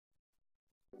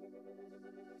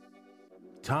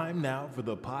Time now for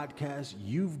the podcast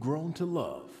you've grown to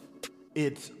love.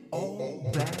 It's All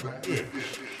That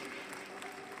Ish.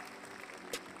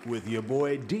 With your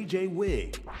boy DJ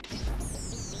Wig.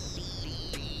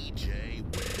 DJ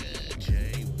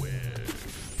Wig.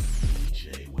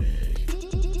 DJ Wig.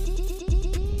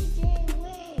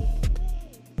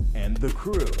 And the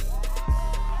crew.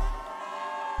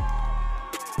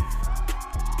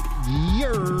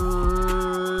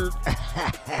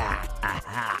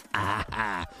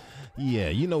 Yeah,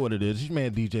 you know what it is. It's your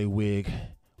man DJ Wig.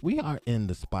 We are in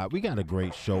the spot. We got a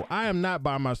great show. I am not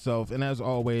by myself, and as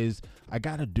always, I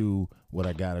gotta do what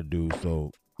I gotta do.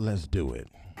 So let's do it.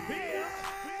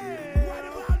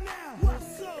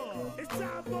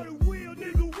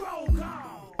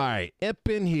 All right, up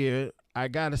in here, I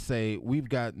gotta say we've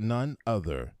got none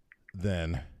other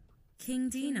than King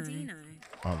Dino.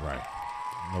 All right,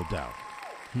 no doubt.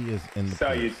 He is in the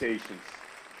Salutations.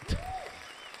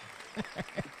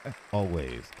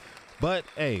 always. But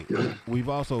hey, we've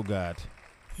also got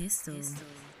Pistol. What's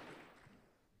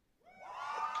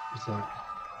up?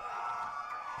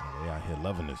 they out here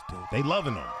loving this dude. They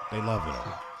loving him.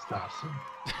 Stop, son.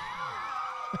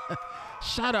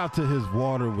 Shout out to his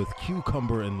water with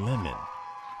cucumber and lemon.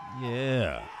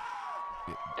 Yeah.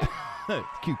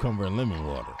 Cucumber and lemon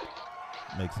water.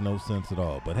 Makes no sense at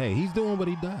all. But hey, he's doing what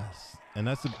he does. And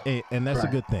that's a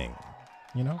good thing.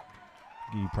 You know?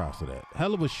 Give you props for that.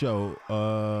 Hell of a show.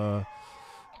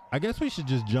 I guess we should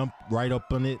just jump right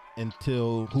up on it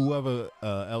until whoever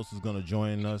else is going to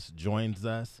joins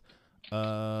us.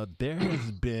 There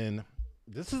has been,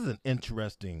 this is an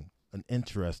interesting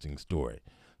story.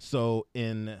 So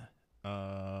in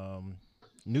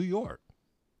New York,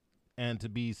 and to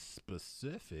be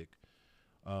specific,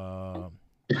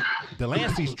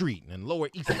 Delancey Street and Lower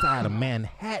East Side of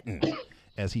Manhattan,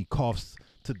 as he coughs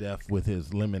to death with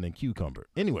his lemon and cucumber.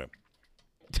 Anyway.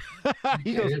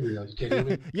 He goes,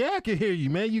 yeah, I can hear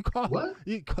you, man. You cough. What?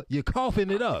 You're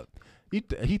coughing it up.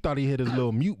 He thought he hit his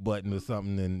little mute button or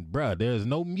something, and bruh, there's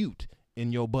no mute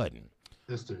in your button.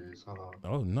 Yes, there is. Hold on.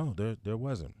 Oh no, there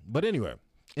wasn't. But anyway,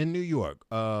 in New York,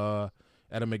 at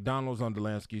a McDonald's on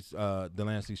Delancey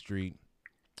Street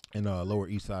in Lower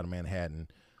East Side of Manhattan,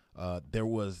 there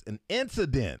was an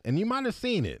incident, and you might have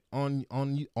seen it on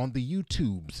the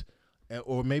YouTubes,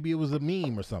 or maybe it was a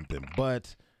meme or something.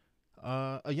 But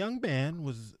a young man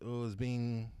was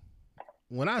being.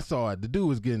 When I saw it, the dude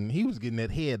was getting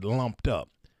that head lumped up.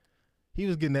 He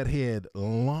was getting that head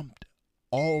lumped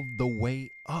all the way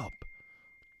up.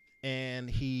 And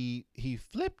he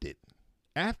flipped it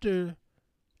after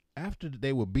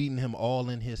they were beating him all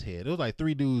in his head. It was like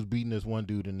 3 dudes beating this one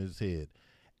dude in his head.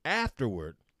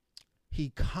 Afterward,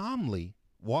 he calmly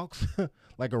walks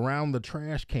like around the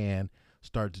trash can,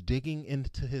 starts digging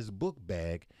into his book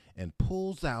bag, and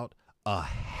pulls out a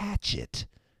hatchet.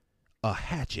 A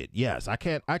hatchet. Yes, I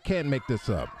can't make this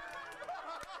up.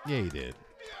 Yeah, he did.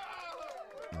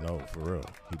 No, for real,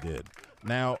 he did.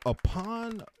 Now,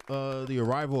 upon the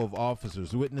arrival of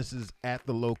officers, witnesses at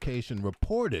the location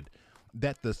reported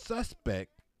that the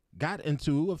suspect got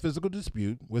into a physical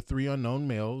dispute with 3 unknown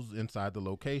males inside the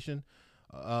location.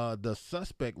 The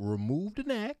suspect removed an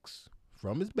axe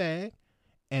from his bag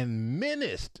and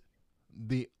menaced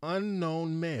the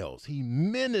unknown males. He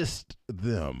menaced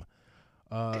them.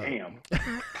 Damn.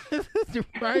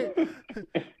 Right?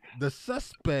 The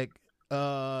suspect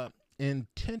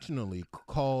intentionally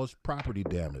caused property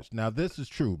damage. Now, this is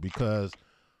true because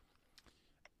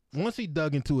once he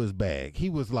dug into his bag, he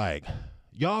was like,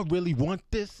 y'all really want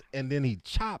this? And then he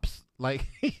chops like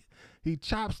he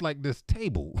chops like this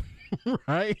table,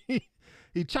 right?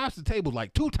 He chops the table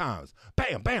like 2 times.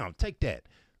 Bam, bam, take that.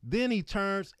 Then he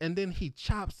turns and then he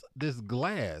chops this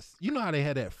glass. You know how they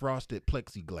had that frosted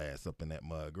plexiglass up in that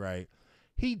mug, right?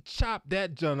 He chopped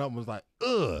that junk up and was like,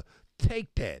 ugh,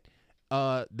 take that.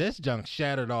 This junk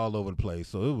shattered all over the place.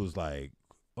 So it was like,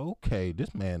 okay,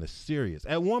 this man is serious.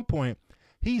 At one point,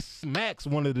 he smacks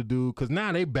one of the dudes because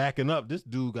now they backing up. This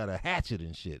dude got a hatchet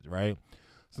and shit, right?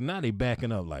 So now they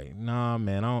backing up like, nah,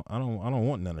 man, I don't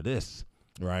want none of this,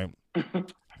 right?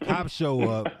 Cops show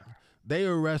up. They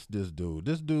arrest this dude.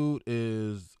 This dude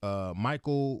is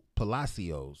Michael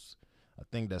Palacios. I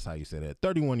think that's how you say that.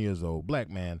 31 years old, black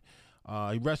man.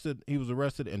 He was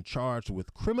arrested and charged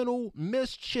with criminal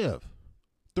mischief,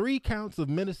 3 counts of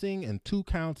menacing and 2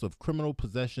 counts of criminal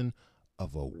possession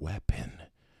of a weapon.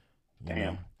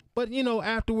 Damn. But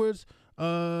afterwards,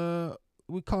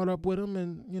 we caught up with him,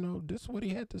 and this is what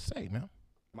he had to say, man.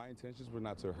 My intentions were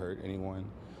not to hurt anyone.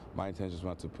 My intentions were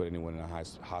not to put anyone in a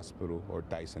hospital or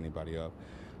dice anybody up.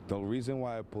 The reason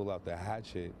why I pulled out the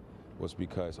hatchet was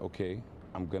because, okay,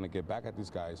 I'm going to get back at these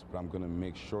guys, but I'm going to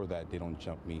make sure that they don't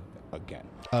jump me again.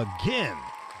 Again.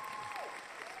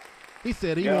 He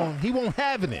said he won't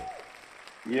having it.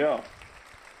 Yeah.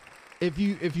 If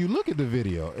you look at the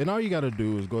video, and all you got to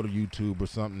do is go to YouTube or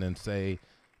something and say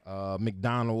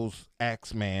McDonald's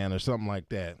Axeman or something like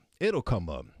that, it'll come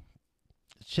up.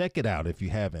 Check it out if you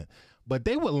haven't. But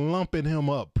they were lumping him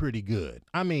up pretty good.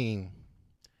 I mean,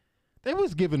 they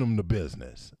was giving him the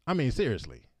business. I mean,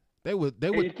 seriously. They would.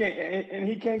 And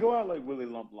he can't go out like Willie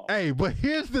Lump Lump. Hey, but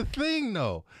here's the thing,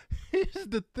 though. Here's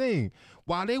the thing.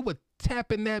 While they were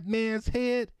tapping that man's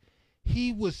head,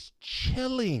 he was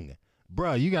chilling.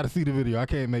 Bruh, you got to see the video. I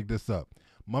can't make this up.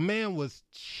 My man was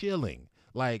chilling.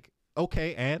 Like,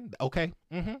 okay, and okay.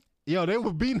 Mm-hmm. Yo, they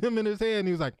were beating him in his head, and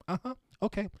he was like,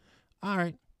 okay, all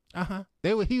right,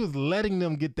 He was letting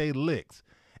them get their licks.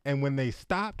 And when they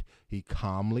stopped, he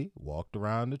calmly walked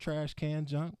around the trash can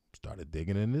junk, started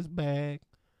digging in his bag.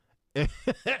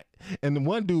 And the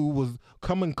one dude was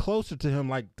coming closer to him,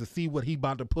 like, to see what he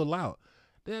about to pull out.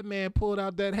 That man pulled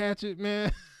out that hatchet,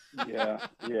 man. Yeah.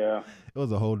 It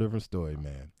was a whole different story,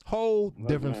 man.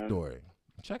 Different story.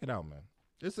 Check it out, man.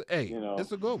 It's a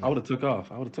good one. I would have took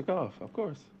off. Of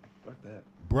course. Fuck that.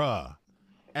 Bruh.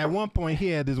 At one point, he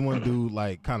had this one dude,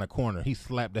 like, kind of cornered. He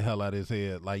slapped the hell out of his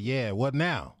head. Like, yeah, what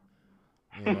now?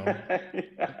 You know?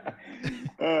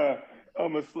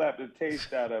 I'm going to slap the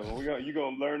taste out of him. You're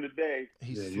going to learn today.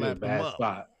 He slapped him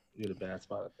up. You're in a bad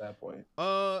spot at that point.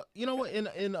 You know what?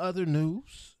 In other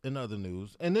news,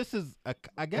 and this is,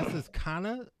 I guess, it's kind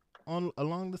of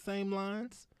along the same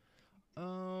lines.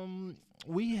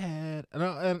 We had,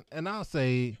 and I'll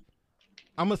say,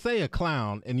 I'm gonna say a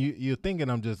clown, and you're thinking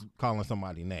I'm just calling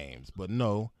somebody names, but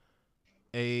no,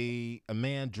 a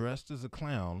man dressed as a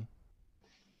clown.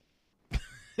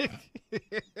 And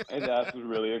that's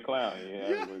really a clown.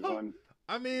 Yeah.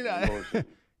 I mean,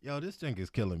 this thing is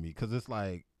killing me because it's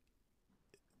like,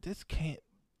 this can't,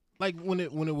 like when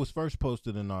it was first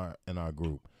posted in our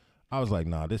group, I was like,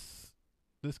 nah, this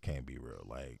can't be real.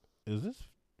 Like, is this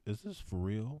for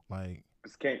real? Like,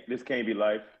 this can't be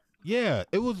life. Yeah,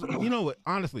 it was. You know what?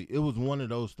 Honestly, it was one of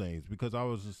those things because I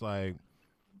was just like,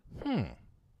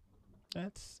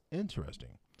 that's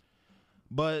interesting.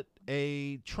 But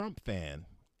a Trump fan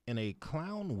in a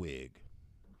clown wig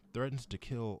threatens to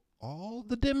kill all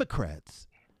the Democrats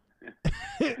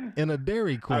in a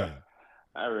Dairy Queen.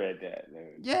 I read that.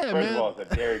 Yeah, First man. of all,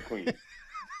 it's a Dairy Queen.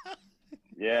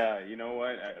 Yeah, you know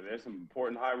what? There's some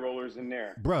important high rollers in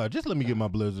there. Bruh, just let me get my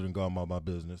blizzard and go about my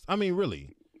business. I mean,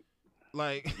 really.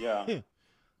 Like, yeah.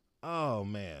 Oh,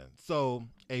 man. So,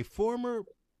 a former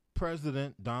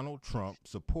President Donald Trump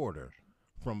supporter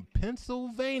from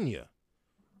Pennsylvania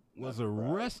was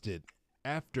arrested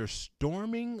after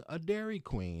storming a Dairy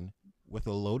Queen with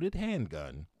a loaded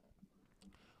handgun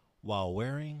while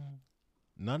wearing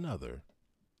none other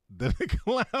than a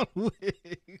clown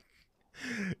wig.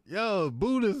 Yo,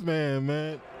 Buddhist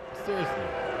man. Seriously.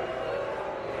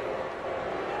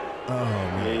 Oh,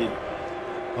 man. Yeah.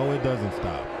 Oh, it doesn't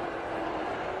stop.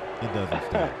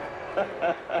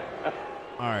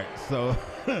 All right, so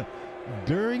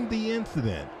during the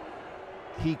incident,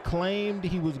 he claimed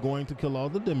he was going to kill all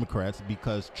the Democrats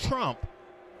because Trump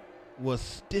was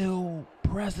still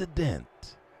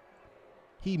president.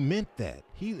 He meant that.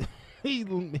 He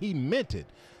meant it.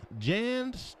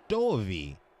 Jan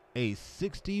Stovey, a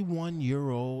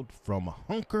 61-year-old from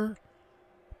Hunker,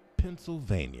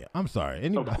 Pennsylvania. I'm sorry.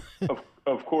 Anybody?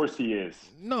 Of course he is.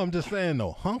 No, I'm just saying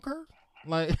though. Hunker?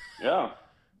 Like, yeah.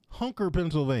 Hunker,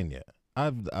 Pennsylvania.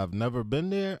 I've never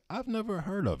been there. I've never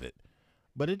heard of it.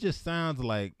 But it just sounds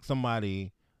like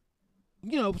somebody,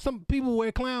 some people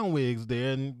wear clown wigs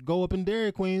there and go up in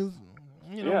Dairy Queens,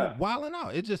 wilding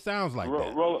out. It just sounds like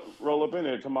that. Roll up in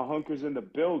there to my hunkers in the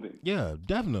building. Yeah,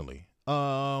 definitely.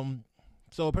 So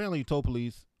apparently he told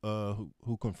police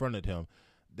who confronted him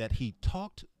that he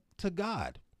talked to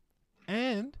God.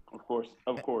 And of course,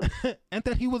 and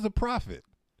that he was a prophet.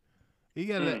 You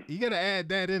gotta add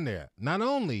that in there. Not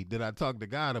only did I talk to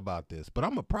God about this, but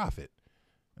I'm a prophet,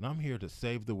 and I'm here to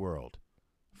save the world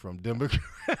from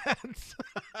Democrats.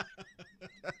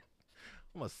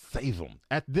 I'm gonna save them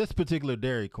at this particular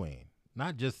Dairy Queen,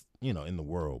 not just in the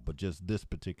world, but just this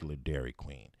particular Dairy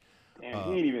Queen. And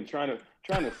he ain't even trying to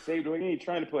save them. He ain't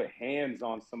trying to put hands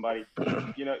on somebody.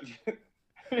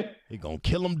 He gonna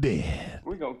kill him dead.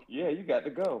 You got to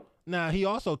go. Now, he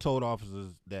also told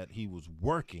officers that he was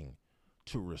working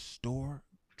to restore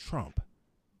Trump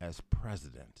as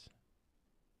president.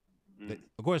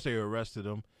 Of course, they arrested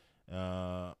him,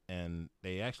 and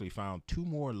they actually found 2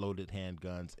 more loaded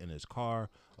handguns in his car,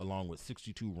 along with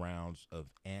 62 rounds of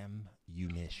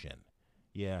ammunition.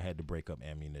 Yeah, I had to break up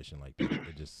ammunition like that.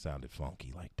 It just sounded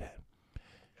funky like that.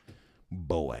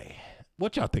 Boy,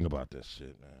 what y'all think about this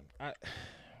shit, man?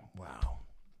 Wow,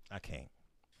 I can't.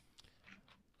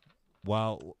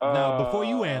 Now before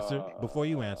you answer,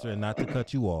 and not to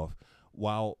cut you off,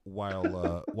 while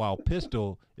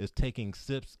Pistol is taking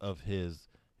sips of his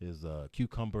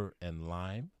cucumber and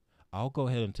lime, I'll go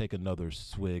ahead and take another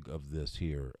swig of this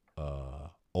here,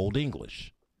 Old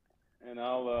English. And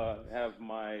I'll have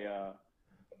my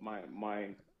my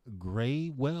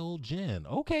Gray Well gin.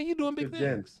 Okay, you doing big Good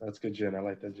gin. things. That's good gin. I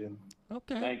like that gin.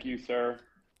 Okay. Thank you, sir.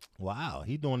 Wow,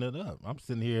 he doing it up. I'm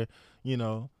sitting here,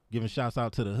 giving shouts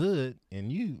out to the hood,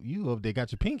 and you up there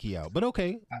got your pinky out. But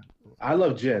okay. I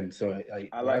love gin, so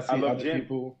I love other gin.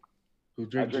 people who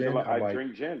drink I drink gin. a lot. I'm I like,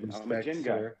 drink gin. I'm a respect, gin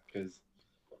guy. because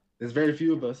there's very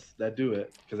few of us that do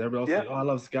it. Because everybody else is Yeah. like, oh, I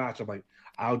love scotch. I'm like,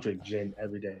 I'll drink gin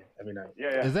every day, every night.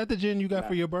 Yeah. Is that the gin you got Nah.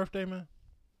 for your birthday, man?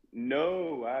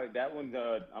 No, that one's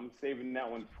I'm saving that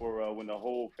one for when the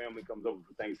whole family comes over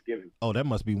for Thanksgiving. Oh, that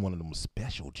must be one of them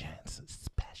special gins.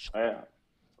 Special. Yeah.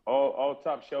 All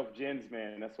top shelf gins,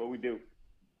 man. That's what we do.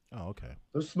 Oh, okay.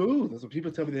 They're smooth. That's what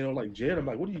people tell me they don't like gin. I'm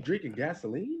like, what are you drinking?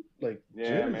 Gasoline? Like,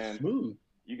 Yeah, gin man. is smooth.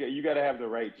 You got to have the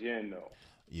right gin though.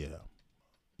 Yeah.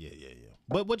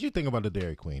 But what you think about the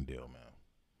Dairy Queen deal,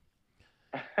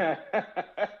 man?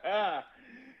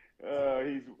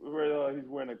 He's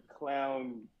wearing a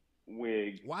clown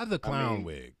wig. Why the clown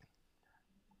wig?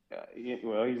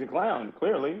 Well, he's a clown.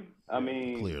 Clearly, I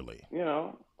mean, Clearly.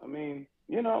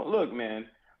 Look, man.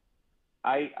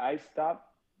 I stopped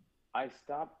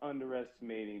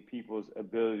underestimating people's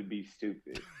ability to be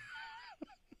stupid.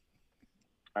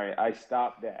 All right, I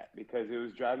stopped that because it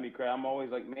was driving me crazy. I'm always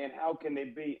like, man, how can they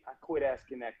be? I quit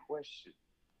asking that question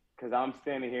because I'm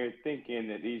standing here thinking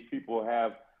that these people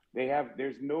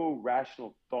there's no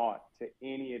rational thought to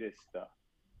any of this stuff,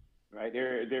 right?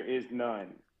 There is none,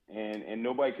 and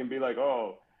nobody can be like,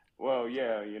 oh, well,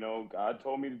 yeah, God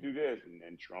told me to do this,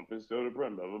 and Trump is still the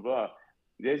president, blah blah blah.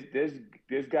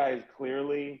 This guy is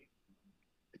clearly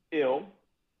ill.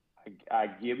 I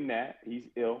give him that. He's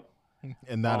ill.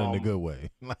 And not in a good way.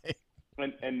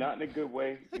 and not in a good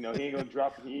way. He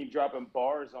ain't dropping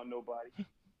bars on nobody.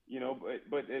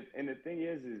 But the thing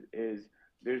is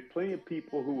there's plenty of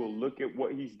people who will look at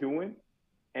what he's doing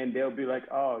and they'll be like,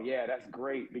 oh yeah, that's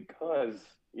great because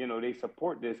they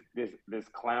support this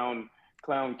clown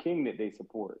king that they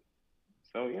support.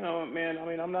 So man, I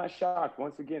mean, I'm not shocked.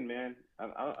 Once again, man,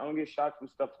 I don't get shocked from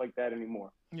stuff like that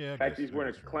anymore. Yeah. In fact, he's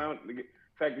wearing a clown. The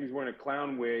fact that he's wearing a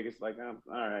clown wig, it's like, all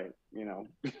right,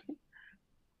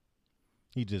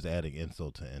 He just adding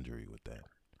insult to injury with that.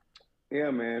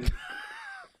 Yeah, man.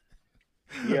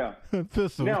 Yeah.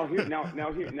 Pistol. Now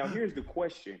here's the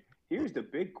question. Here's the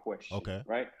big question. Okay.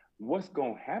 Right? What's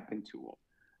gonna happen to him?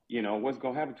 What's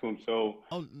gonna happen to him? So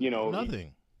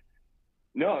Nothing.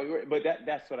 No, but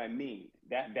that's what I mean.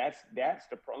 That's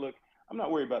the problem. Look, I'm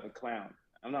not worried about the clown.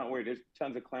 I'm not worried. There's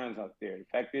tons of clowns out there. The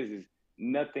fact is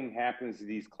nothing happens to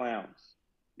these clowns.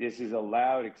 This is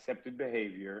allowed, accepted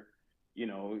behavior.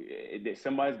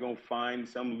 Somebody's gonna find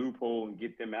some loophole and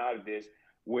get them out of this.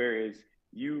 Whereas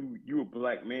you a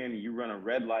black man and you run a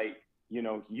red light,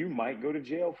 you might go to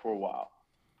jail for a while.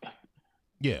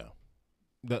 Yeah.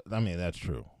 That's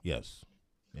true. Yes.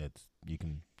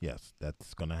 Yes,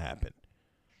 that's gonna happen.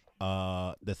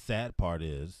 The sad part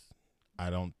is I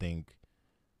don't think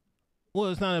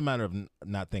it's not a matter of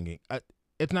not thinking.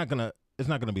 It's not gonna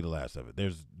be the last of it.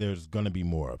 There's gonna be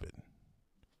more of it.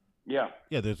 Yeah.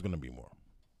 Yeah, there's gonna be more.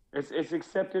 It's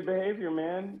accepted behavior,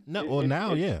 man.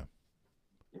 Now. Yeah.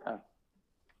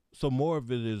 So more of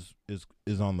it is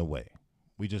on the way.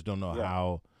 We just don't know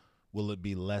how. Will it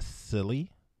be less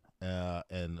silly,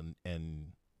 and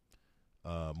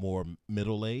more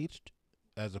middle aged,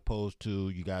 as opposed to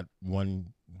you got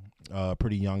one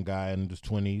pretty young guy in his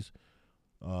 20s.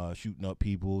 Shooting up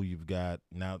people. You've got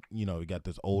now, you got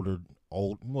this old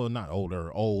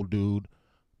dude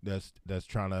that's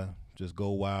trying to just go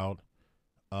wild.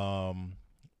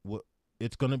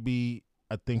 It's gonna be.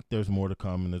 I think there's more to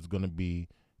come, and there's gonna be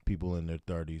people in their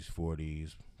 30s,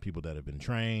 40s, people that have been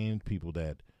trained, people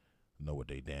that know what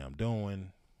they damn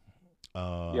doing.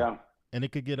 And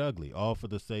it could get ugly, all for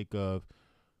the sake of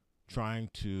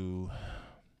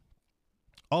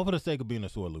being a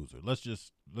sore loser. Let's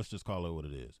just call it what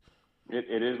it is.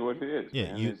 It is what it is.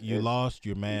 Yeah, man. you lost.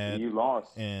 You're mad. You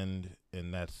lost, and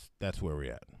that's where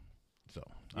we're at. So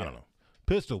I don't know.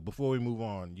 Pistol. Before we move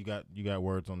on, you got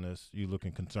words on this? You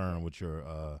looking concerned with your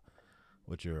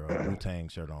Wu-Tang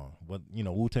shirt on? What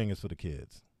Wu-Tang is for the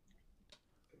kids.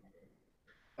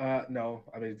 No,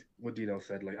 I mean what Dino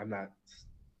said. Like I'm not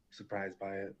surprised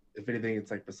by it. If anything,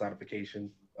 it's like personification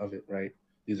of it, right?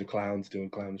 These are clowns doing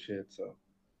clown shit. So,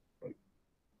 like,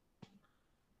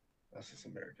 that's just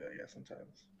America, I guess.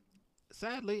 Sometimes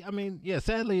Sadly, I mean, yeah,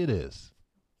 sadly it is.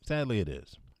 Sadly it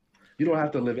is. you don't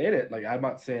have to live in it. Like, I'm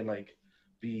not saying like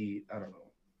I don't know.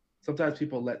 Sometimes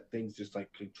people let things just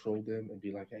like control them and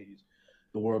be like, hey,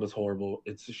 the world is horrible.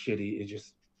 It's shitty. It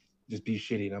just be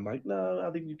shitty. And I'm like, no,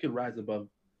 I think you can rise above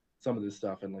some of this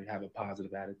stuff and like have a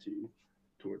positive attitude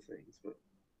towards things. But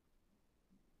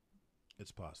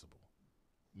It's possible.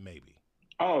 Maybe.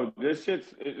 Oh, this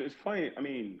it's funny. I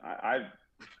mean,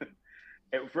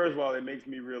 first of all, it makes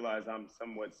me realize I'm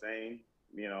somewhat sane.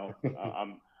 You know,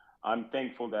 I'm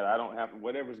thankful that I don't have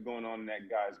whatever's going on in that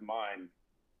guy's mind.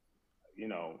 You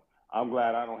know, I'm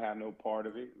glad I don't have no part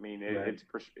of it. I mean, Right.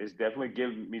 it's definitely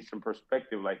given me some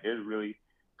perspective. Like, there's really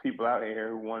people out here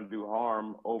who want to do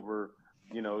harm over,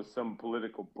 you know, some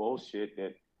political bullshit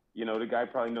that, you know, the guy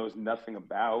probably knows nothing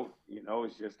about. You know,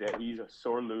 it's just that he's a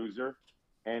sore loser,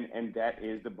 and that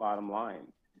is the bottom line.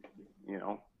 You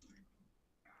know.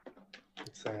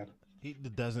 it's sad. He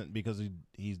doesn't, because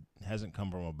he hasn't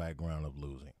come from a background of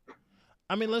losing.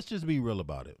 I mean, let's just be real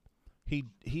about it. He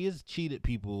has cheated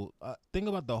people. Think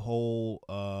about the whole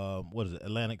what is it,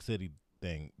 Atlantic City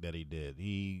thing that he did.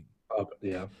 He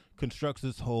Yeah. constructs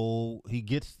this whole. He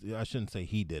gets. I shouldn't say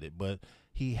he did it, but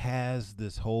he has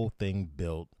this whole thing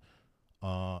built,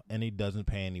 and he doesn't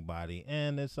pay anybody,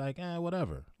 and it's like,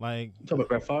 whatever. Like, You talking about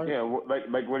Brett Favre? Yeah.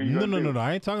 Like what are you? no, gonna no, do? no, no.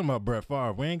 I ain't talking about Brett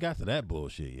Favre. We ain't got to that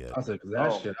bullshit yet. I was like, 'cause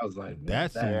that Oh. shit, I was like, man,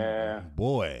 That's that, Yeah.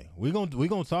 boy. We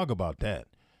gonna talk about that.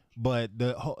 But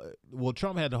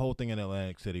Trump had the whole thing in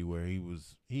Atlantic City where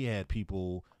he had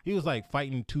people. He was like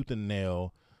fighting tooth and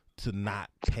nail to not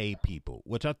pay people,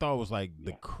 which I thought was like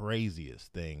the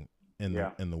craziest thing in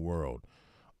the world.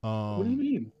 what do you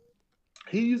mean?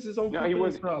 He used his own No, he company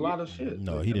wasn't- for a lot of shit.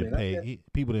 No, Like, he I mean, didn't I pay.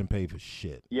 can't- People didn't pay for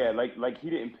shit. Yeah, like he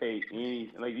didn't pay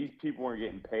any. Like, these people weren't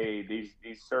getting paid. These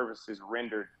services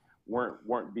rendered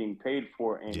weren't being paid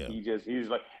for, and Yeah. he was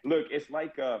like, look, it's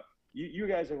like you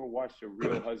guys ever watched the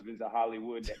Real Husbands of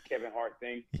Hollywood, that Kevin Hart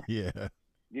thing? Yeah,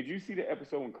 Did you see the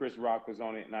episode when Chris Rock was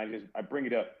on it? And I bring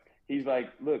it up. He's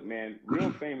like, look, man,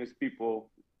 real famous people.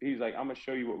 He's like, I'm gonna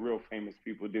show you what real famous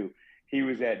people do. He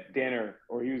was at dinner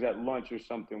or he was at lunch or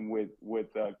something with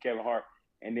Kevin Hart,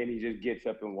 and then he just gets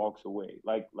up and walks away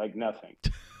like nothing.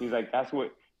 He's like, that's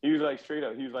what he was like, straight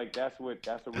up. He was like, that's what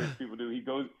rich people do. He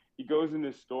goes in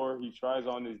this store, he tries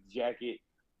on this jacket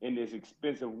and this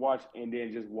expensive watch, and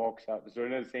then just walks out the store.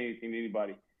 He doesn't say anything to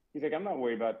anybody. He's like, I'm not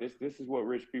worried about this. This is what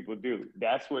rich people do.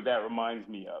 That's what that reminds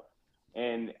me of.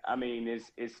 And I mean,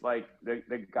 it's like the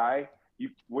guy.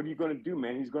 What are you going to do,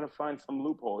 man? He's going to find some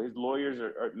loophole. His lawyers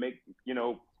are make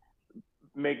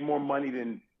more money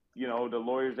than, you know, the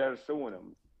lawyers that are suing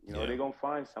him. You know, Yeah. they're going to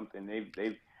find something.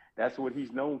 That's what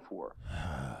he's known for.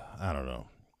 I don't know.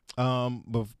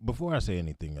 But before I say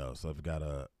anything else, I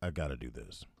gotta do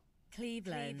this.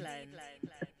 Cleveland.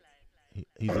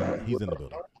 He's in the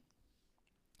building.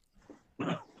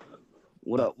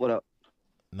 What up? What up?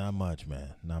 Not much,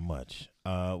 man. Not much.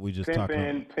 We just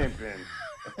talking. Pimping.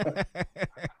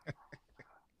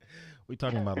 We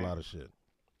talking about a lot of shit.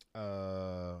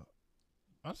 I'm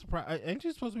surprised. Ain't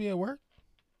you supposed to be at work?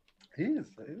 He is,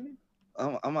 isn't he?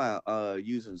 I'm out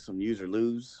using some user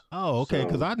lose. Oh, okay.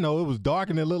 Because So- I know it was dark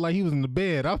and it looked like he was in the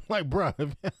bed. I'm like, bro.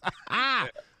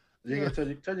 You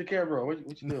gotta turn your camera on.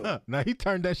 What you doing? Now he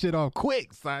turned that shit off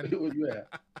quick, son. Where you at?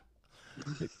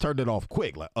 Turned it off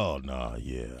quick. Like, oh no,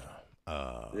 yeah.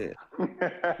 Yeah.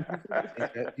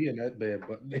 He in that bed,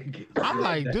 but naked. I'm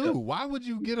like, dude, why would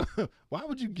you get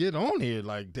on here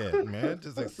like that, man?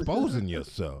 Just exposing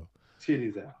yourself.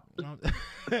 Titties out.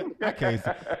 I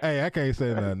can't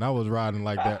say nothing. I was riding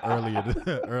like that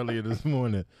earlier this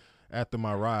morning after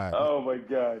my ride. Oh my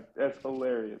God, that's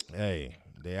hilarious. Hey,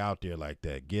 they out there like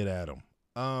that. Get at them.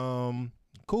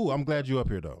 Cool. I'm glad you up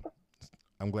here though.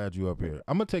 I'm glad you up here.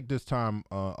 I'm gonna take this time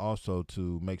also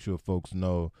to make sure folks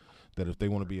know that if they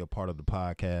want to be a part of the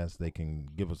podcast, they can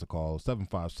give us a call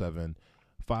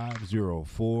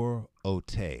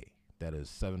 757-504-OTE. That is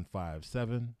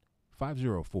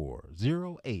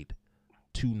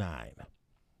 757-504-0829.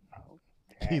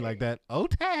 You like that?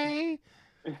 OTE.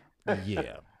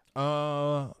 Yeah.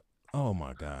 Oh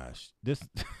my gosh. This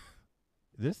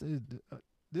is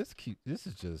cute. This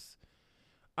is just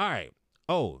all right.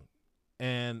 Oh,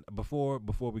 and before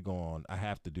we go on, I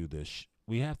have to do this.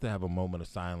 We have to have a moment of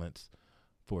silence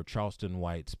for Charleston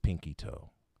White's pinky toe.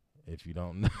 If you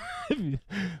don't know,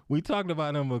 we talked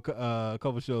about him a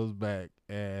couple shows back,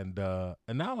 and now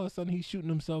all of a sudden he's shooting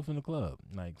himself in the club.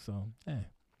 Like, so,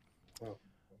 Oh.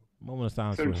 Moment of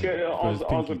silence Some for cheddar, his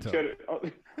on pinky some toe. cheddar,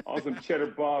 on some cheddar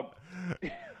Bob.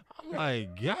 I'm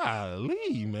like,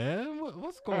 golly, man,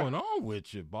 what's going on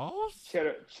with you, boss?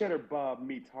 Cheddar Bob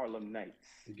meets Harlem Nights.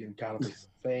 He's getting caught up in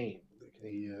fame.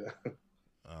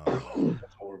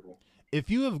 That's horrible. If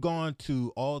you have gone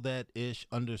to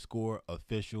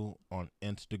allthatish_official on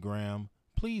Instagram,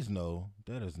 please know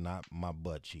that is not my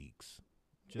butt cheeks.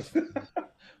 Just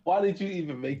Why did you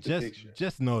even make the picture?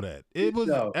 just know that it was.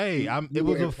 No, hey, it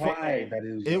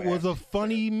was a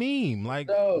funny meme. Like,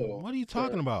 No, what are you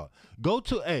talking sir. about? Go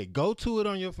to it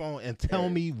on your phone and tell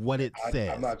me what it says.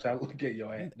 I'm not trying to look at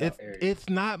your ass. It's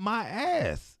not my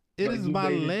ass. It But is you my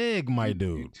made it- leg, my You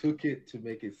dude. took it to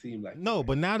make it seem like No,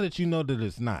 but now that you know that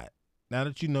it's not. It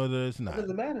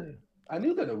doesn't matter. I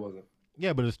knew that it wasn't.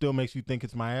 Yeah, but it still makes you think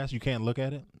it's my ass. You can't look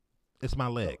at it. It's my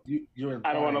leg. You're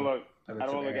I don't want to implying look. that I it's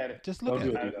don't want to an look at ass. it. Just look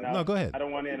Don't at do it. it, No, go ahead. I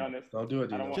don't want in on this. Don't do it,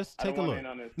 I don't Dino. want- Just I take a don't want look. in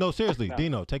on this. No, seriously, No.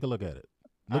 Dino, take a look at it.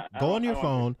 Look, I go don't- on your I don't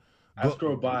phone. I Go,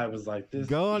 scrolled by and was like, this.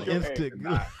 go on Hey,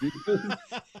 Instagram.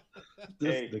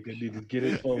 This Hey. nigga need to get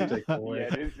his phone taken away.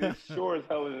 Yeah, this sure as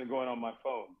hell isn't going on my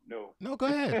phone. No. No, go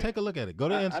ahead. Take a look at it. Go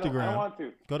to I don't Instagram. want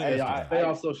to. Go to Hey, Instagram. stay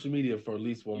off social media for at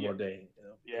least one Yeah. more day. You know?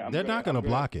 Yeah, I'm They're good. not going to I'm good.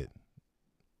 block it.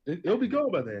 It'll be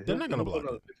gone by then. They're not gonna He'll block put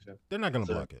another it. picture. They're not going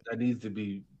to So block it. That needs to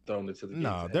be thrown into the.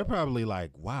 No, they're probably like,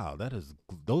 wow,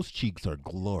 those cheeks are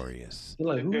glorious. They're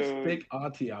like, who's Dude. fake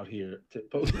auntie out here to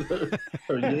post her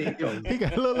yay? He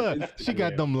got, look, she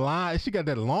got them lines. She got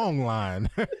that long line.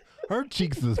 Her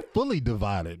cheeks is fully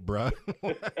divided, bruh.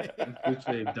 Bitch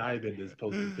named Diamond is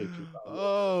posting pictures.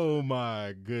 Oh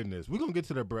my goodness. We're gonna get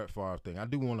to the Brett Favre thing. I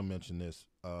do want to mention this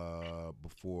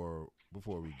before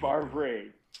we get there. Favre.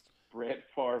 Brett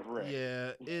Favre.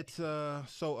 Yeah, it's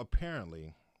so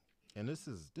apparently, and this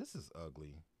is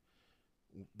ugly.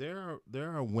 There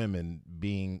are women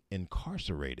being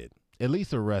incarcerated, at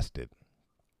least arrested,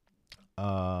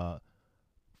 for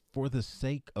the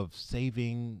sake of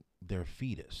saving their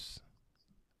fetus.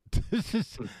 This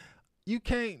is you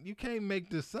can't make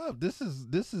this up. This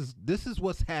is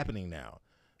what's happening now.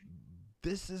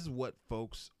 This is what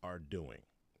folks are doing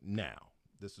now.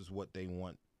 This is what they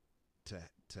want to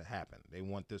happen. They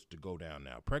want this to go down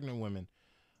now. Pregnant women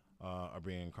are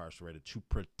being incarcerated to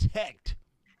protect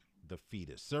the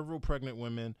fetus. Several pregnant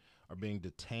women are being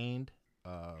detained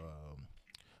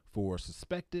for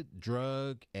suspected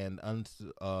drug and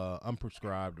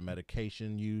unprescribed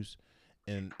medication use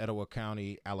in Etowah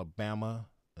County, Alabama.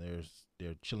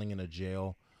 They're chilling in a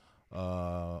jail,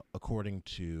 according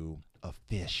to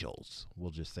officials.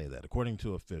 We'll just say that. According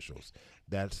to officials,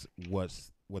 that's what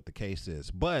the case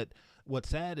is. But what's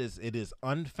sad is it is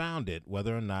unfounded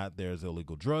whether or not there's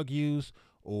illegal drug use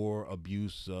or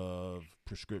abuse of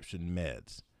prescription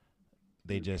meds.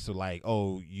 They just are like,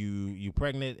 oh, you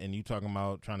pregnant and you talking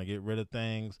about trying to get rid of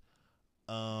things.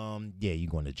 Yeah, you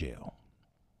going to jail.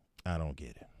 I don't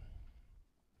get it.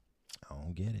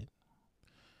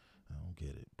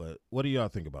 But what do y'all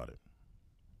think about it?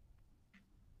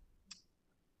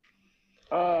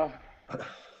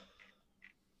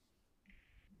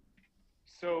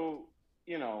 So,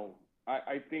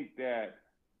 I think that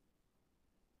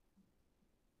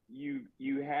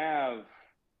you have,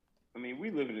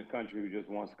 we live in a country who just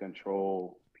wants to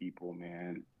control people,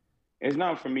 man. It's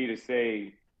not for me to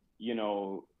say,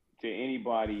 to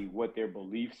anybody what their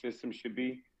belief system should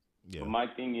be. Yeah. But my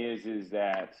thing is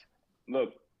that,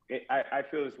 look, I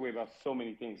feel this way about so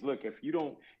many things. Look, if you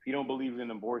don't believe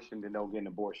in abortion, then don't get an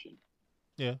abortion.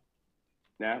 Yeah.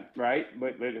 Yeah, right.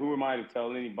 But who am I to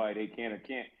tell anybody they can or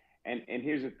can't? And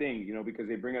here's the thing, because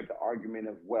they bring up the argument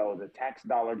of, well, the tax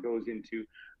dollar goes into.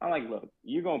 I'm like, look,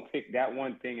 you're gonna pick that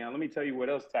one thing out. Let me tell you what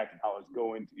else tax dollars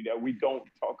go into that we don't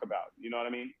talk about. You know what I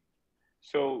mean?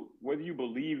 So whether you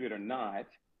believe it or not,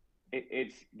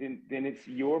 it's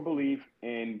your belief,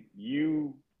 and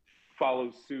you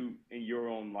follow suit in your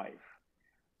own life.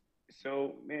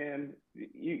 So, man,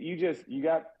 you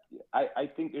got. I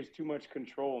think there's too much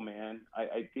control, man.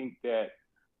 I think that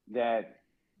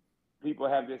people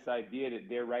have this idea that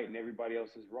they're right and everybody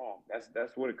else is wrong. That's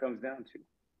what it comes down to.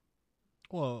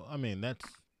 Well,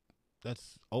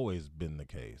 that's always been the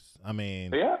case. Yeah.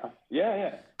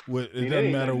 It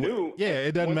doesn't matter.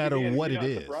 It doesn't matter what it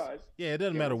is. Surprised. Yeah, it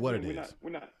doesn't matter what it is.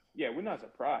 We're not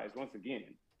surprised. Once again,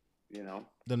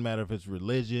 Doesn't matter if it's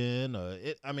religion or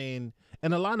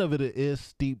and a lot of it is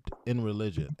steeped in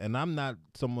religion. And I'm not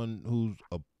someone who's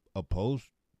opposed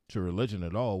to religion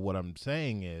at all. What I'm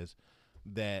saying is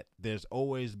that there's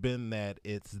always been that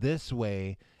it's this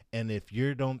way, and if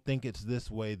you don't think it's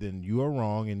this way, then you are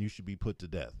wrong and you should be put to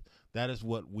death. That is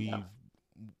what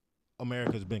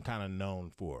America's been kind of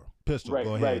known for. Pistol, Right,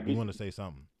 go ahead. right. You want to say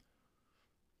something?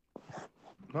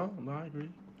 No, I agree.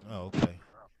 Oh, okay.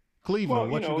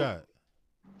 Cleveland, Well, what you got?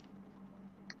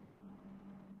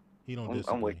 He don't I'm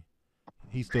disagree. waiting.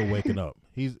 He's still waking up.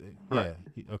 He's Right.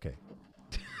 okay.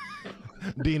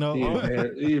 Dino,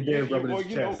 He been rubbing well,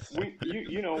 his chest.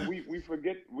 we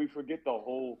forget the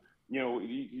whole,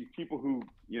 these people who,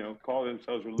 call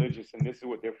themselves religious and this is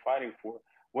what they're fighting for.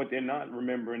 What they're not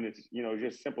remembering is,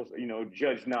 just simple,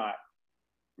 judge not,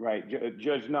 right?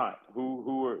 Judge not.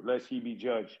 Who are lest he be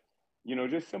judged.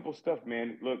 Just simple stuff,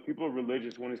 man. Look, people are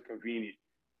religious when it's convenient.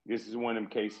 This is one of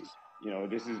them cases.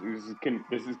 This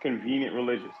is convenient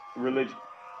religion.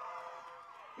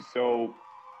 So,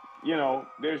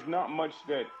 there's not much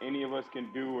that any of us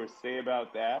can do or say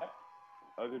about that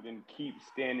other than keep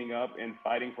standing up and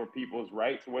fighting for people's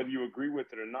rights, whether you agree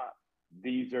with it or not.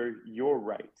 These are your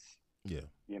rights. yeah.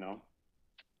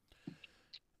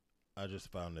 I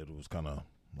just found that it was kind of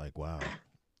like, wow.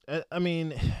 I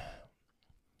mean,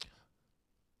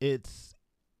 it's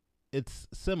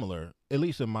similar, at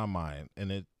least in my mind,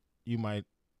 and you might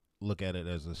look at it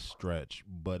as a stretch,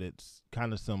 but it's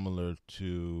kind of similar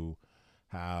to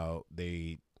how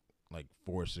they like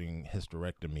forcing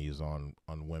hysterectomies on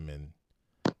women,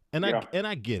 and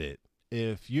I get it.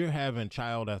 If you're having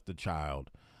child after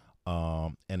child,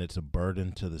 and it's a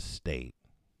burden to the state,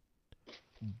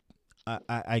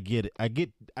 I get it.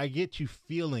 I get you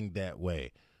feeling that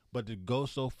way, but to go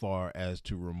so far as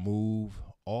to remove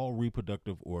all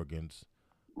reproductive organs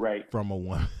Right. from a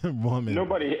woman,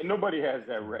 Nobody has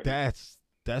that right. that's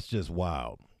just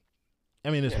wild. I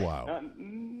mean, it's wild.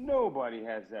 Nobody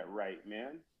has that right,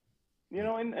 man.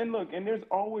 And look, and there's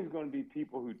always going to be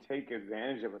people who take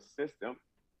advantage of a system.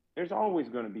 There's always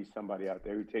going to be somebody out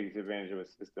there who takes advantage of a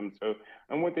system. So,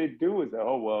 and what they do is,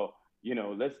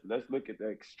 let's look at the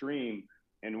extreme,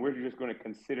 and we're just going to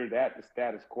consider that the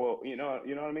status quo. You know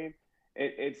what I mean?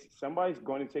 It's somebody's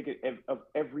going to take it of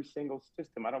every single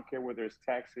system. I don't care whether it's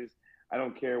taxes. I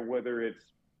don't care whether it's,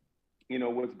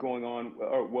 what's going on,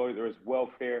 or whether it's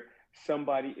welfare.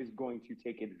 Somebody is going to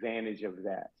take advantage of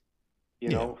that.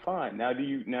 Fine. Now do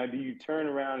you turn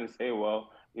around and say,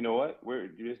 well, you know what? We're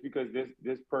just because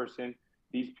this person,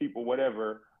 these people,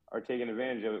 whatever, are taking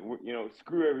advantage of it.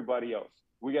 Screw everybody else.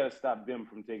 We got to stop them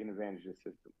from taking advantage of the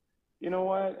system. You know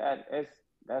what?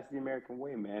 That's the American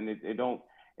way, man.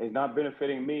 It's not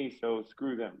benefiting me, so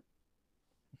screw them.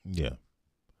 Yeah.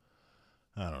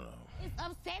 I don't know. It's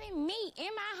upsetting me in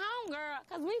my home, girl,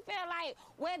 because we feel like,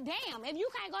 well, damn, if you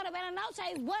can't go to bed on no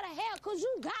chase, what the hell could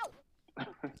you go?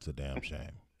 It's a damn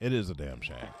shame. It is a damn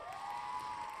shame.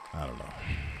 I don't know.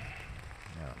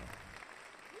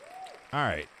 All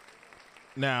right.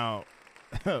 Now,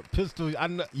 Pistol, I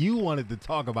know you wanted to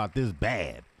talk about this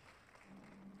bad.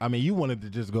 I mean, you wanted to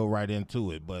just go right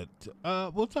into it, but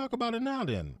we'll talk about it now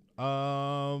then.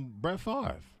 Brett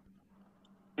Favre.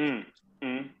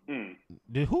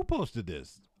 Who posted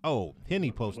this? Oh,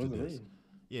 Henny posted this.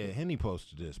 Yeah, Henny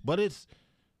posted this. But it's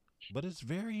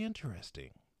very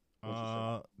interesting.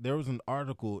 There was an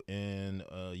article in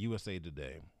USA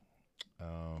Today.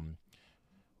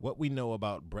 What we know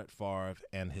about Brett Favre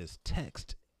and his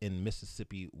text in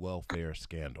Mississippi welfare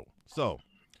scandal. So,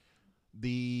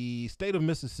 the state of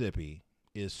Mississippi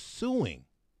is suing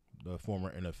the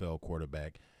former NFL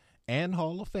quarterback and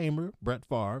Hall of Famer Brett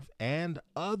Favre and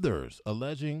others,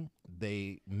 alleging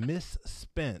they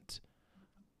misspent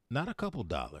not a couple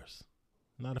dollars,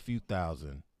 not a few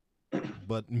thousand,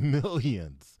 but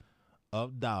millions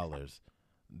of dollars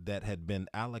that had been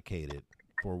allocated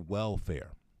for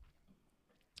welfare.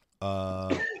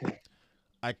 I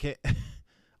can't.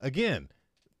 Again,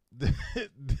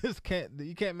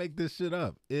 you can't make this shit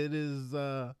up. It is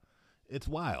it's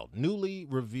wild. Newly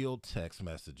revealed text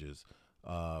messages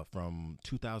from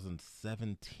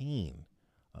 2017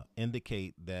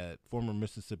 indicate that former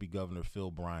Mississippi Governor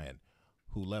Phil Bryant,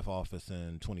 who left office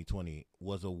in 2020,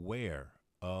 was aware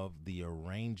of the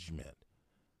arrangement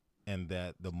and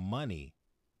that the money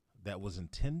that was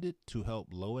intended to help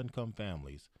low-income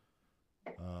families,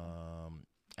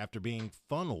 after being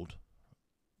funneled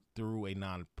through a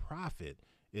nonprofit,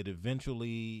 it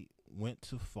eventually went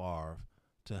to Favre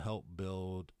to help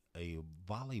build a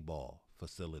volleyball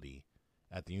facility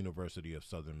at the University of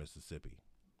Southern Mississippi.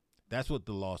 That's what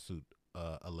the lawsuit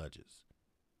alleges.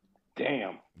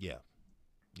 Damn. Yeah.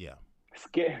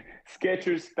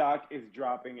 Skechers stock is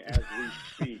dropping as we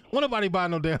speak. Won't nobody buy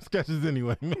no damn Skechers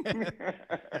anyway, man.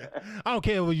 I don't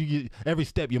care where you get every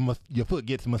step your foot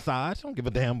gets massaged. I don't give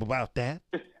a damn about that.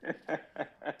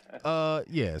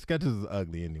 Yeah, Skechers is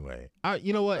ugly anyway.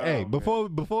 You know what? Hey,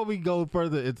 before we go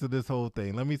further into this whole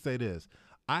thing, let me say this.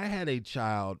 I had a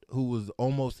child who was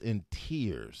almost in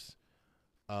tears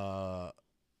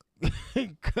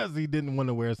because he didn't want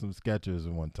to wear some Skechers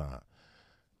at one time.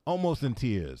 Almost in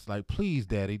tears. Like, please,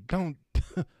 Daddy, don't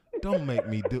make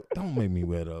me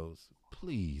wear those.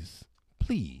 Please.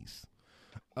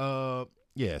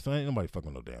 Yeah, so ain't nobody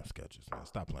fucking no damn Skechers, man.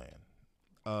 Stop playing.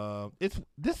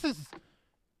 This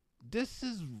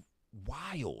is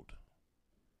wild.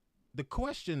 The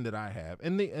question that I have,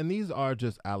 and these are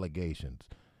just allegations.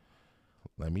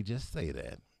 Let me just say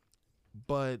that.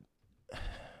 But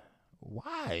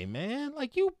why, man?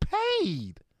 Like, you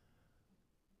paid.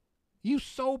 You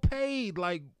so paid.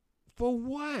 Like, for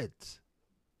what?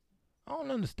 I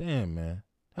don't understand, man.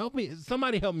 Help me.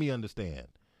 Somebody help me understand.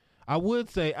 I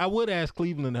would ask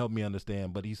Cleveland to help me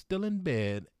understand, but he's still in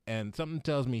bed, and something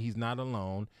tells me he's not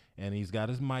alone, and he's got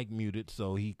his mic muted,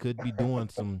 so he could be doing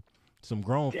some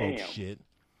grown folks shit.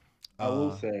 I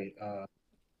will say, I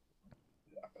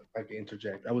can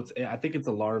interject. I think it's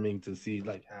alarming to see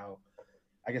like how,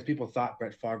 I guess people thought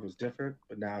Brett Favre was different,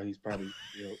 but now he's probably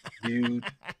viewed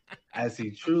as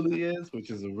he truly is, which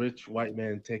is a rich white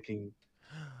man taking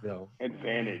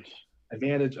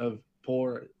advantage of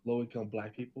poor, low-income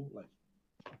Black people. Like,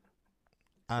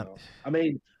 I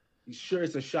mean, sure,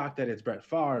 it's a shock that it's Brett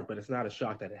Favre, but it's not a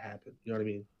shock that it happened. You know what I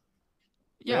mean?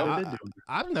 Yeah,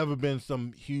 I've never been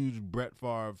some huge Brett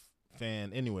Favre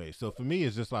fan anyway. So for me,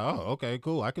 it's just like, oh, okay,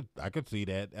 cool. I could see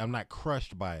that. I'm not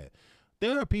crushed by it.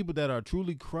 There are people that are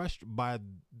truly crushed by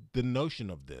the notion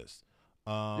of this.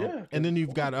 And then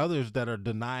you've got others that are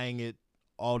denying it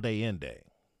all day in day.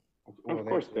 Of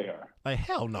course they are. Like,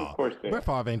 hell no. Of course they Brett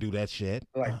are. Favre ain't do that shit.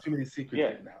 Like, too many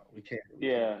secrets now. We can't.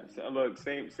 Yeah. So, look,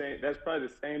 same. That's probably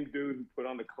the same dude who put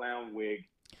on the clown wig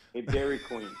at Dairy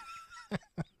Queen.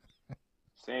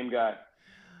 Same guy.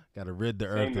 Got to rid the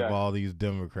earth of all these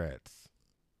Democrats.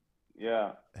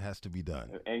 Yeah. It has to be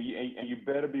done. And you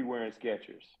better be wearing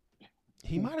Skechers.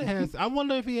 He might have had. I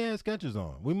wonder if he had Skechers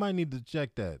on. We might need to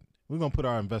check that. We're gonna put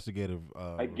our investigative.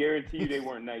 I guarantee you they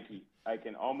weren't Nike. I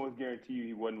can almost guarantee you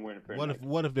he wasn't wearing a pair of Nike.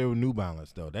 What if they were New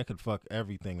Balance though? That could fuck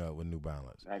everything up with New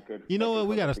Balance. You know what?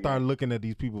 We got to start looking at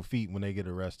these people's feet when they get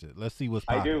arrested. Let's see what's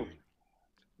popping. I do.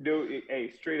 Dude,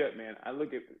 hey, straight up, man. I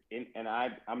look at and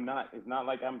I'm not. It's not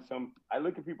like I'm some. I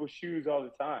look at people's shoes all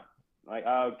the time. Like,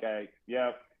 okay,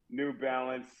 yep, New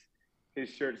Balance. His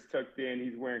shirt's tucked in.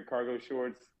 He's wearing cargo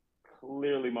shorts.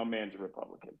 Clearly, my man's a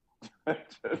Republican. I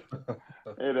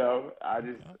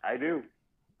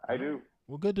do.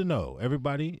 Well, good to know,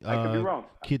 everybody. I could be wrong.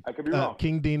 I could be wrong.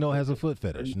 King Dino has a foot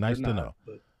fetish. Nice to know.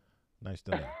 Nice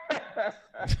to know.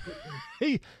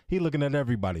 he looking at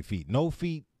everybody's feet. No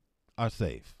feet are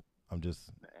safe. I'm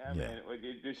just. Yeah, man.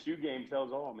 The shoe game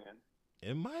tells all, man.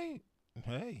 It might.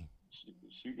 Hey.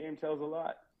 Shoe game tells a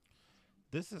lot.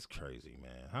 This is crazy,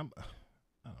 man. I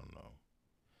don't know.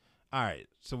 All right,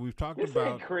 so we've talked this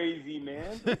about ain't crazy,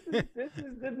 man. This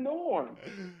is the norm.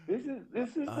 This is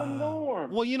the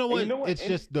norm. Well, you know what? It's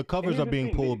just the covers are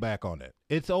being pulled back on it.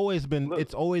 It's always been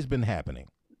happening.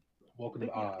 Welcome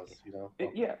to Oz, you know.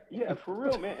 Yeah, for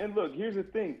real, man. And look, here's the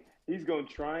thing. They're gonna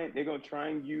try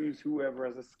and use whoever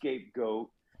as a scapegoat.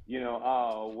 You know,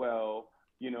 oh well,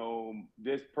 you know,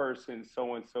 this person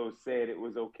so and so said it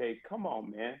was okay. Come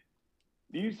on, man.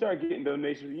 You start getting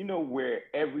donations, you know where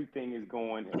everything is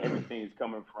going and everything is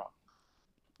coming from.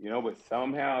 You know, but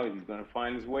somehow he's going to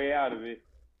find his way out of it.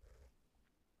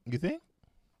 You think?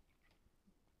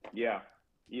 Yeah.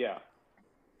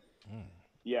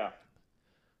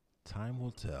 Time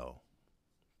will tell.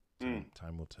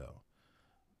 Time will tell.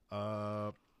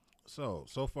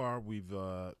 So far we've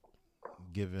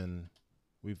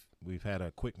had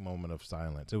a quick moment of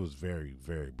silence. It was very,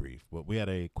 very brief, but we had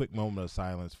a quick moment of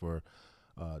silence for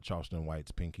Charleston White's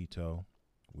pinky toe.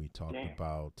 We talked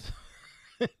about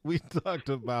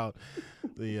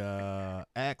the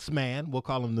Axeman. We'll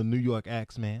call him the New York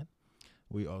Axeman.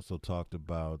 We also talked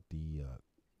about the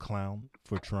clown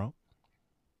for Trump.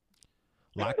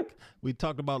 We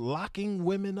talked about locking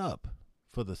women up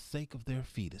for the sake of their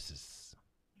fetuses.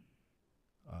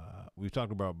 We've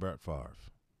talked about Brett Favre.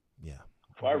 Yeah.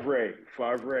 Favre.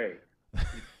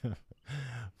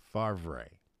 Favre.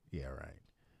 Yeah, right.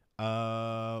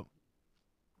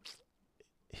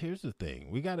 Here's the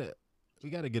thing. We gotta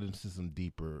get into some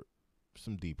deeper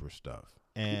stuff.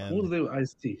 And what was it with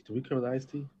Ice-T? Did we cover the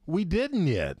Ice-T? We didn't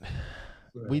yet.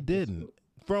 We didn't.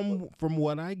 From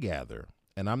what I gather,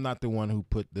 and I'm not the one who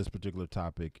put this particular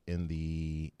topic in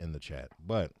the chat,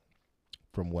 but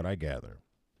from what I gather,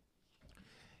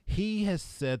 he has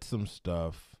said some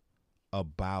stuff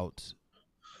about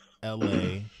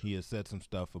LA. He has said some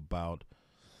stuff about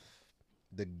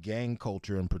the gang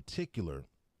culture in particular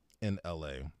in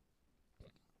LA.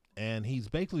 And he's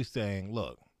basically saying,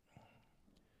 look,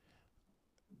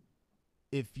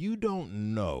 if you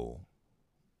don't know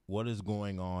what is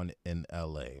going on in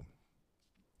LA,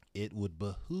 it would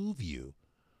behoove you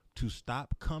to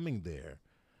stop coming there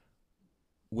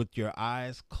with your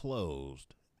eyes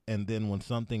closed, and then when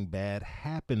something bad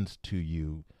happens to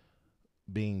you,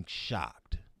 being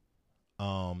shocked.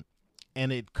 And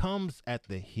it comes at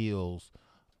the heels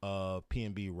of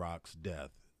PNB Rock's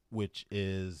death, which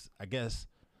is, I guess,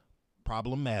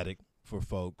 problematic for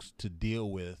folks to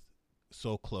deal with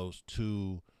so close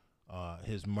to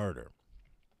his murder.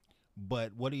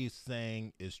 But what he's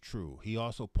saying is true. He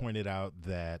also pointed out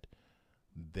that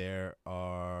there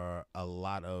are a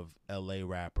lot of LA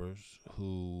rappers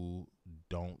who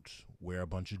don't wear a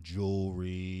bunch of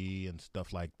jewelry and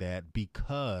stuff like that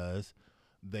because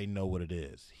they know what it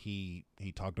is. He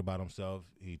talked about himself.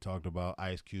 He talked about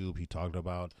Ice Cube. He talked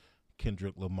about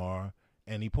Kendrick Lamar.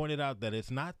 And he pointed out that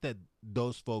it's not that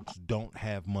those folks don't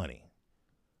have money.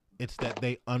 It's that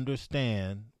they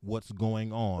understand what's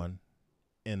going on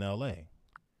in LA.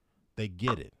 They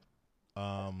get it.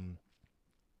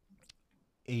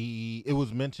 It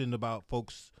was mentioned about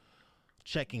folks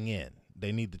checking in.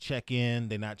 They need to check in.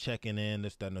 They're not checking in,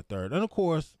 this, that, and the third. And, of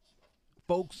course,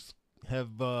 folks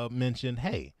have mentioned,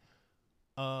 hey,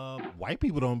 white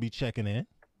people don't be checking in.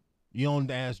 You don't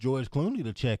ask George Clooney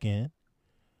to check in.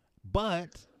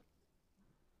 But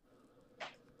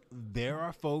there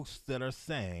are folks that are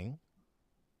saying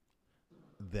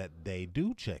that they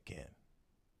do check in.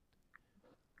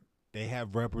 They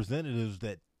have representatives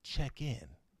that check in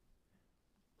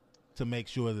to make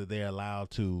sure that they're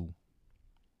allowed to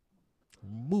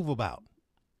move about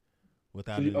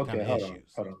without any kind of issues.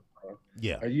 Hold on.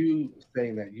 Yeah. Are you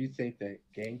saying that you think that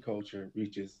gang culture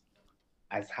reaches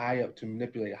as high up to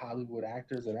manipulate Hollywood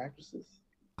actors and actresses?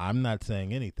 I'm not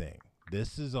saying anything.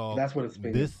 This is all. That's what it's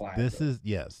being implied.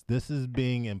 This is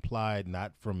being implied,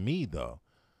 not from me though.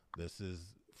 This is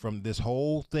from this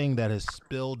whole thing that has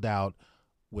spilled out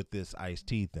with this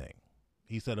Ice-T thing.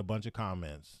 He said a bunch of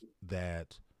comments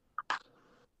that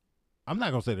I'm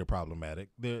not gonna say they're problematic.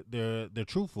 They're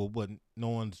truthful, but no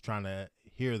one's trying to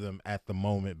hear them at the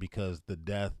moment because the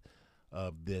death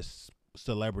of this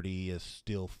celebrity is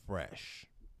still fresh.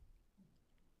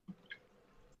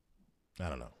 I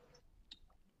don't know.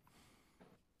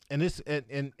 And this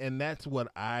and that's what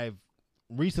I've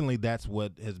recently. That's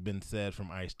what has been said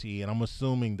from Ice-T, and I'm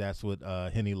assuming that's what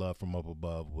Henny Love from Up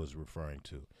Above was referring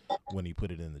to when he put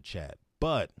it in the chat.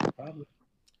 But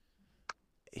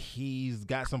he's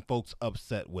got some folks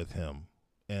upset with him,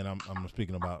 and I'm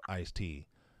speaking about Ice-T.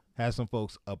 Has some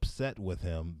folks upset with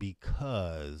him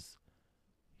because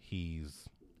he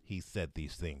said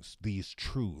these things, these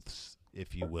truths,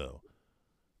 if you will.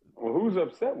 Well, who's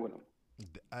upset with him?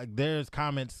 There's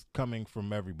comments coming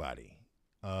from everybody.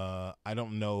 I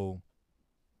don't know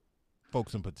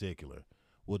folks in particular.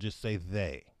 We'll just say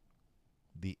they,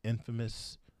 the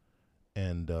infamous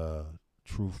and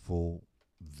truthful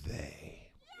they.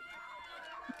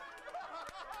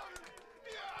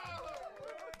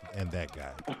 And that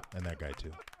guy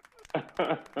too.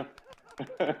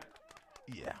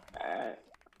 Yeah.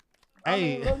 I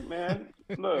mean, look, man,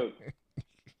 look.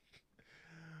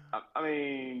 I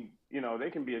mean, you know, they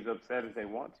can be as upset as they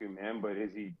want to, man. But is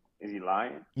he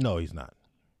lying? No, he's not.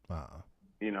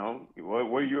 You know,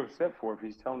 what are you upset for if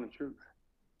he's telling the truth?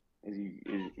 Is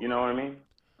you know what I mean?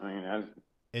 I mean,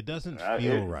 it doesn't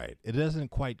feel right. It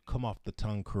doesn't quite come off the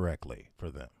tongue correctly for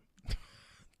them.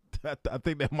 I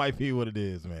think that might be what it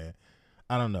is, man.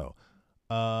 I don't know.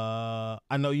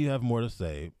 I know you have more to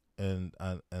say, and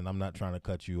I'm not trying to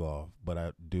cut you off, but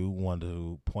I do want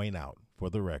to point out, for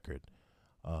the record,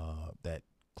 that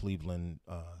Cleveland,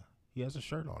 he has a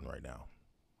shirt on right now.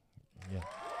 Yeah.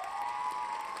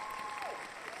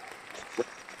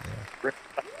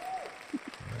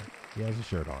 He has a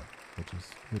shirt on,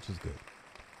 which is good.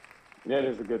 That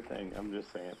is a good thing. I'm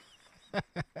just saying.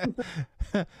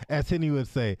 As Henny would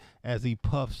say, as he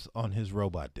puffs on his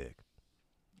robot dick.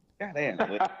 Goddamn.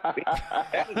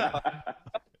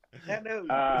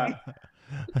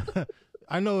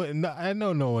 I know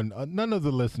no one, none of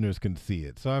the listeners can see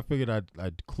it, so I figured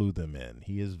I'd clue them in.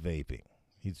 He is vaping.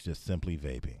 He's just simply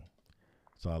vaping.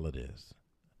 That's all it is.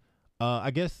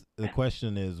 I guess the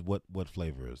question is, what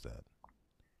flavor is that?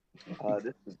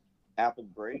 This is apple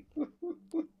grape.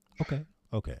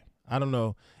 Okay. I don't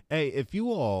know. Hey, if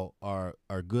you all are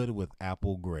good with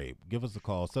apple grape, give us a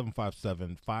call,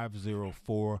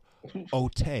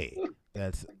 757-504-OTAY.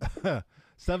 That's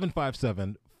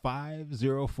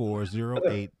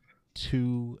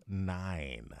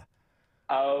 757-504-0829.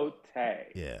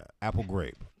 OTAY. Yeah, apple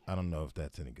grape. I don't know if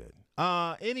that's any good.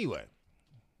 Anyway,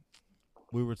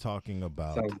 we were talking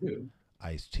about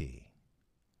Ice-T.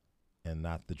 and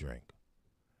not the drink.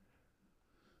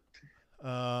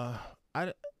 I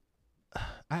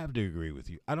have to agree with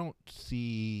you. I don't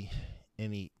see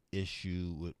any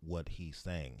issue with what he's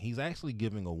saying. He's actually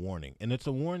giving a warning, and it's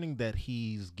a warning that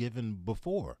he's given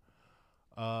before.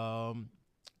 Being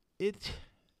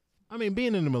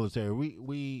in the military,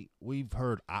 we've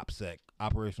heard OPSEC,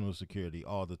 operational security,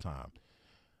 all the time.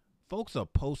 Folks are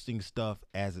posting stuff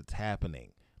as it's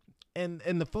happening, and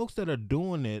the folks that are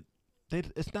doing it,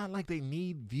 it's not like they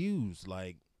need views.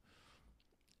 Like,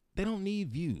 they don't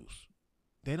need views.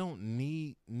 They don't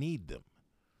need them.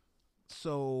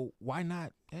 So why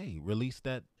not? Hey, release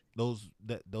those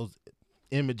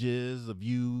images of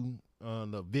you,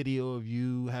 the video of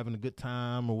you having a good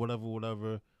time or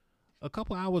whatever. A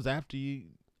couple hours after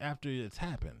it's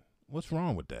happened. What's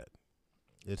wrong with that?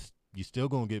 You're still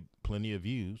gonna get plenty of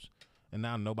views, and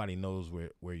now nobody knows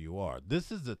where you are.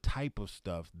 This is the type of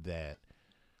stuff that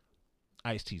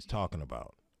Ice-T's talking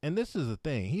about. And this is the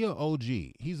thing. He an OG.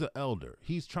 He's an elder.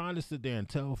 He's trying to sit there and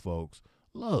tell folks,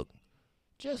 look,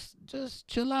 just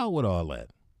chill out with all that.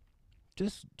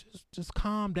 Just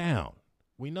calm down.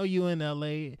 We know you in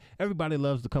LA. Everybody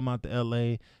loves to come out to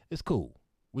LA. It's cool.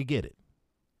 We get it.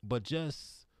 But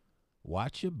just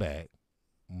watch your back.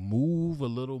 Move a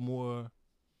little more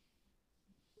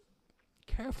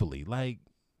carefully. Like,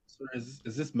 so is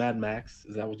this Mad Max?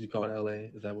 Is that what you call LA?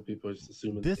 Is that what people are just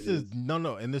assuming? This is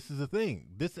no, and this is the thing.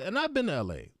 And I've been to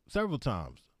LA several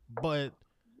times, but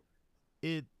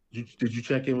did you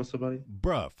check in with somebody?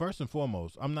 Bruh, first and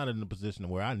foremost, I'm not in a position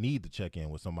where I need to check in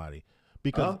with somebody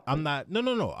because I'm not.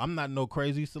 No. I'm not no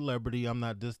crazy celebrity. I'm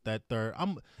not this, that, third.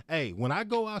 When I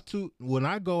go out to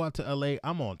LA,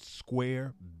 I'm on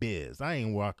square biz. I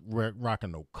ain't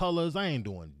rocking no colors. I ain't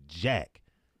doing jack.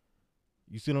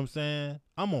 You see what I'm saying?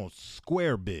 I'm on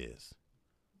square biz.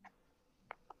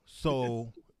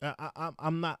 So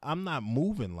I'm not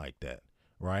moving like that,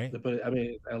 right? But I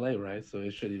mean, it's LA, right? So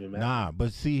it shouldn't even matter. Nah,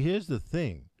 but see, here's the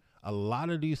thing. A lot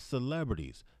of these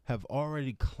celebrities have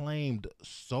already claimed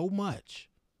so much.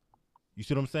 You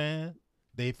see what I'm saying?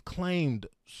 They've claimed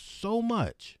so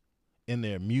much in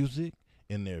their music,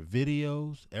 in their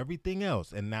videos, everything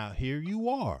else. And now here you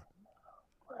are.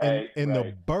 In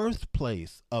the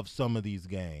birthplace of some of these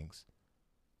gangs,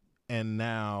 and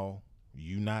now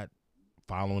you not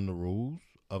following the rules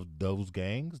of those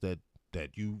gangs that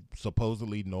you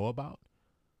supposedly know about.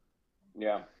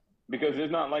 Yeah, because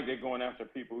it's not like they're going after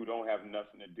people who don't have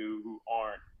nothing to do, who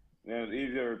aren't.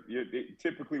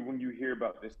 Typically, when you hear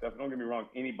about this stuff, don't get me wrong,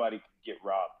 anybody can get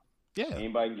robbed. Yeah,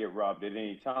 anybody can get robbed at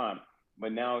any time.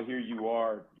 But now here you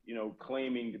are,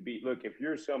 claiming to be. Look, if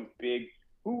you're some big,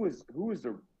 who is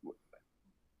the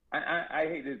I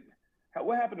hate this.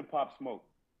 What happened to Pop Smoke?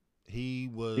 He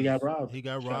got robbed. He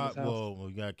got robbed. Well,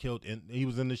 he got killed, and he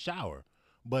was in the shower.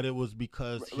 But it was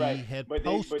because he had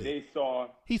posted.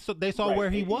 They saw where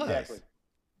he was.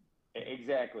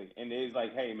 Exactly. And it's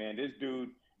like, hey, man, this dude,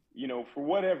 for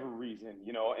whatever reason,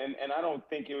 and I don't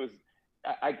think it was.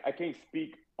 I can't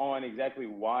speak on exactly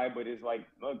why, but it's like,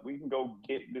 look, we can go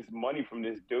get this money from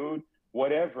this dude,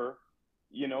 whatever.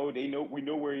 We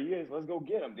know where he is. Let's go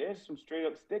get him. There's some straight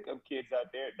up stick up kids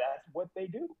out there. That's what they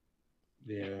do.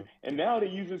 Yeah. And now they're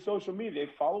using social media.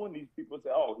 They're following these people and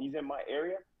say, oh, he's in my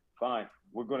area. Fine.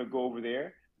 We're gonna go over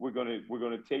there. We're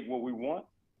gonna take what we want,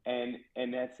 and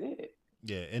that's it.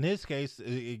 Yeah. In his case,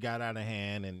 it got out of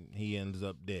hand, and he ends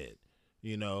up dead.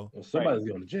 Well, somebody's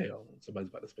going to jail. Somebody's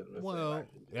about to spend the rest of their life.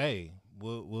 Hey,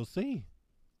 we'll see.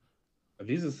 If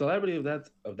he's a celebrity of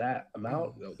that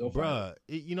amount, they'll bruh,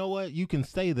 you know what? You can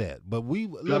say that, but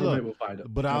government will find him.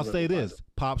 But I'll say this: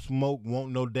 Pop Smoke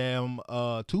won't know damn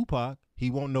Tupac. He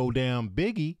won't know damn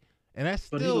Biggie, and that's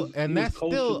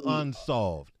still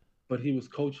unsolved. But he was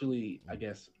culturally, I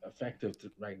guess, effective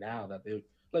right now. That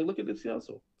they look at this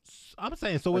Hustle. I'm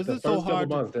saying, so is it so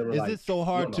hard? Is it so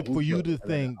hard for you to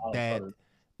think that?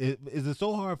 Is it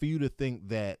so hard for you to think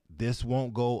that this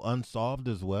won't go unsolved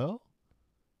as well?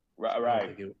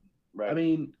 Right. I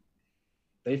mean,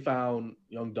 they found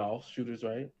Young Dolph shooters,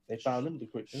 right? They found them the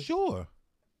quickest. Sure.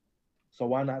 So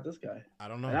why not this guy? I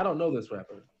don't know. And I don't know this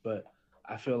rapper, but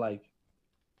I feel like.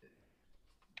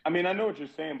 I mean, I know what you're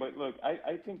saying, but look,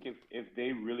 I think if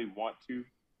they really want to,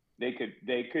 they could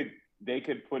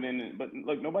put in. But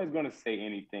look, nobody's going to say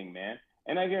anything, man.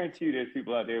 And I guarantee you, there's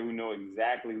people out there who know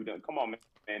exactly who done. Come on,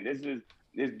 man. This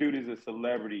dude is a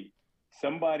celebrity.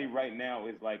 Somebody right now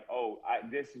is like, oh,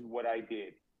 this is what I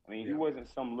did. I mean, he wasn't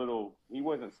some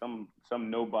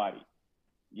nobody,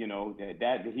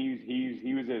 that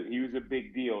he was a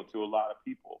big deal to a lot of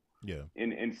people. Yeah.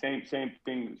 And same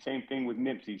thing with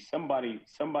Nipsey. Somebody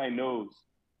knows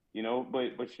you know.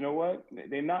 But you know what?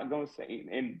 They're not gonna say.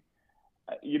 And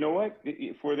you know what?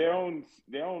 For their own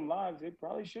lives, they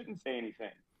probably shouldn't say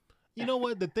anything. You know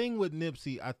what? The thing with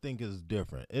Nipsey, I think, is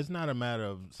different. It's not a matter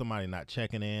of somebody not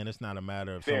checking in. It's not a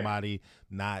matter of Fair. somebody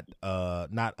not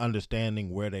understanding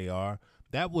where they are.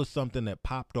 That was something that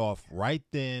popped off right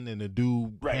then, and the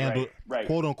dude Right.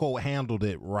 quote unquote handled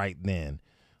it right then.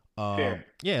 Fair.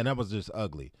 Yeah, and that was just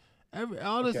ugly.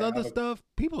 All this Okay, I other have a- stuff,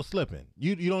 people slipping.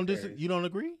 You don't Fair. you don't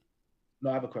agree? No,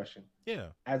 I have a question. Yeah.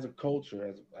 As a culture,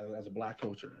 as a black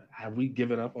culture, have we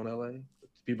given up on LA?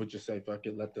 People just say fuck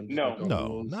it, let them just No. make our No,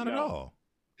 rules. not at No. all.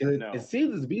 No. It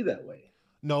seems to be that way.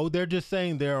 No, they're just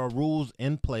saying there are rules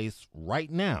in place right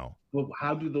now. Well,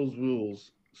 how do those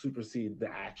rules supersede the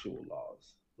actual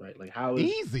laws? Right? Like how is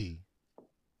Easy.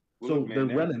 so Look, man, they're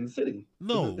that- running the city.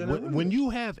 No, They're not when running. you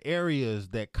have areas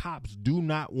that cops do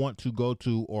not want to go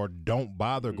to or don't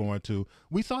bother going to,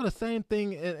 we saw the same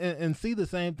thing and see the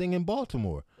same thing in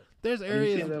Baltimore. There's And you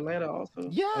see areas. in Atlanta also.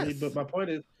 Yes. But my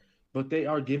point is, but they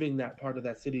are giving that part of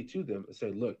that city to them and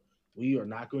say, look, we are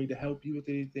not going to help you with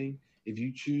anything. If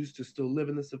you choose to still live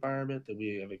in this environment, then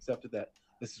we have accepted that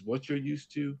this is what you're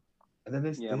used to. And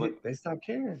then Yeah, but- they stop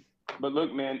caring. But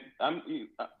look, man, I'm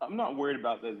not worried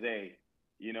about the they,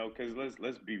 you know, because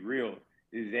let's be real.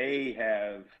 They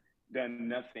have done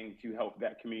nothing to help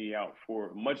that community out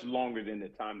for much longer than the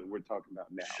time that we're talking about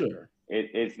now. Sure.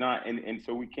 It's not, and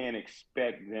so we can't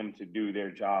expect them to do their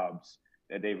jobs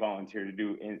that they volunteer to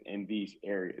do in these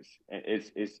areas.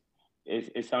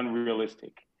 It's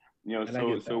unrealistic, you know. And I So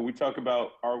get that. so we talk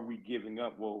about, are we giving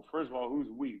up? Well, first of all, who's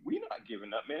we? We're not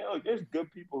giving up, man. Look, there's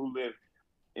good people who live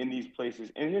in these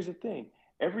places, and here's the thing: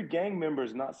 every gang member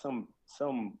is not some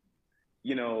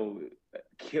you know,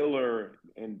 killer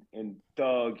and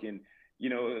thug, and you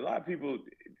know, a lot of people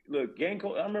look gang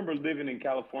code. I remember living in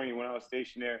California when I was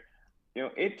stationed there. You know,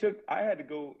 I had to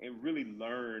go and really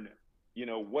learn, you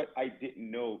know, what I didn't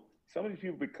know. Some of these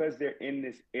people, because they're in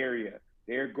this area,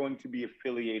 they're going to be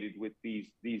affiliated with these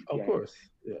gangs. Of course.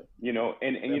 Yeah. You know,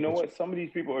 and you know what? Some of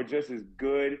these people are just as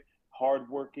good,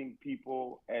 hardworking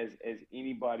people as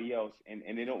anybody else, and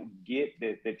they don't get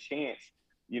the chance,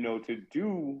 you know, to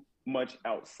do much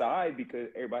outside because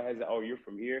everybody has oh, you're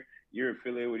from here, you're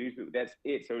affiliated with these people, that's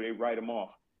it, so they write them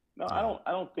off. No,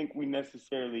 I don't think we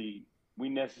necessarily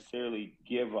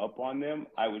give up on them.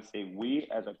 I would say we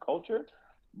as a culture,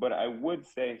 but I would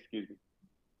say, excuse me,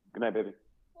 good night, baby.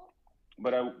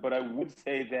 But I would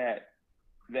say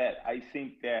that I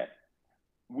think that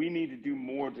we need to do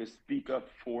more to speak up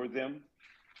for them.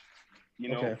 You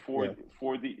know, Okay,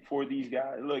 for these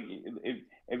guys. Look,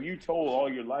 if you told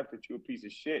all your life that you're a piece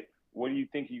of shit, what do you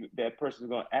think that person's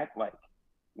gonna act like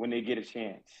when they get a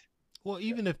chance? Well,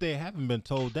 even if they haven't been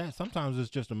told that, sometimes it's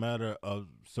just a matter of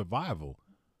survival.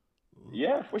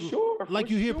 Yeah, for sure. Like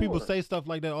for you hear people sure. say stuff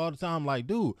like that all the time. Like,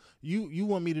 dude, you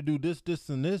want me to do this,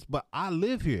 and this, but I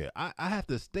live here. I have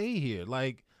to stay here.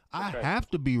 Like, I right. have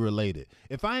to be related.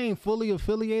 If I ain't fully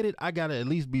affiliated, I gotta at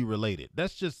least be related.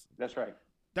 That's right.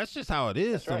 That's just how it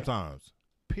is That's right. sometimes.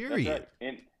 Period.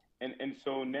 That's right. And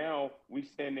so now we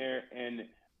stand there and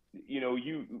you know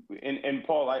and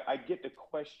Paul, I get the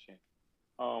question,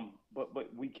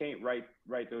 but we can't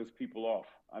write those people off.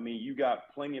 I mean, you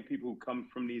got plenty of people who come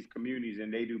from these communities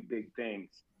and they do big things,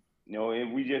 you know,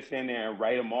 and we just stand there and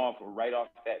write them off or write off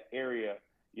that area,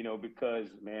 you know, because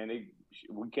man,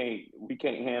 we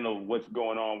can't handle what's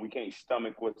going on. We can't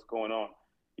stomach what's going on.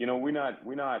 You know, we're not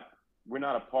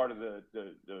a part of the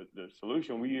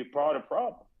solution. We're part of the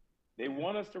problem. They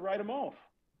want us to write them off,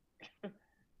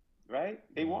 right?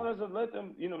 They want us to let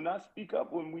them, you know, not speak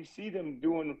up when we see them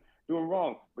doing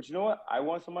wrong. But you know what? I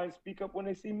want somebody to speak up when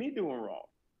they see me doing wrong.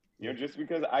 You know, just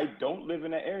because I don't live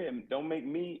in that area don't make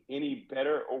me any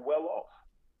better or well off.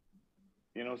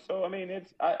 You know, so I mean,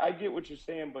 I get what you're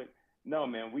saying, but no,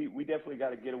 man, we definitely got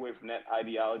to get away from that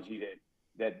ideology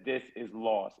that this is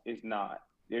lost. It's not.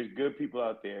 There's good people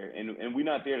out there, and we're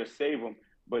not there to save them.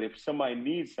 But if somebody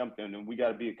needs something, then we got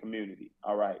to be a community.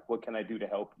 All right, what can I do to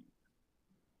help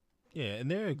you? Yeah, and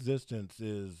their existence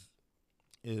is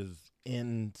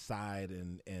inside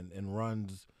and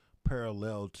runs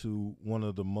parallel to one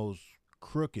of the most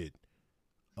crooked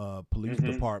police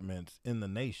departments in the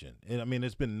nation. And I mean,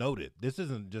 it's been noted. This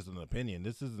isn't just an opinion.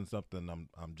 This isn't something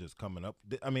I'm just coming up.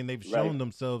 I mean, they've shown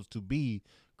themselves to be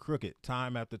crooked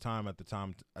time after time after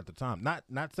time after time.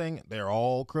 Not saying they're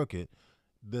all crooked.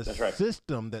 The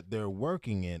system that they're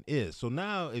working in is. So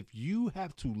now if you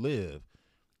have to live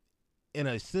in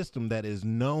a system that is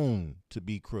known to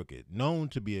be crooked, known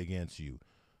to be against you,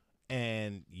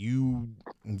 and you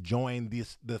join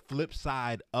the flip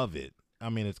side of it. I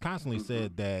mean, it's constantly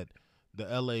said that the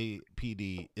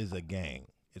LAPD is a gang.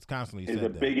 It's constantly It's said the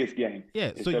that. biggest gang. Yeah,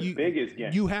 It's so the biggest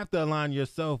gang. you have to align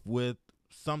yourself with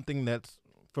something that's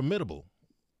formidable.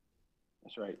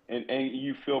 That's right. And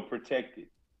you feel protected.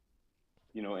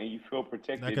 And you feel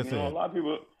protected. Like I said, a lot of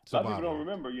people survival. don't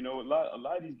remember, a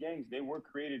lot of these gangs, they were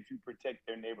created to protect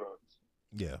their neighborhoods.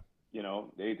 Yeah.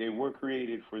 They were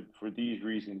created for these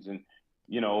reasons, and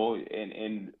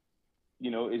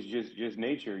it's just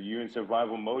nature. You're in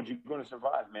survival mode, you're going to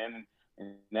survive, man.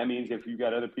 And that means if you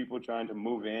got other people trying to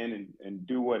move in and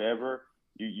do whatever,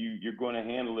 you're going to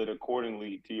handle it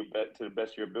accordingly to the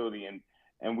best of your ability.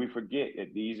 And we forget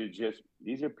that these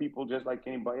are people just like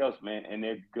anybody else, man. And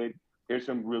they're good. There's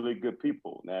some really good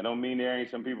people. Now, I don't mean there ain't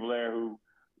some people there who,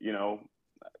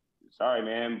 sorry,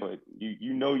 man, but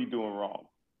you're doing wrong.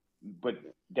 But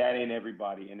that ain't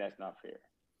everybody, and that's not fair.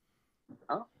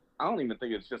 I don't even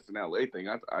think it's just an LA thing.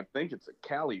 I think it's a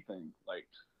Cali thing. Like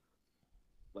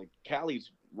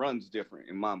Cali's runs different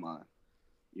in my mind.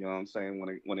 You know what I'm saying?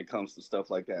 When it comes to stuff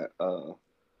like that.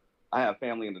 I have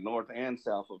family in the north and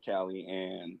south of Cali,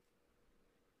 and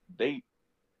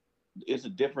it's a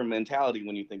different mentality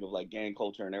when you think of like gang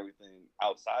culture and everything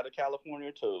outside of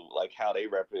California to like how they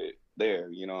rep it there.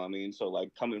 You know what I mean? So like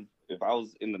if I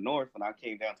was in the north and I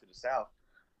came down to the south,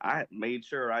 I made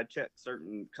sure I checked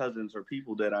certain cousins or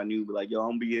people that I knew, be like, yo,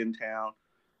 I'm gonna be in town,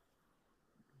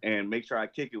 and make sure I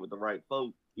kick it with the right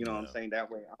folk. You know what I'm saying? That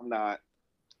way I'm not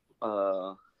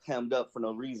hemmed up for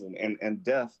no reason. And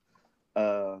death,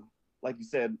 like you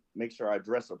said, make sure I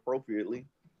dress appropriately.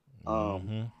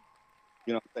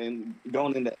 You know what I'm saying?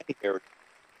 Going into any area.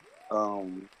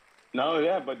 No,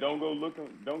 yeah, but don't go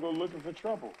looking for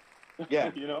trouble.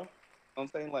 Yeah. I'm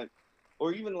saying, like,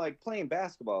 or even like playing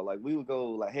basketball. Like we would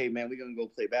go like, hey man, we're gonna go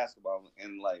play basketball,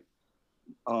 and like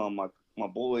my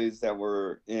boys that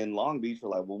were in Long Beach were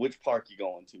like, well, which park you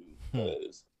going to?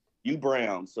 Because you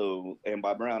brown, so, and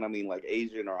by brown I mean like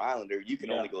Asian or Islander, you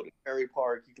can only go to Perry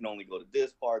Park, you can only go to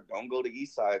this park. Don't go to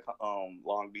East Side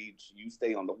Long Beach. You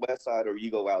stay on the west side, or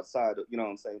you go outside, you know what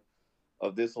I'm saying,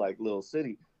 of this like little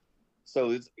city.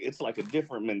 So it's like a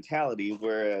different mentality.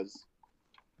 Whereas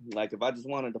like if I just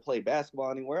wanted to play basketball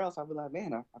anywhere else, I'd be like,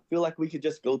 man, I feel like we could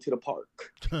just go to the park.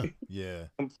 Yeah.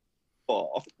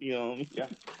 Ball, you know? Yeah.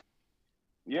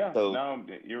 Yeah, so, no,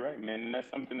 you're right, man. And that's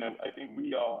something that I think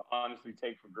we all honestly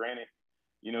take for granted,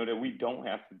 that we don't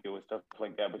have to deal with stuff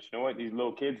like that. But you know what? These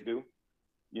little kids do.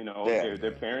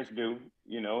 Their parents do.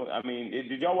 I mean,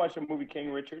 did y'all watch the movie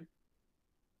King Richard?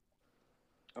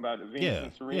 About the Venus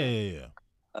and Serena? Yeah.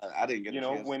 I didn't get a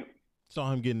chance. When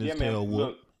saw him getting his tail whooped.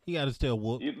 Look, he got his tail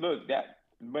whooped. Look, that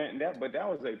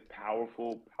was a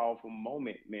powerful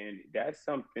moment, man. That's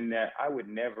something that I would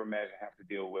never imagine have to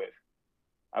deal with.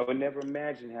 I would never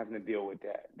imagine having to deal with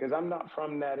that because I'm not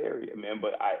from that area, man.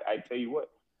 But I tell you what,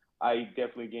 I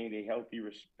definitely gained a healthy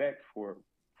respect for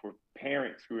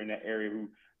parents who are in that area who,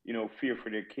 fear for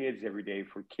their kids every day,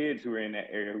 for kids who are in that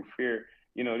area who fear,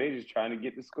 they're just trying to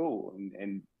get to school.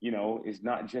 And it's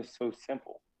not just so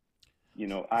simple.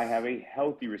 I have a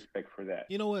healthy respect for that.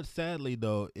 You know what? Sadly,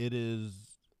 though, it is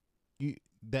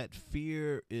that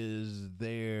fear is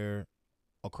there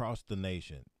across the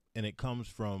nation, and it comes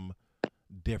from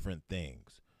different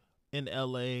things. In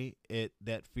LA,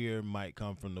 that fear might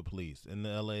come from the police. In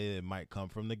LA, it might come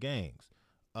from the gangs.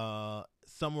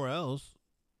 Somewhere else,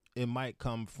 it might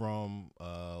come from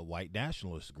white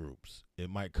nationalist groups. It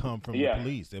might come from the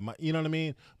police. It might, you know what I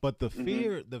mean? But the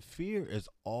fear is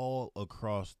all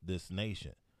across this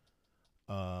nation.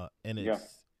 And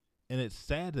it's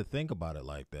sad to think about it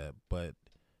like that, but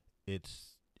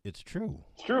it's true.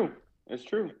 It's true. It's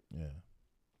true. Yeah.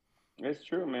 It's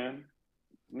true, man.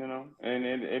 And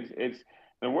it's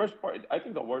the worst part. I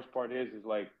think the worst part is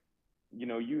like,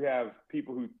 you have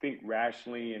people who think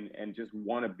rationally and just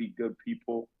want to be good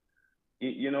people.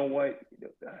 You know what?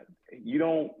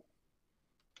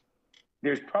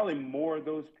 There's probably more of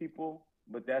those people,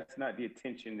 but that's not the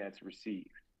attention that's received.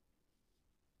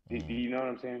 Do you know what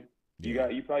I'm saying? Yeah.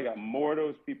 You probably got more of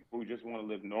those people who just want to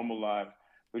live normal lives,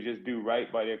 who just do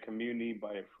right by their community,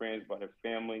 by their friends, by their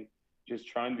family, just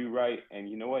try and do right. And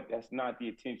you know what? That's not the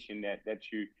attention that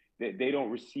they don't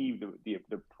receive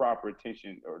the proper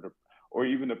attention or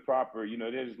even the proper,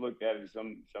 they just looked at it as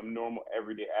some normal,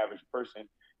 everyday, average person.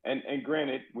 And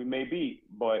granted, we may be,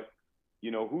 but,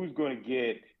 who's going to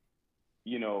get,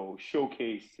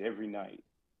 showcased every night,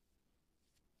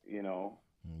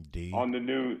 on the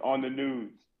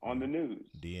news.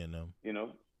 DNM.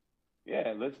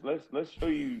 Yeah, let's show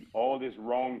you all this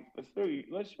wrong.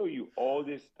 Let's show you all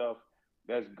this stuff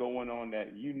that's going on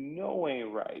that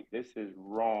ain't right. This is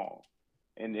wrong.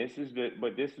 And this is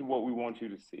what we want you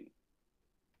to see.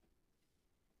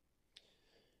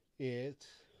 It's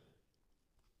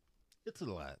a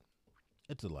lot.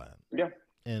 It's a lot. Yeah.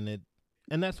 And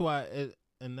that's why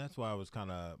I was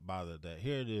kind of bothered that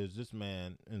here it is. This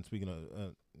man, and speaking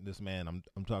of this man,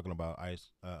 I'm talking about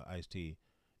Ice-T,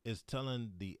 is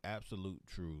telling the absolute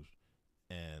truth,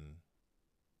 and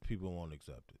people won't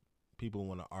accept it. People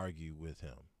want to argue with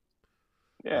him.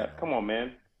 Yeah, come on,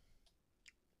 man.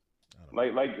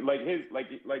 Like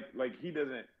he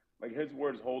doesn't, like, his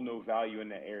words hold no value in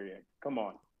that area. Come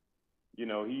on, you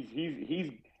know,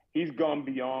 he's gone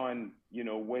beyond, you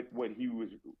know, what he was,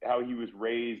 how he was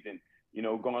raised, and, you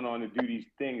know, gone on to do these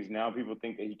things. Now people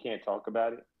think that he can't talk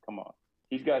about it. Come on,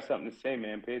 he's got something to say,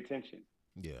 man. Pay attention.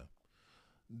 Yeah.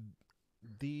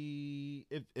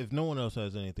 If no one else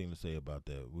has anything to say about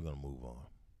that, we're gonna move on.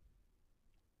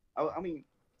 I mean,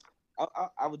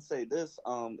 I would say this.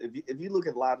 If you look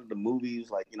at a lot of the movies,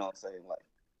 like, you know what I'm saying, like,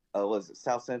 was it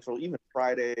South Central, even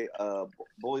Friday,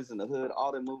 Boys in the Hood,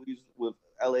 all the movies with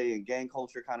LA and gang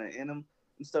culture kind of in them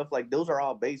and stuff, like, those are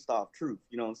all based off truth.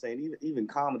 You know what I'm saying? Even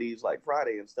comedies like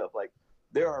Friday and stuff, like,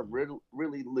 there are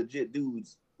really legit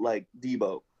dudes like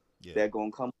Debo that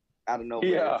gonna come out of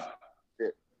nowhere.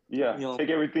 Yeah. You know, take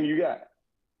everything you got.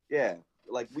 Yeah.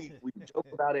 Like, we joke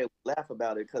about it, laugh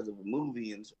about it because of a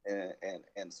movie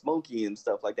and Smokey and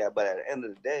stuff like that. But at the end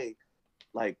of the day,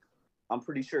 like, I'm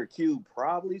pretty sure Q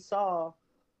probably saw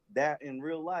that in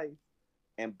real life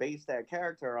and based that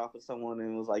character off of someone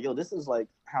and was like, yo, this is like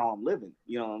how I'm living.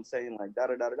 You know what I'm saying? Like,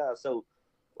 da-da-da-da-da. So,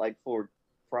 like, for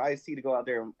Ice-T to go out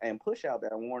there and push out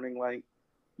that warning, like,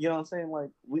 you know what I'm saying?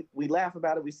 Like, we laugh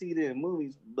about it, we see it in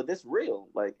movies, but this real.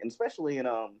 Like, and especially in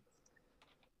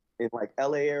like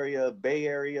LA area, Bay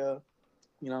Area,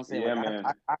 you know what I'm saying? Yeah, like, man.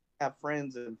 I have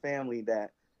friends and family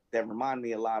that remind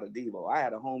me a lot of Debo. I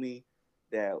had a homie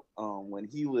that when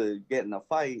he would get in a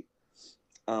fight,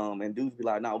 and dudes be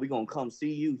like, "No, we gonna come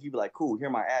see you." He'd be like, "Cool, here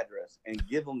my address," and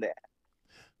give him that,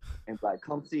 and be like,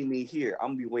 "Come see me here. I'm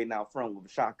gonna be waiting out front with a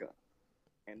shotgun,"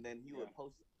 and then he would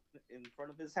post in front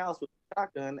of his house with a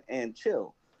shotgun and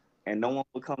chill, and no one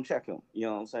would come check him. You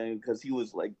know what I'm saying? Because he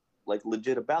was like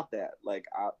legit about that. Like,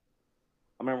 I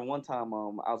remember one time,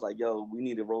 I was like, "Yo, we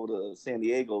need to roll to San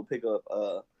Diego, pick up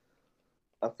a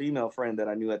female friend that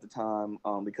I knew at the time,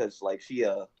 because, like, she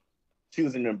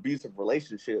was in an abusive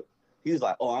relationship." He was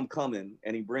like, "Oh, I'm coming,"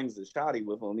 and he brings the shotty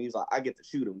with him. He's like, "I get to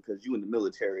shoot him because you in the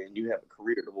military and you have a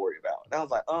career to worry about." And I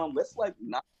was like, let's, like,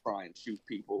 not try and shoot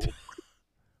people.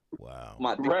 Wow.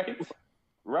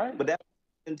 Right. But that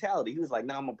mentality, he was like,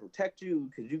 "No, I'm gonna protect you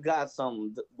because you got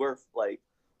something worth, like,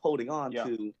 holding on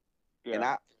to."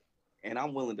 Yeah. And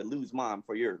I'm willing to lose mine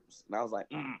for yours. And I was like,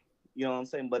 you know what I'm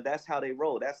saying? But that's how they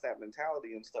roll. That's that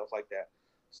mentality and stuff like that.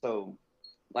 So,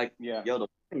 like, yo, the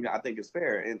thing I think is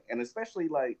fair. And especially,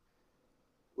 like,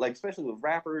 especially with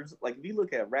rappers, like, if you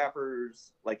look at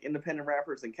rappers, like, independent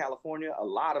rappers in California, a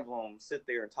lot of them sit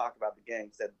there and talk about the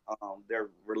gangs that they're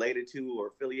related to or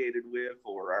affiliated with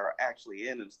or are actually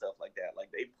in and stuff like that. Like,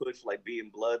 they push, like,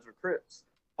 being Bloods or Crips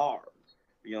hard.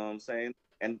 You know what I'm saying?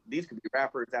 And these could be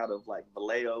rappers out of, like,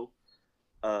 Vallejo,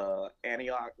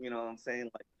 Antioch, you know what I'm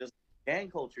saying? Like, just gang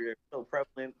culture is so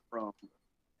prevalent from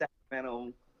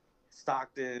Sacramento,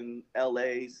 Stockton,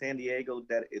 LA, San Diego,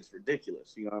 that it's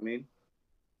ridiculous. You know what I mean?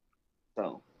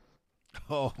 So.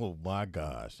 Oh my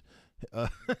gosh.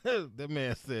 That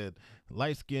man said,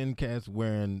 light-skinned cats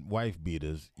wearing wife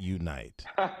beaters unite.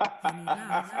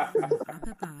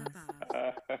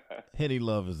 Henny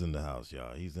Love is in the house,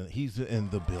 y'all. He's in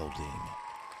the building.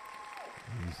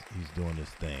 He's doing this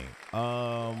thing.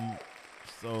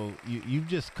 So you've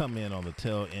just come in on the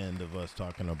tail end of us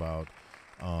talking about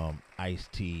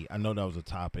Ice-T. I know that was a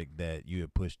topic that you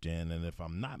had pushed in, and if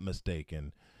I'm not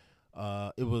mistaken,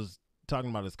 it was talking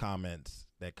about his comments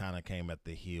that kind of came at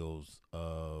the heels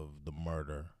of the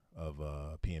murder of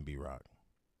PNB Rock.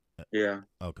 Yeah.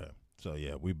 Okay. So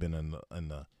yeah, we've been in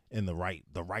the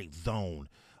right zone.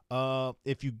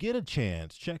 If you get a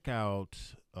chance, check out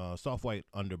Soft White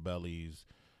Underbelly's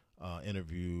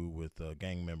interview with a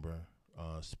gang member,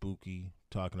 Spooky,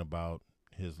 talking about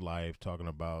his life, talking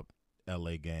about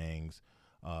LA gangs,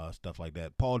 stuff like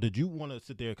that. Paul, did you want to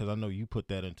sit there? Because I know you put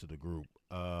that into the group.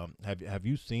 Have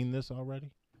you seen this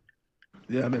already?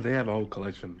 Yeah, I mean, they have a whole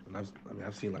collection, and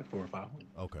I've seen like 4 or 5 of them.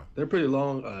 Okay. They're pretty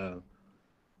long.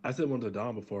 I sent one to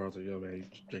Don before. I was like, "Yo, man,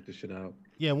 check this shit out."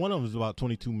 Yeah, one of them is about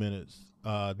 22 minutes.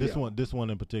 This one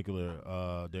in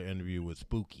particular, their interview with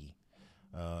Spooky,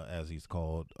 as he's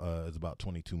called, is about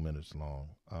 22 minutes long.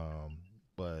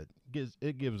 But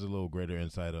it gives a little greater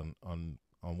insight on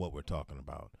what we're talking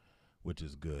about, which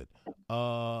is good.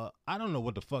 I don't know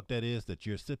what the fuck that is that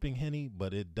you're sipping, Henny,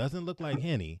 but it doesn't look like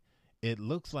Henny. It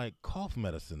looks like cough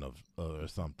medicine or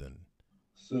something.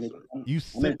 Scissor. You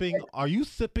sipping? Are you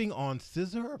sipping on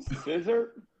scissor?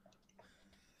 Scissor?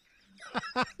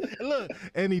 Look,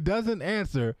 and he doesn't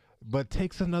answer, but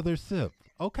takes another sip.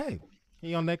 Okay,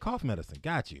 he on that cough medicine.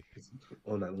 Got you.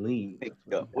 On that lean.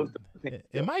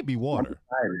 It might be water.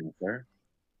 Sir.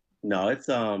 No, it's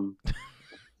I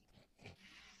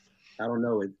don't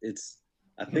know.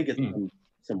 I think it's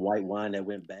some white wine that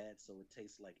went bad, so it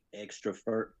tastes like extra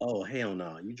fur. Oh hell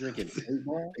no! You drinking eight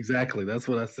ball? Exactly. That's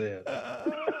what I said.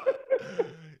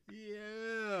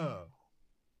 Yeah.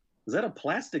 Is that a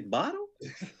plastic bottle?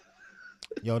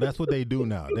 Yo, that's what they do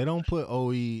now. They don't put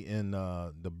OE in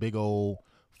the big old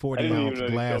I 40 didn't even ounce know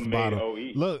they glass still made bottle.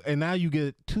 OE. Look, and now you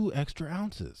get 2 extra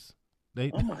ounces.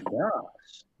 They Oh my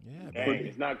gosh! yeah, Dang,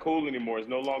 it's not cool anymore. It's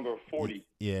no longer 40.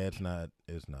 yeah, it's not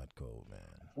cold, man.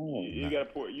 Oh, You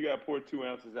gotta pour 2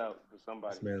 ounces out for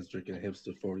somebody. This man's drinking a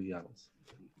hipster 40 ounce.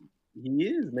 he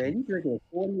is, man. You drinking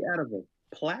 40 out of a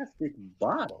plastic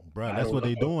bottle? Bro, that's what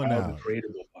they doing now. Biodegradable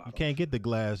You bottle. can't get the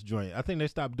glass joint. I think they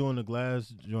stopped doing the glass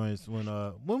joints when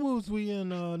was we in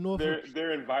Norfolk?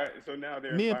 So now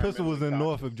they're Me and Pistol was in environmentally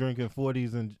Norfolk drinking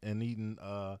 40s and eating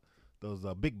those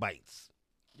big bites.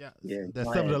 Yeah, Yeah, that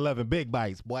go 7-Eleven big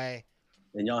bites, boy.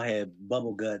 And y'all had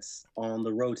bubble guts on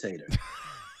the rotator.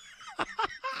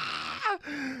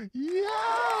 Yo!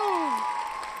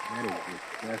 That is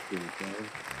disgusting,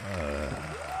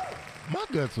 man. My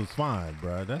guts was fine,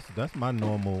 bro. That's my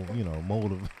normal,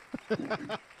 motive.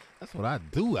 That's what I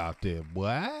do out there,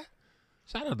 boy.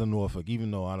 Shout out to Norfolk, even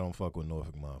though I don't fuck with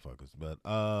Norfolk motherfuckers. But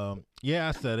yeah,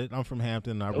 I said it. I'm from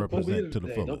Hampton. I Don't pull me represent into to the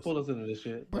today. fullest. Don't pull us into this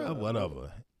shit. Bro,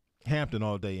 whatever. Hampton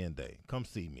all day and day. Come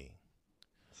see me.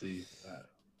 See,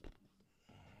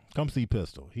 Come see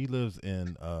Pistol. He lives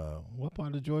in what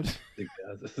part of Georgia?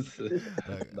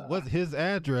 What his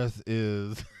address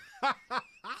is?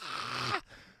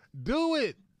 Do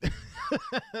it.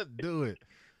 Do it.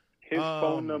 His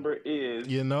phone number is.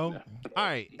 All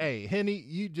right. Hey, Henny,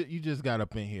 you just got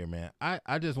up in here, man.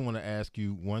 I just want to ask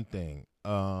you one thing.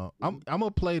 I'm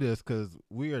gonna play this because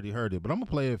we already heard it, but I'm gonna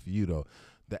play it for you though.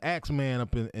 The Axeman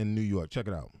up in New York. Check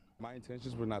it out. My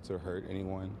intentions were not to hurt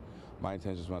anyone. My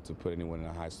intentions were not to put anyone in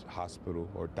a hospital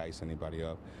or dice anybody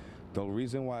up. The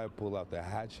reason why I pulled out the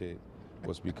hatchet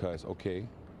was because, okay,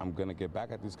 I'm going to get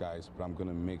back at these guys, but I'm going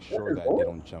to make sure that they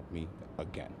don't jump me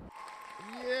again.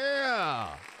 Yeah.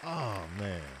 Oh,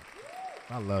 man.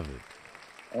 I love it.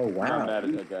 Oh, I'm wow. mad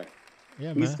at that guy.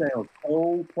 Yeah, He man. sounds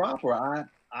so proper.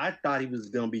 I thought he was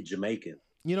going to be Jamaican.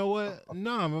 You know what?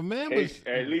 No, my man was.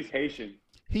 At least Haitian.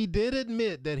 He did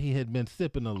admit that he had been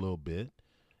sipping a little bit.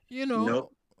 You know.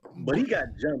 Nope. But he got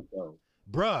jumped, though.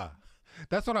 Bruh.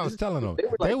 That's what I was telling him.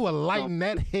 They were lighting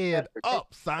that head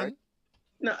up, son.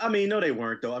 No, I mean, no, they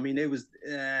weren't, though. I mean, they was.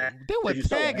 They were you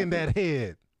saw what tagging that happened.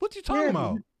 head. What you talking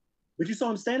about? But you saw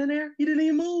him standing there? He didn't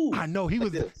even move. I know he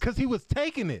was because he was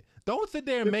taking it. Don't sit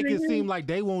there and The make thing it seem is- like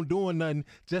they won't doing nothing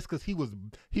just because he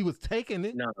was taking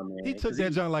it. No, man. He took 'cause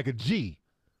that junk like a G.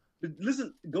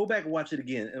 Listen, go back and watch it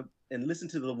again and listen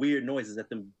to the weird noises that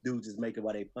them dudes is making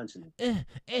while they punching him.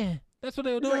 That's what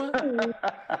they were doing.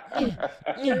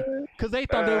 Because they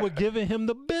thought they were giving him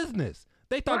the business.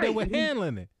 They thought they Right. were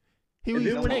handling it. He And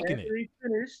was then when taking it.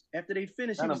 after they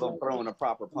finished, None he of was them throwing a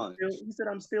proper punch. He said,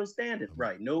 "I'm still standing."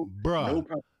 Right? No, Bruh. no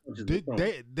proper punches were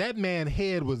thrown. That man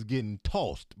head was getting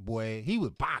tossed, boy. He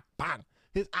was bop, bop.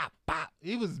 His bop.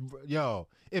 He was, yo.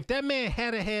 If that man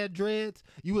had dreads,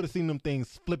 you would have seen them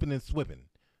things flipping and swipping.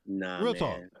 Nah, Real man.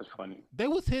 talk. That's funny. They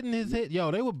was hitting his head.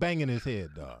 Yo, they were banging his head,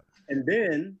 dog. And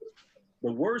then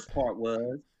the worst part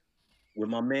was when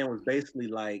my man was basically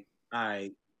like, "All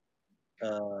right,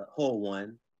 hold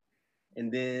one,"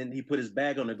 and then he put his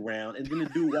bag on the ground, and then the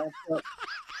dude walks up.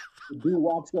 The dude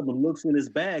walks up and looks in his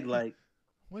bag like,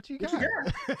 What you "What got?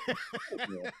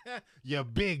 you got?" You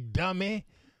big dummy.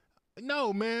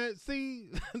 No, man. See,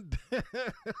 that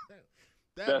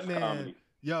That's man, comedy.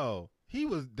 yo,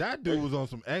 that dude was on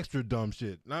some extra dumb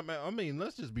shit. I mean,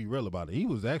 let's just be real about it. He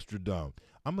was extra dumb.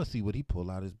 I'm gonna see what he pull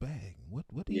out his bag. What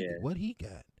he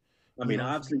got? I mean,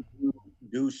 obviously,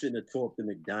 dude shouldn't have talked to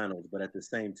McDonald's, but at the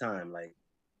same time, like,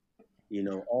 you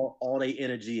know, all their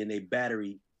energy and their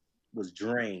battery was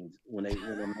drained when they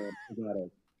got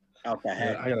out the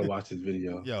hat. I gotta watch this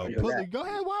video. Yo, go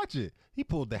ahead, watch it. He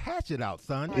pulled the hatchet out,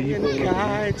 son.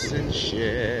 Kites and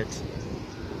shit.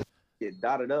 Get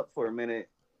dotted up for a minute,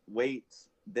 waits,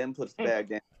 then puts the bag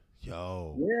down.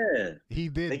 Yo, Yeah, he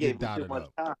did They get gave him too dotted much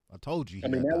up. time. I told you. He I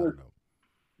mean, got that was dotted up.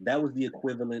 that was the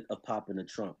equivalent of popping the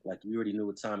trunk. Like, you already knew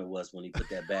what time it was when he put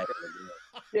that bag on the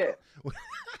ground. Yeah.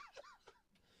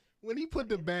 When he put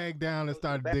the bag down and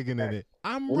started digging in it,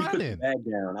 I'm When he put the running. bag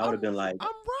down, I would have been like, I'm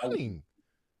running.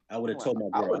 I would have told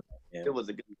my girl. It was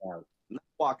a good time. Not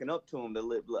walking up to him to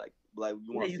live like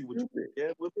you want to see what you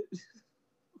get with it.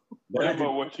 What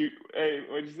about what you say,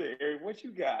 Eric? What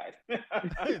you got?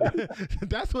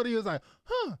 That's what he was like,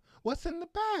 huh? What's in the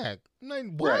bag? Like,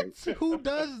 what? Right. Who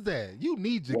does that? You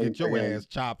need to Wait get your for him. ass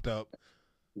chopped up.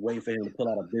 Wait for him to pull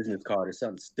out a business card or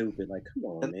something stupid. Like, come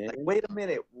on, man. Like, wait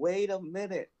a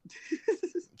minute.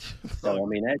 So I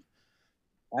mean,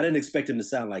 I didn't expect him to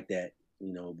sound like that,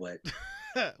 but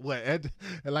What?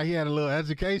 Like he had a little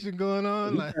education going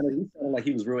on. he Like, sounded like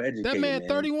he was real educated. that man,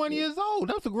 31 years old.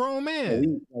 That's a grown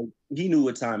man. He knew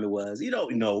what time it was. You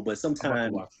don't know, but I'm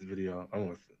sometimes watch the video. I'm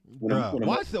with it.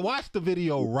 Bruh, watch the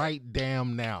video right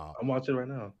damn now. I'm watching it right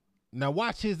now. Now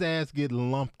watch his ass get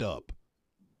lumped up.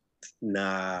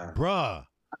 Nah, bruh.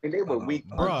 I mean, they were weak.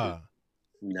 Bruh.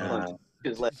 Nah.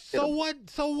 So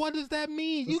what does that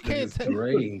mean? You can't take.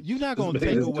 deranged. You're not gonna This take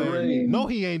man is away. deranged. No,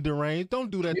 he ain't deranged. Don't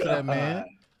do that to that man.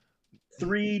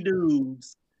 3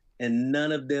 dudes, and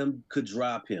none of them could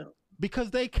drop him. Because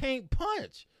they can't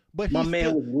punch. But My he man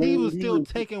still, was he lean- was he still was-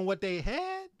 taking what they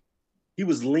had. He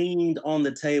was leaned on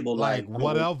the table Like like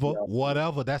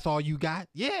whatever. That's all you got.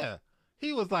 Yeah.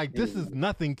 He was like, this is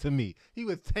nothing to me. He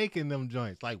was taking them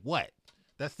joints. Like what?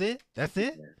 That's it. That's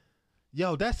it.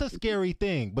 Yo, that's a scary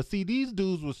thing. But see, these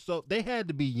dudes were they had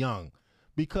to be young,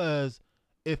 because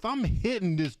if I'm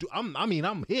hitting this dude,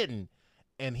 I'm hitting,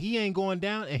 and he ain't going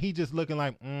down, and he just looking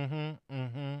like,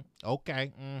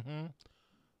 okay,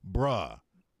 bruh,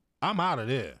 I'm out of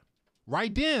there.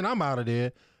 Right then, I'm out of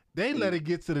there. They let it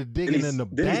get to the digging in the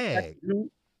bag.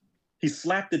 He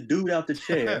slapped the dude out the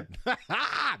chair.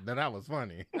 Now that was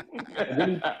funny.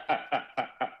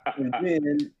 and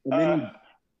then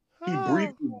he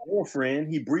briefed his girlfriend.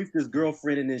 He briefed his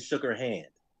girlfriend and then shook her hand.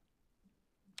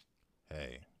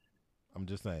 Hey, I'm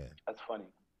just saying. That's funny.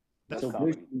 That's So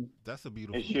comedy. basically- That's a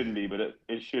beautiful. It shouldn't be, but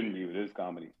it shouldn't be. But it's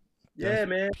comedy. Yeah, That's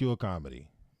man. pure comedy.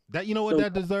 That, you know what So-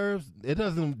 that deserves? It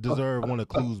doesn't deserve one of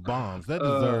Clue's bombs. That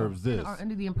deserves this. Are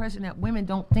under the impression that women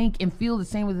don't think and feel the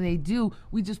same way they do.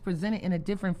 We just present it in a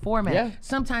different format. Yeah.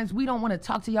 Sometimes we don't want to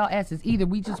talk to y'all asses either.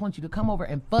 We just want you to come over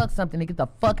and fuck something and get the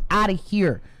fuck out of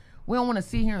here. We don't want to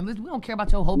sit here and listen. We don't care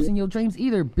about your hopes and your dreams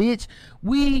either, bitch.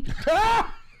 We.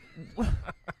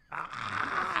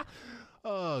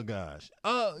 Oh gosh.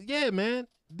 Yeah, man.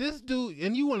 This dude,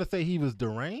 and you want to say he was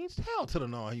deranged? Hell to the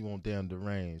no, he won't damn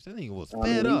deranged. That nigga was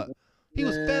fed up. He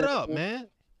was fed up, man.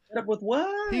 Fed up with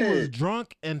what? He was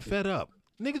drunk and fed up.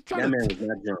 Niggas trying That man to. was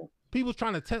not drunk. People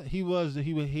trying to tell.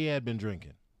 He had been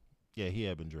drinking. Yeah, he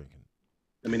had been drinking.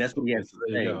 I mean, that's what he had to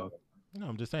There you say. go. No,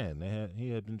 I'm just saying he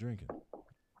had been drinking.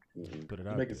 Put it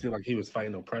out Make there. it seem like he was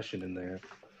fighting oppression in there.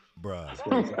 Bruh.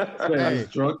 That's why he was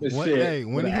drunk as shit. Hey,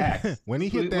 when with he an axe. when he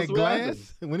That's hit that what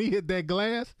happened.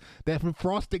 glass, that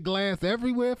frosted glass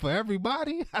everywhere for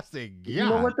everybody, I said, God, You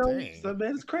know what though? dang. That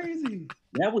man is crazy.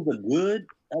 That was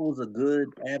a good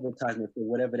advertisement for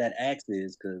whatever that axe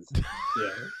is, because Yeah,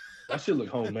 that shit look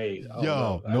homemade. I don't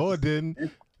Yo, know. no, it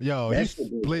didn't. Yo, he that shit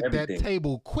did split that everything.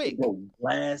 table quick. it broke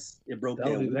glass. It broke That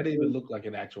that. didn't even look like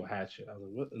an actual hatchet. I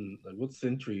was like, what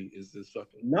century is this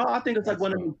fucking? No, I think it's like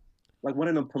That's one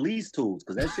of them police tools,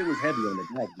 because that shit was heavy on the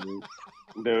back, dude.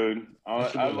 Dude,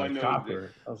 That shit I look like know is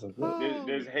copper. I was like, what?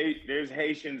 there's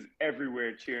Haitians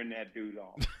everywhere cheering that dude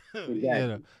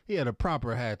on. He had a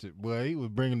proper hatchet, boy. He was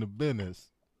bringing the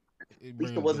business. At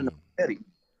least it wasn't a petty.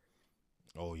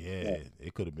 Oh yeah,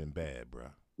 it could have been bad, bro.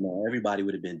 No, everybody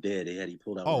would have been dead. He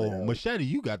pulled out. one of Oh, those. machete,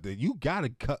 you got to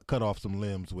cut off some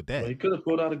limbs with that. Well, he could have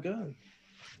pulled out a gun.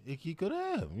 He could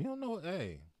have. You don't know.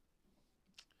 Hey,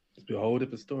 It's a whole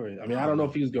different story. I mean, I don't know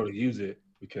if he was going to use it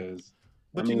because.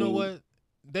 but I you know mean, what?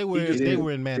 They he were just they didn't-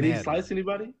 were in Did he Manhattan. slice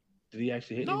anybody? Did he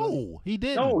actually hit anybody? No, he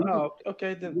didn't. No, Oh,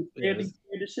 okay, then. He scared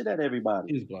the shit out of everybody.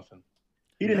 He was bluffing.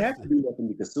 He didn't have to do nothing,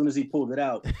 because as soon as he pulled it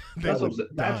out, That's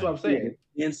what I'm saying.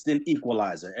 instant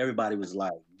equalizer. Everybody was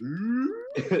like,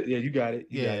 Yeah, you got it.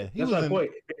 You got it. he That's was my in-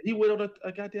 point. He went on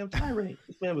a goddamn tirade.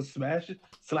 This man was smashing,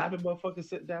 slapping motherfuckers,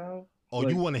 sit down. Oh,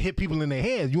 Like, you want to hit people in their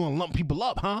heads? You want to lump people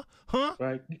up, huh? Huh?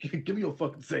 right? Give me your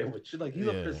fucking sandwich. Like he's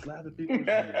up there Yeah. slapping people.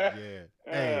 Yeah.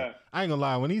 Hey, I ain't gonna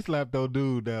lie. When he slapped those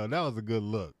dude down, that was a good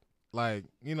look. Like,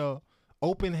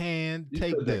 open hand, You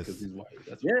take said that this. 'cause he's white.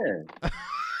 That's yeah.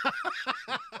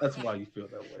 That's why you feel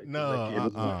that way. 'Cause No, that kid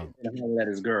was white. And hollered at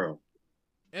his girl.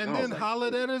 And I then was like,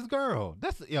 hollered at his girl.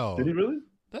 That's Did he really?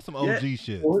 That's some OG Yeah.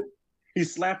 shit. He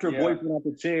slapped her Yeah. boyfriend off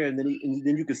the chair, and then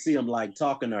you could see him like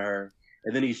talking to her,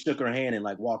 and then he shook her hand and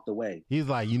like walked away. He's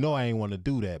like, I ain't want to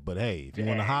do that, but hey, if you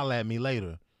want to holler at me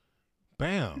later,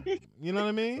 bam. You know what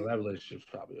I mean? So that relationship's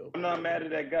probably over. I'm not mad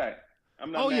at that guy.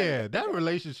 I'm not Oh mad yeah, at that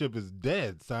relationship is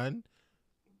dead, son.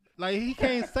 Like he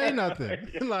can't say nothing.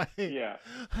 Like, yeah.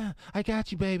 I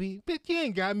got you, baby. Bitch, you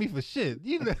ain't got me for shit.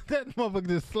 You that motherfucker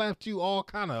just slapped you all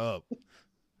kind of up.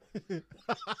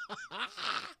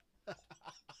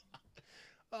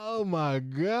 Oh my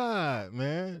God,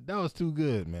 man. That was too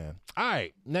good, man. All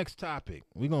right, next topic.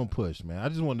 We're gonna push, man. I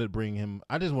just wanted to bring him,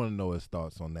 I just want to know his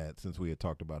thoughts on that since we had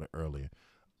talked about it earlier.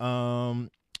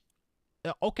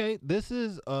 Okay, this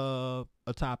is a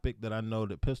topic that I know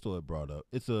that Pistol had brought up.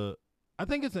 I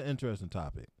think it's an interesting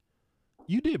topic.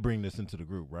 You did bring this into the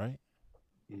group, right?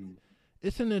 Mm.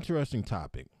 It's an interesting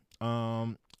topic.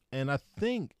 And I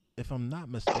think, if I'm not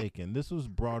mistaken, this was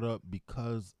brought up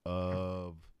because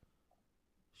of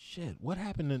shit. What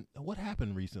happened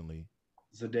recently?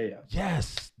 Zendaya.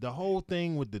 Yes, the whole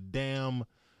thing with the damn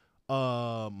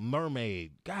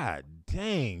mermaid. God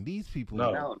dang, these people.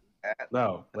 No,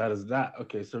 that is not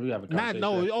okay. So we have a conversation.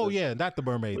 Not the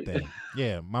mermaid thing.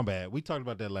 Yeah, my bad. We talked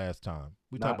about that last time.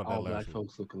 We talked about that all last black week.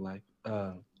 folks look alike.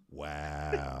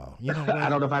 Wow. You know what? I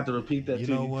don't know if I have to repeat that. You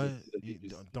to know you. what?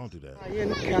 Don't do that.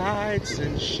 Kites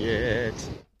and shit.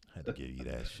 I had to give you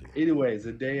that shit. Anyway,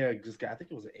 Zendaya just got, I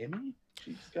think it was an Emmy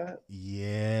she just got.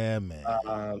 Yeah, man.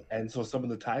 And so some of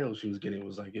the titles she was getting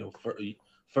was like,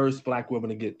 first black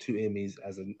woman to get 2 Emmys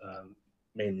as a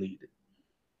main lead.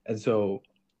 And so,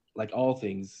 like all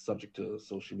things subject to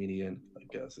social media and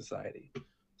society,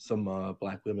 some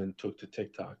black women took to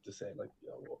TikTok to say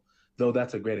well, though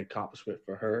that's a great accomplishment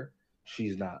for her,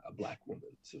 she's not a black woman.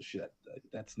 So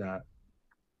that's not,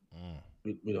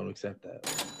 we don't accept that.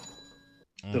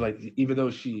 So even though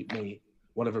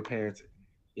one of her parents,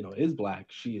 is black,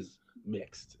 she is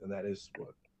mixed, and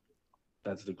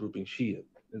that's the grouping she is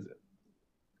it.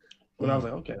 But I was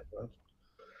like, okay, well,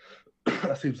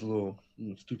 that seems a little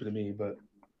stupid to me. But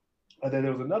then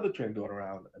there was another trend going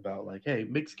around about hey,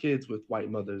 mixed kids with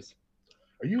white mothers,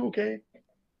 are you okay?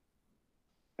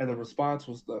 And the response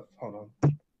was hold on.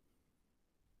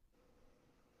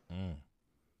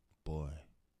 Boy.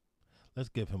 Let's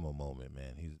give him a moment,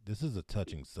 man. This is a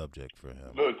touching subject for him.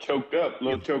 A little choked up.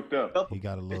 He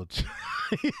got a little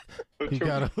he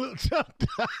got a little choked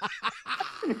up.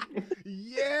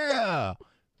 Yeah.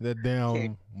 That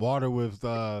damn water with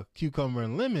cucumber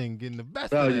and lemon getting the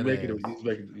best of you're that making it.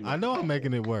 I know I'm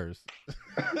making it worse.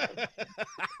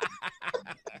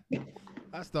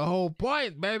 That's the whole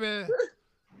point, baby.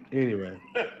 Anyway.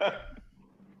 Where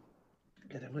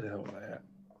the hell was I at?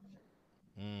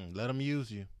 Let him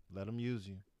use you. Let him use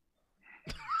you.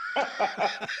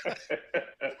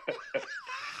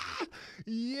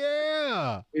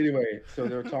 Yeah. Anyway, so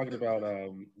they were talking about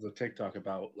the TikTok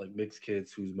about mixed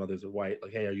kids whose mothers are white.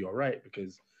 Hey, are you all right?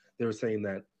 Because they were saying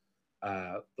that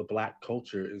the black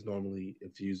culture is normally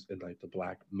infused in the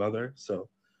black mother. So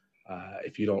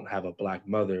if you don't have a black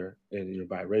mother and you're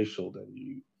biracial, then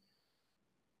you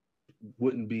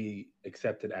wouldn't be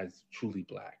accepted as truly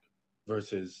black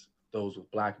versus those with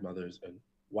black mothers and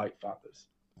white fathers.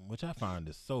 Which I find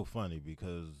is so funny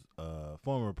because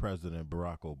former President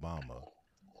Barack Obama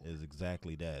is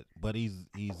exactly that. But he's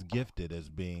gifted as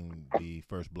being the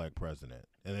first black president.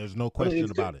 And there's no question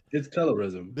about it. It's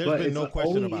colorism. There's been no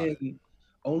question about it.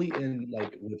 Only in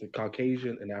with the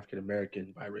Caucasian and African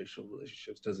American biracial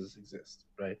relationships does this exist,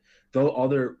 right? Though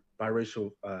other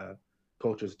biracial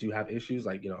cultures do have issues,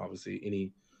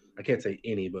 obviously I can't say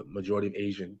any, but majority of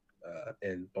Asian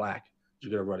and black,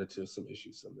 you're gonna run into some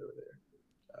issues somewhere there.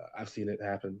 I've seen it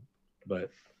happen, but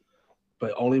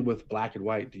only with black and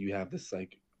white do you have this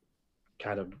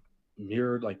kind of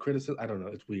mirrored criticism. I don't know,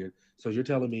 it's weird. So you're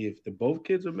telling me if both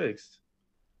kids are mixed,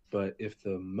 but if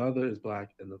the mother is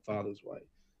black and the father is white,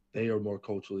 they are more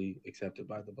culturally accepted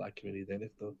by the black community than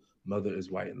if the mother is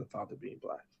white and the father being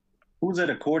black. Who's it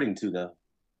according to though?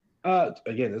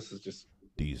 Again, this is just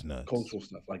these nuts cultural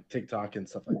stuff like TikTok and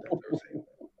stuff like that. They're saying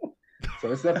that.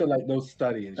 So it's nothing no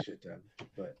study and shit done,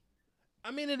 but.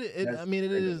 It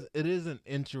is an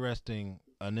interesting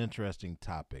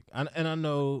topic, and I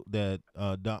know that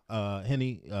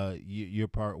Henny, you're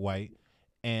part white,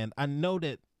 and I know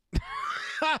that.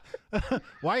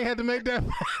 Why you had to make that?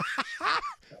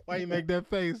 Why you make that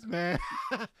face, man?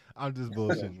 I'm just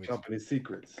bullshitting. Company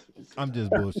secrets. I'm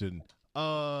just bullshitting.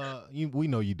 We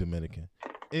know you Dominican.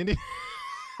 Dang.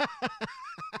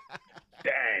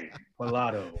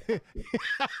 Mulatto.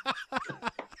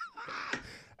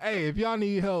 Hey, if y'all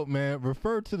need help, man,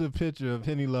 refer to the picture of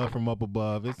Henny Love from Up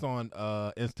Above. It's on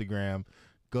Instagram.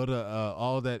 Go to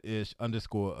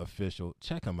allthat_official.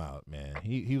 Check him out, man.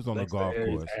 He was on the golf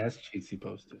course. Ass cheeks he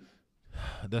posted.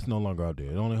 That's no longer out there.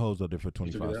 It only holds up there for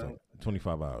 25 seconds.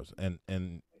 25 hours. And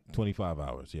 25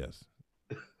 hours, yes.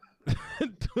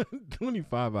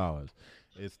 25 hours.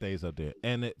 It stays up there.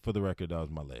 And for the record, that was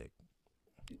my leg.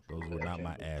 Those were not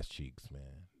my ass cheeks, man.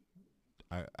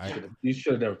 You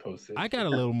should have never posted. I got a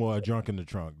little more drunk in the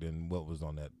trunk than what was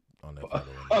on that photo.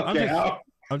 Okay,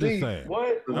 I'm just saying.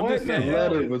 What? I'm just saying. The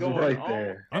letter was right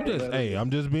there.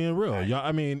 I'm just being real. Y'all,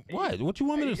 I mean, what you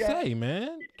want me to say,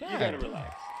 man? God. You gotta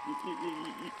relax.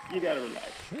 You gotta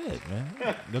relax. Shit,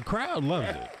 man. The crowd loves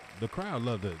it. The crowd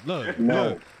loves it. Look,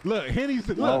 No. look. Henny's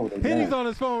on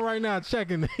his phone right now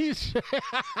checking. He's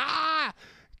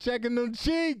checking them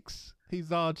cheeks.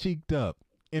 He's all cheeked up.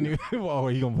 Anyway, oh,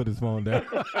 he gonna put his phone down.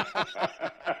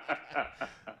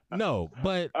 No,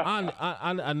 but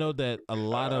I know that a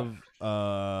lot of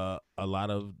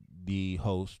the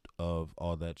hosts of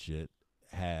all that shit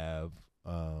have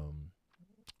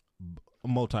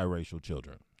multiracial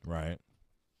children, right?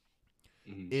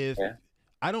 If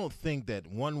I don't think that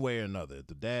one way or another, if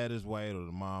the dad is white or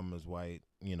the mom is white,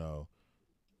 you know,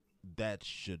 that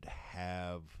should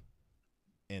have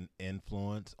an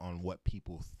influence on what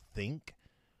people think.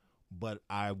 But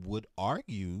I would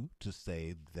argue to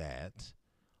say that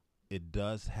it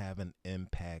does have an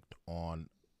impact on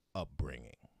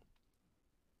upbringing.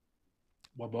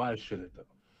 Well, why should it though?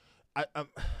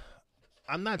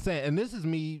 I'm not saying, and this is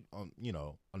me, on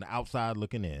the outside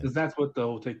looking in. Because that's what the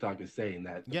whole TikTok is saying,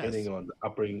 that depending on the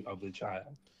upbringing of the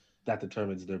child, that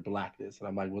determines their blackness. And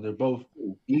I'm like, well, they're both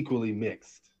equally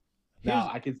mixed. Now,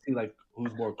 I can see like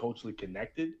who's more culturally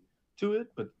connected to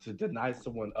it, but to deny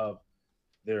someone of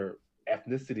their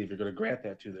ethnicity, if you're going to grant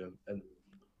that to them, and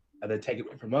then take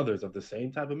it from others of the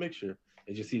same type of mixture,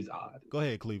 it just seems odd. Go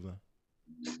ahead, Cleveland.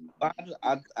 I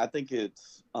think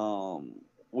it's I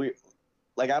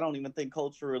don't even think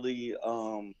culturally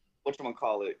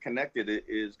connected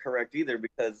is correct either,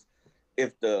 because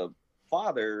if the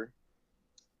father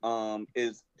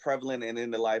is prevalent and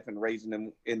in the life and raising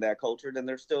them in that culture, then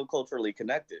they're still culturally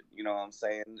connected. You know what I'm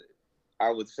saying? I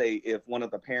would say if one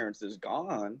of the parents is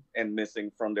gone and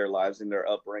missing from their lives and their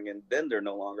upbringing, then they're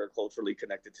no longer culturally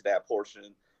connected to that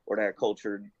portion or that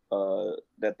culture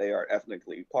that they are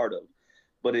ethnically part of.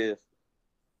 But if,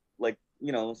 like,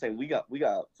 you know what I'm saying, we got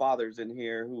fathers in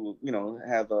here who, you know,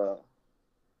 have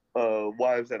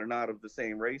wives that are not of the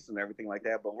same race and everything like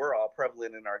that, but we're all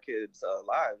prevalent in our kids'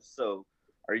 lives. So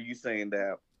are you saying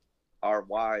that our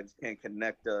wives can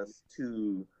connect us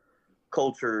to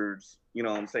cultures, you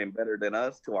know what I'm saying, better than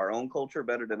us, to our own culture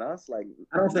better than us? Like,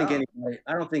 I don't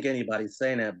think anybody's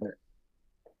saying that, but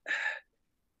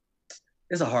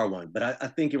it's a hard one. But I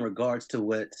think in regards to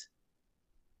what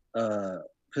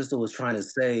Pistol was trying to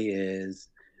say is,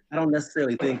 I don't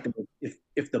necessarily think that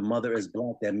if the mother is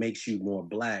black, that makes you more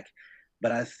black.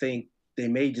 But I think they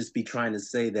may just be trying to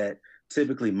say that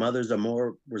typically mothers are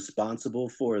more responsible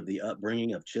for the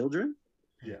upbringing of children,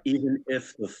 even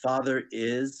if the father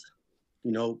is,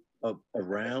 you know,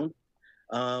 around.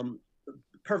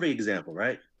 Perfect example,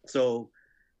 right? So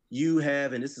you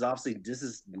have, and this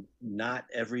is not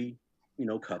every, you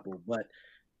know, couple, but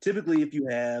typically if you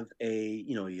have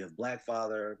you have black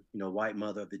father, you know, white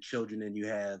mother of the children, and you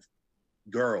have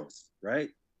girls,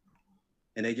 right?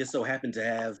 And they just so happen to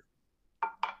have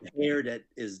hair that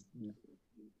is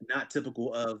not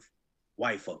typical of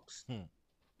white folks.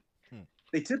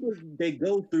 They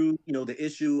go through, you know, the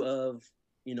issue of,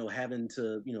 you know, having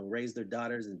to, you know, raise their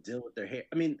daughters and deal with their hair.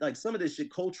 I mean, like, some of this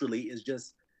shit culturally is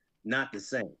just not the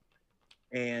same.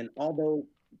 And although,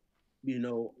 you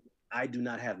know, I do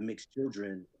not have mixed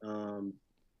children, a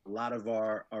lot of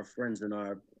our friends in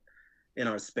our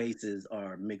spaces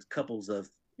are mixed couples of,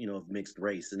 you know, of mixed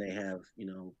race, and they have, you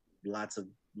know, lots of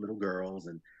little girls,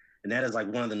 and that is like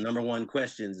one of the number one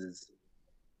questions is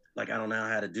like, I don't know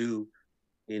how to do,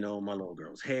 you know, my little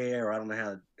girl's hair, or I don't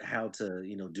know how to,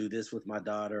 you know, do this with my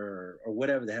daughter, or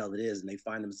whatever the hell it is. And they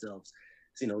find themselves,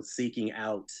 you know, seeking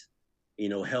out, you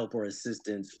know, help or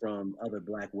assistance from other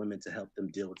black women to help them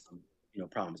deal with some, you know,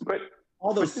 problems. But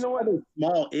all those, you know what?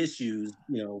 Small issues,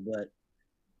 you know, but,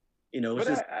 you know, it's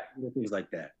But just things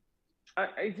like that.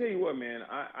 I tell you what, man,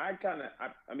 I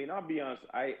mean, I'll be honest,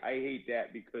 I hate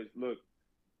that, because look,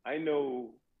 I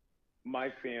know my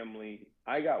family,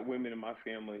 I got women in my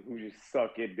family who just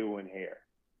suck at doing hair.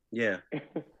 Yeah.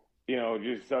 You know,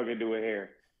 just suck at doing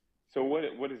hair. So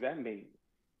what does that mean?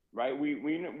 Right?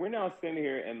 We're now sitting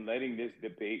here and letting this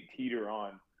debate teeter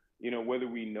on, you know, whether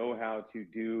we know how to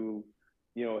do,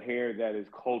 you know, hair that is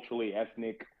culturally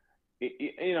ethnic.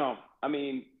 You know, I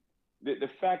mean, the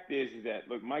fact is that,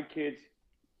 look, my kids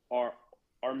are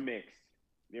mixed.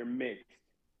 They're mixed.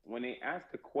 When they ask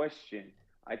the question,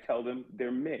 I tell them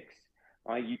they're mixed.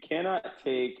 You cannot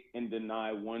take and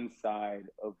deny one side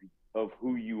of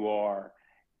who you are,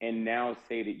 and now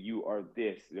say that you are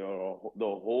this. The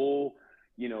whole,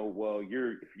 well,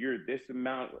 if you're this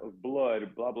amount of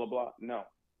blood, blah blah blah. No,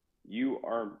 you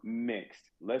are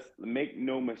mixed. Let's make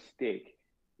no mistake.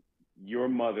 Your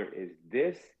mother is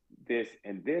this, this,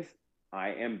 and this.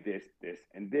 I am this, this,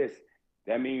 and this.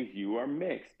 That means you are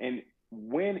mixed. And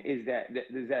when is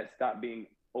does that stop being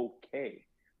okay?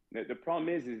 The problem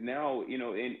is now,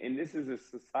 and this is a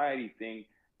society thing.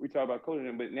 We talk about culture,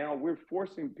 but now we're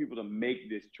forcing people to make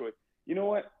this choice. You know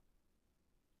what?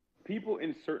 People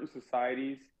in certain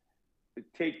societies,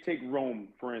 take Rome,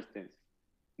 for instance.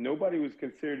 Nobody was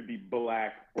considered to be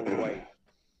black or white.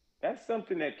 That's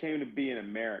something that came to be in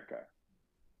America.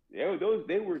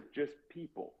 They were just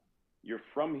people. You're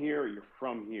from here, or you're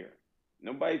from here.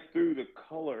 Nobody threw the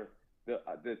color,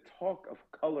 the talk of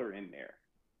color in there,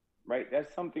 right?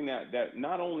 That's something that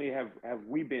not only have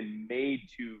we been made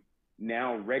to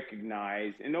now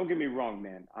recognize, and don't get me wrong,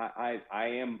 man, I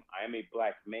am a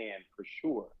black man for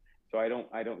sure, so I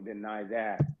don't deny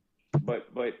that, but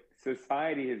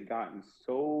society has gotten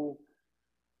so,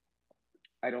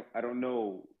 I don't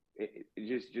know, it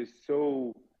just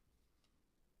so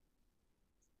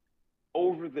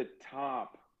over the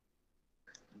top.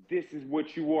 This is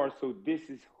what you are, so this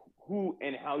is who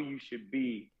and how you should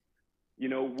be.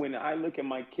 When I look at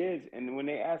my kids and when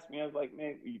they ask me, I was like,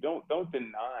 man, you don't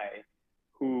deny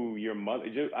who your mother.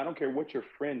 I don't care what your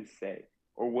friends say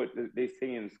or what they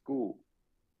say in school.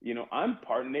 I'm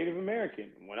part Native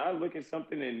American. When I look at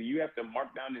something and you have to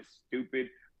mark down this stupid,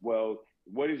 well,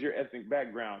 what is your ethnic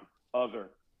background? Other.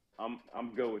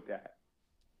 I'm good with that.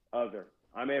 Other.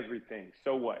 I'm everything.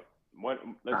 So what?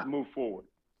 Let's move forward.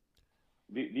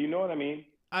 Do you know what I mean?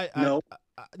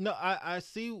 I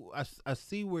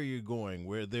see where you're going,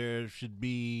 where there should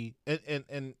be,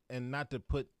 and not to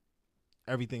put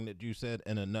everything that you said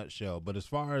in a nutshell, but as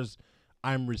far as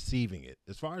I'm receiving it,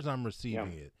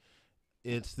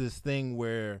 it's this thing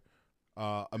where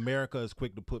America is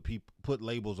quick to put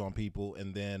labels on people,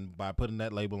 and then by putting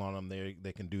that label on them,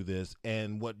 they can do this.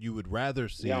 And what you would rather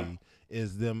see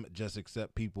is them just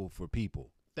accept people for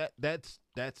people. That's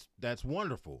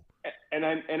wonderful. And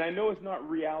I know it's not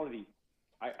reality.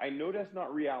 I know that's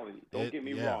not reality. Don't get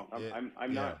me wrong.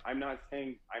 I'm not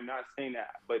saying that,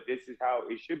 but this is how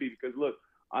it should be, because look,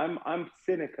 I'm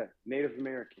Seneca, Native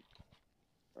American,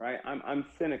 right? I'm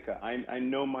Seneca. I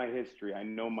know my history. I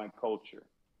know my culture.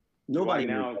 Nobody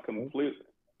now completely.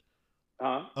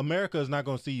 America is not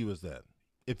going to see you as that.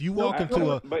 If you walk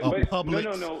into a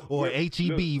Publix or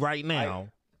HEB right now,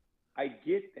 I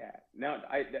get that. Now,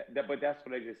 but that's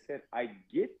what I just said. I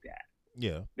get that.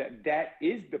 Yeah. That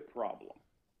is the problem.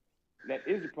 That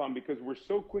is the problem, because we're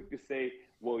so quick to say,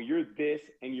 well, you're this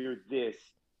and you're this,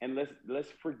 and let's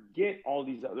forget all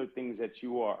these other things that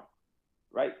you are,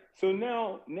 right? So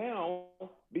now,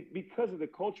 because of the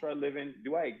culture I live in,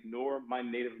 do I ignore my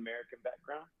Native American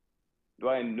background? Do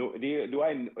I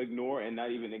ignore and not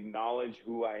even acknowledge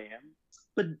who I am?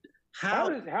 But how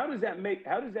does that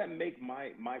make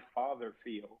my father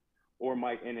feel,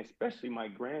 and especially my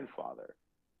grandfather,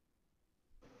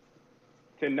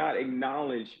 to not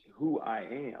acknowledge who I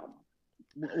am?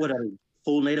 What, a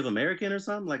full Native American or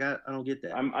something? Like I don't get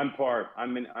that. I'm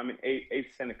an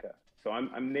eighth Seneca, so I'm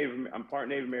part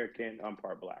Native American, I'm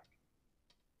part black,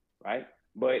 right?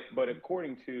 But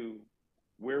according to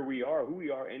where we are, who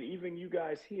we are, and even you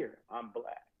guys here, I'm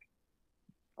black.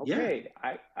 Okay,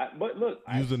 yeah. But look,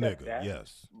 use I a nigga, that,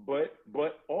 yes. But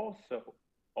also,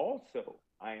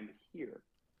 I am here.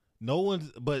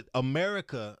 But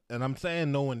America, and I'm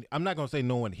saying no one, I'm not going to say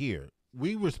no one here.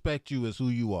 We respect you as who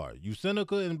you are. You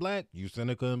Seneca and black,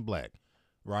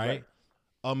 right?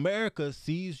 America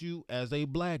sees you as a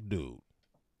black dude.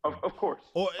 Of course.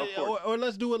 Or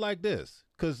let's do it like this,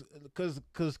 because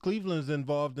Cleveland's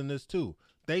involved in this too.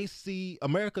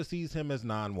 America sees him as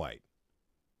non-white.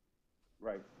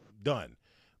 Right. Done.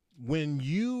 When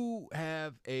you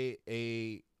have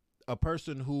a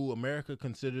person who America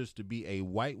considers to be a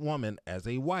white woman as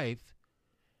a wife,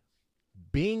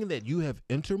 being that you have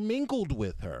intermingled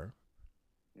with her,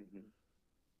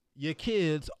 your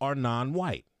kids are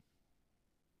non-white.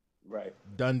 Right.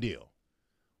 Done deal.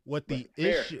 What the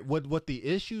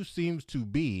issue seems to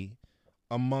be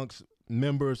amongst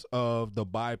members of the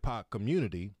BIPOC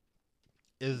community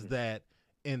is that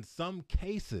in some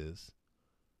cases,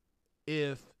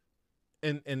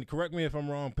 and correct me if I'm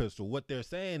wrong, Pistol, what they're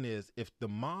saying is if the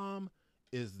mom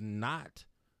is not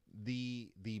the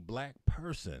black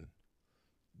person,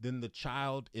 then the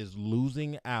child is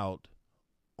losing out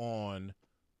on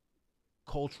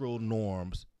cultural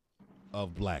norms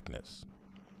of blackness.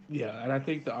 Yeah, and I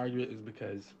think the argument is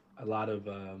because a lot of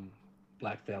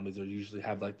black families are usually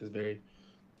have like this very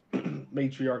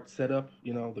matriarch setup.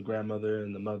 You know, the grandmother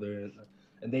and the mother,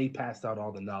 and they passed out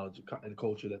all the knowledge and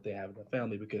culture that they have in the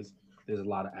family because there's a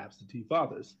lot of absentee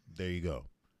fathers. There you go.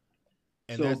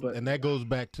 And So, and that goes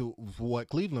back to what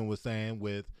Cleveland was saying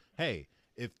with, hey,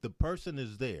 if the person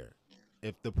is there,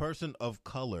 if the person of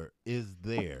color is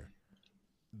there,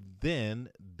 then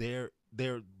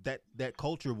that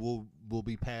culture will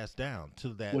be passed down to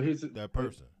that that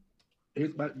person.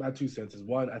 Here's my 2 cents. Is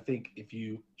one, I think if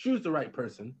you choose the right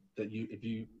person if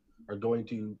you are going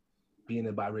to be in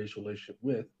a biracial relationship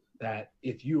with, that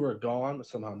if you are gone or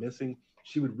somehow missing,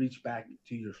 she would reach back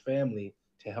to your family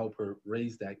to help her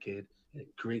raise that kid and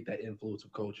create that influence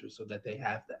of culture so that they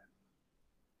have that.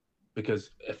 Because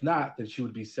if not, then she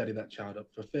would be setting that child up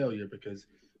for failure because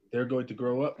they're going to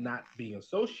grow up not being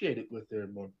associated with their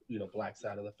more, black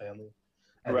side of the family,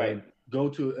 and then go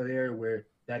to an area where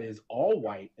that is all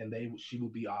white, and she will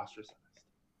be ostracized.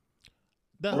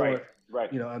 Right.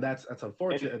 And that's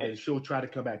unfortunate. And then she'll try to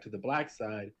come back to the black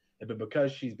side, but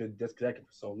because she's been disconnected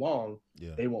for so long,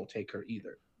 they won't take her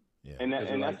either. Yeah.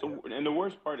 And the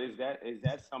worst part is that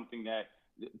something that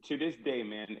to this day,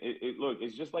 man, look,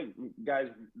 it's just like, guys,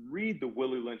 read the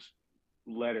Willie Lynch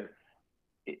letter.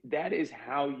 That is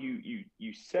how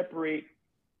you separate,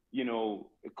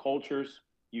 cultures.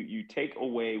 You take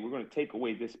away. We're going to take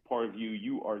away this part of you.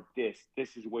 You are this.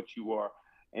 This is what you are,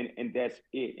 and that's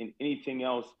it. And anything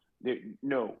else,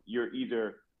 no, you're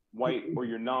either white or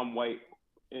you're non-white,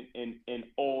 and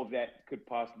all that could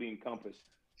possibly encompass.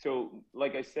 So,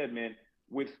 like I said, man,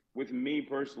 with me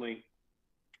personally,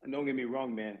 and don't get me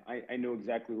wrong, man, I know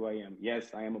exactly who I am.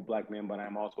 Yes, I am a black man, but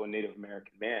I'm also a Native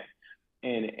American man,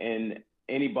 and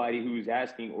anybody who's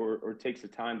asking or takes the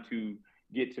time to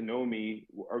get to know me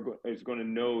is going to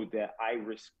know that I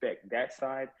respect that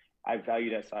side. I value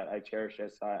that side. I cherish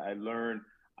that side. I learn.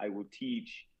 I will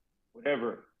teach.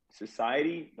 Whatever.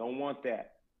 Society don't want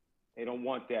that. They don't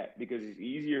want that because it's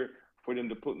easier for them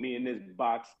to put me in this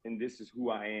box and this is who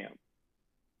I am.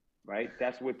 Right?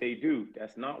 That's what they do.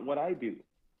 That's not what I do.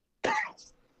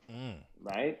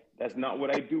 Right? That's not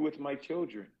what I do with my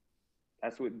children.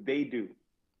 That's what they do.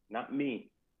 Not me,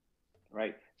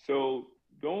 right? So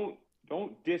don't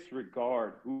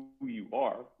disregard who you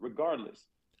are, regardless,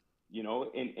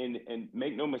 and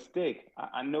make no mistake.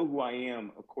 I know who I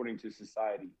am according to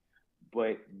society,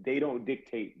 but they don't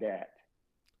dictate that.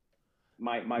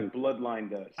 My bloodline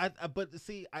does. But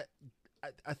see,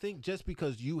 I think just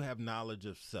because you have knowledge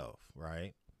of self,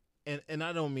 right? And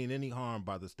I don't mean any harm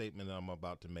by the statement that I'm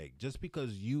about to make. Just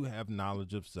because you have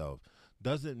knowledge of self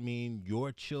doesn't mean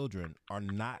your children are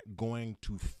not going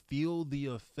to feel the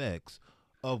effects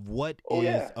of what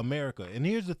is America. And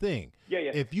here's the thing.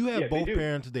 If you have both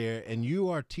parents there and you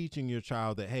are teaching your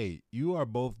child that, hey, you are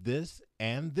both this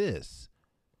and this,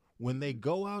 when they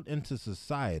go out into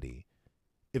society,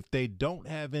 if they don't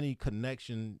have any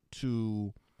connection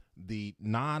to the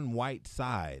non-white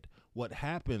side, what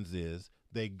happens is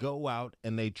they go out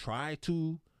and they try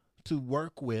to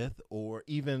work with, or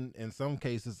even in some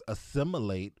cases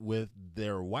assimilate with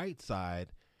their white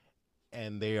side,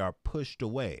 and they are pushed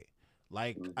away.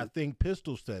 Like I think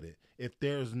Pistol said it, if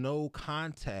there's no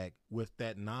contact with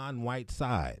that non-white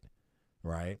side,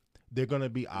 right, they're going to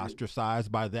be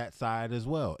ostracized by that side as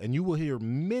well. And you will hear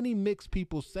many mixed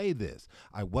people say this.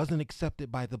 I wasn't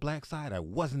accepted by the black side. I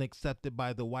wasn't accepted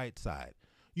by the white side.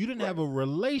 You didn't have a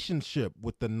relationship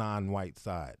with the non-white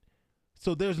side.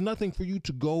 So there's nothing for you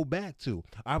to go back to.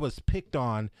 I was picked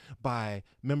on by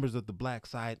members of the black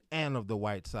side and of the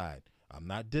white side. I'm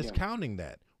not discounting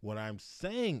that. What I'm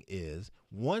saying is,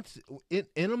 once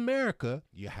in America,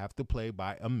 you have to play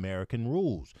by American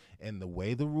rules. And the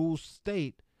way the rules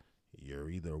state,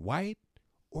 you're either white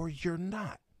or you're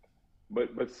not.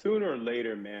 But sooner or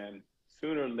later, man,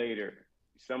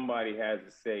 somebody has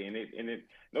to say, and it.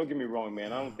 Don't get me wrong,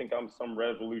 man. I don't think I'm some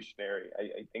revolutionary.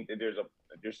 I think that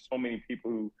there's so many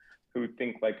people who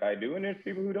think like I do, and there's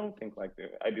people who don't think like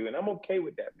I do, and I'm okay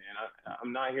with that, man.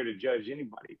 I'm not here to judge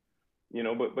anybody,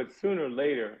 But sooner or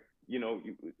later,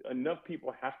 enough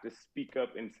people have to speak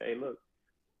up and say, look,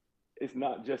 it's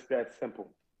not just that simple.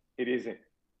 It isn't,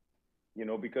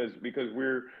 because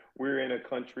we're in a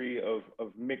country of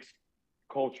mixed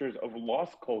cultures, of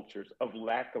lost cultures, of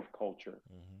lack of culture,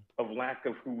 of lack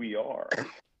of who we are,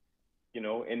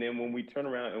 and then when we turn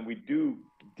around and we do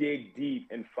dig deep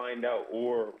and find out,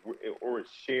 or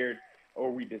it's shared,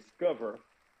 or we discover,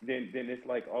 then it's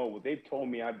like, oh, well, they've told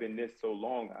me I've been this so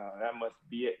long, that must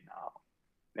be it now.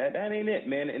 That ain't it,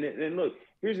 man. And look,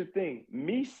 here's the thing,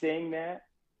 me saying that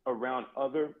around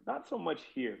other, not so much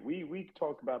here. We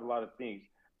talk about a lot of things,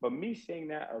 but me saying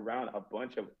that around a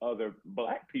bunch of other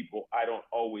black people, I don't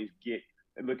always get.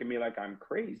 They look at me like I'm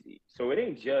crazy. So it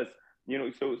ain't just,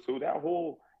 so that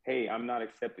whole, hey, I'm not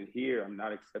accepted here, I'm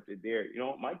not accepted there.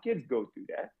 My kids go through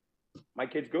that. My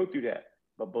kids go through that.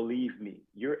 But believe me,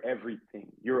 you're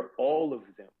everything. You're all of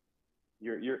them.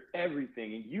 You're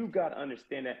everything, and you got to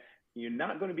understand that you're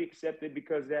not going to be accepted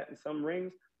because of that in some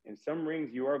rings. In some rings,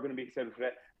 you are going to be accepted for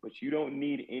that, but you don't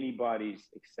need anybody's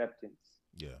acceptance.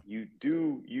 Yeah. You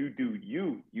do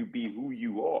you be who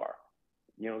you are.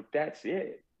 That's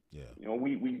it. Yeah.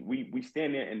 We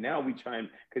stand there and now we try and,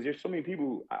 because there's so many people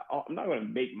who, I'm not going to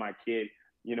make my kid,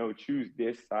 choose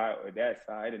this side or that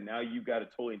side, and now you got to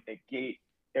totally negate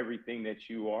everything that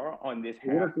you are on this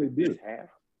What half. if they do? This half,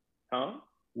 huh?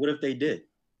 What if they did?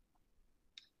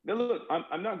 Now, look,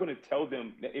 I'm not going to tell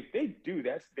them that if they do,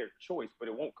 that's their choice, but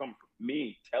it won't come from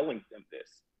me telling them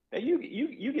this. Now,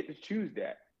 you get to choose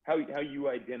that, how you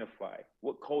identify,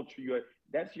 what culture you are.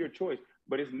 That's your choice,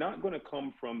 but it's not going to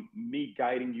come from me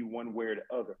guiding you one way or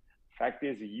the other. Fact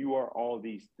is, you are all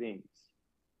these things.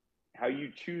 How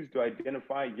you choose to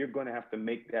identify, you're going to have to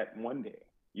make that one day.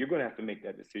 You're going to have to make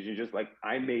that decision, just like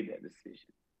I made that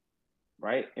decision,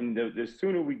 right? And the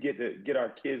sooner we get our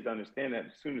kids to understand that,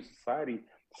 the sooner society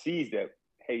sees that,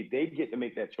 hey, they get to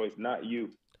make that choice, not you.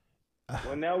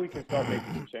 Well, now we can start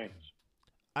making some change.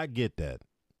 I get that.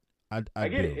 I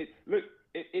get do. it. Look,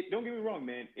 don't get me wrong,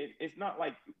 man. It's not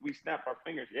like we snap our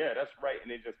fingers. Yeah, that's right,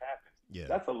 and it just happens. Yeah.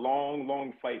 That's a long,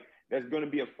 long fight. That's going to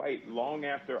be a fight long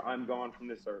after I'm gone from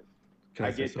this earth.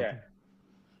 I get that.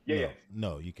 Yeah.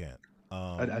 No, you can't.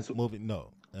 Moving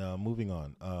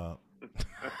on. I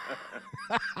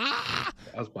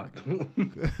was about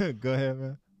Go ahead,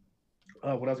 man.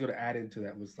 What I was going to add into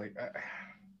that was like,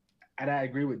 and I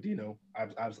agree with Dino. I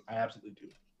absolutely do.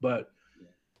 But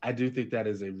I do think that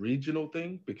is a regional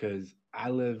thing because I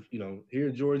live, here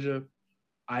in Georgia.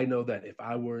 I know that if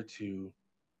I were to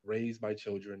raise my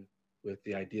children with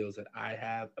the ideals that I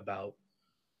have about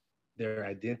their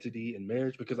identity in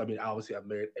marriage, because obviously I've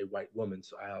married a white woman,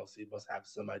 so I obviously must have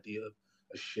some idea of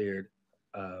a shared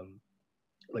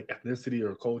like ethnicity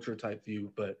or culture type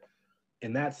view. But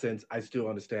in that sense, I still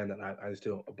understand that I'm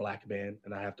still a black man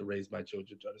and I have to raise my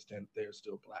children to understand that they're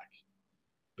still black.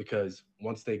 Because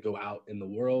once they go out in the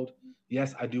world,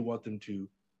 yes, I do want them to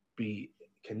be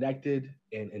connected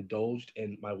and indulged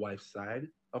in my wife's side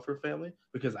of her family,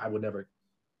 because I would never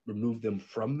remove them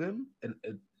from them. And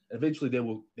eventually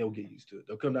they'll get used to it.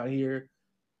 They'll come down here,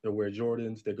 they'll wear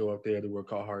Jordans, they go up there, they wear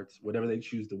Carhartts, whatever they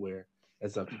choose to wear.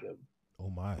 That's up to them. Oh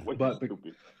my!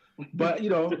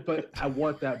 But I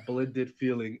want that blended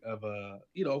feeling of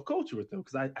culture with them,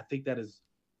 because I think that is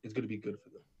going to be good for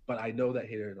them. But I know that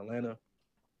here in Atlanta,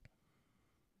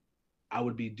 I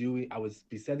would be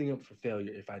setting up for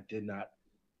failure if I did not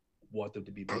want them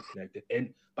to be more connected.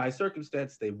 And by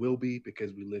circumstance, they will be,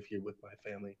 because we live here with my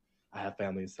family. I have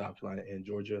family in South Carolina and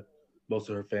Georgia. Most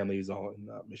of her family is all in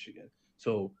Michigan.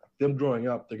 So them growing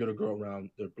up, they're going to grow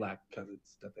around their black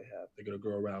cousins that they have. They're going to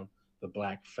grow around the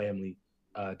black family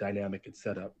dynamic and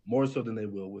setup more so than they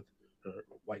will with her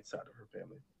white side of her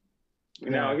family.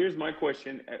 Now, here's my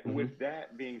question. With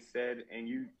that being said, and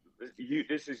you,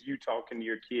 this is you talking to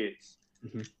your kids,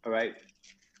 all right?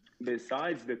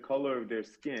 Besides the color of their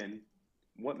skin,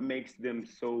 what makes them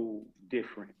so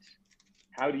different?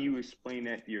 How do you explain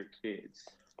that to your kids?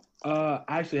 I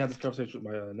actually had this conversation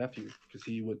with my nephew, because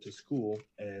he went to school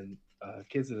and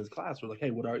kids in his class were like,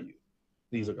 hey, what are you? And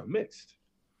he's like, I'm mixed.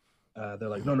 They're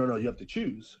like, no, you have to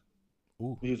choose.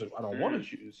 He's like, I don't want to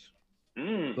choose.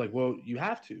 Like, well, you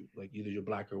have to. Like, either you're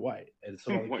black or white. And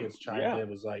some of the kids chimed in,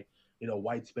 was like,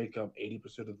 whites make up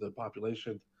 80% of the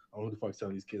population. I don't know who the fuck's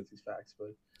telling these kids these facts,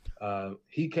 but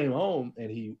he came home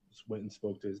and he went and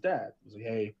spoke to his dad. He was like,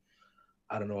 hey,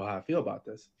 I don't know how I feel about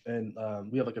this. And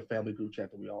we have like a family group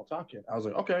chat that we all talk in. I was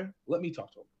like, okay, let me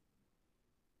talk to him.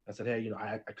 I said, hey,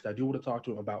 because I do want to talk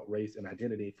to him about race and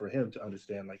identity for him to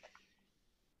understand, like,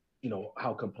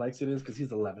 how complex it is, because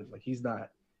he's 11. Like, he's not,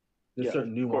 there's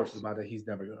certain nuances about it he's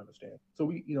never going to understand. So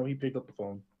he picked up the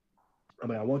phone.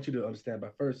 I want you to understand,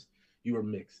 but first, you are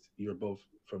mixed. You're both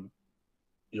from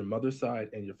your mother's side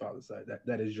and your father's side.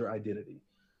 That is your identity.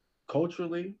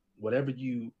 Culturally, whatever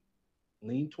you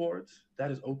lean towards, that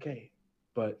is okay.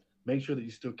 But make sure that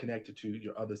you're still connected to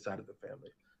your other side of the family.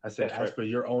 I said, as for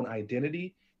your own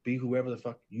identity, be whoever the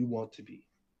fuck you want to be.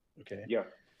 Okay? Yeah.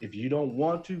 If you don't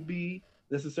want to be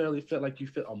necessarily fit like you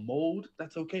fit a mold,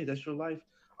 that's okay. That's your life.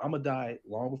 I'm going to die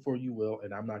long before you will,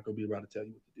 and I'm not going to be around to tell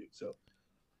you what to do. So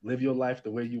live your life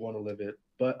the way you want to live it,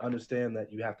 but understand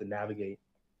that you have to navigate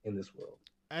in this world.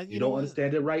 You don't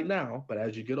understand it right now, but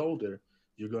as you get older,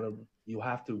 you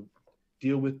have to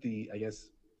deal with the, I guess,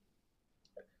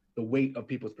 the weight of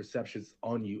people's perceptions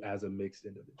on you as a mixed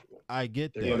individual. I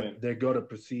get They're going to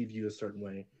perceive you a certain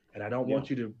way, and I don't want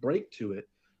you to break to it,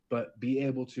 but be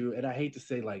able to. And I hate to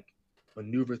say like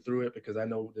maneuver through it, because I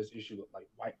know there's issue with like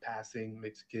white passing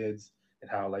mixed kids and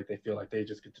how like they feel like they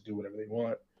just get to do whatever they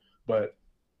want. But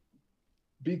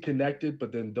be connected,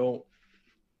 but then don't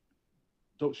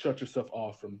shut yourself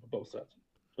off from both sides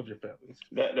of your families.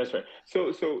 That's right.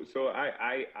 So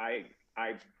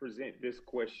I present this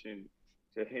question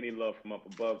to Henny Love from up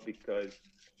above because,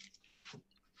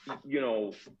 you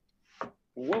know,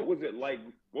 what was it like?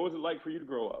 What was it like for you to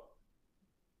grow up?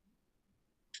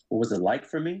 What was it like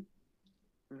for me?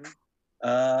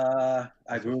 I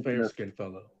grew up fair skinned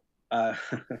fellow. I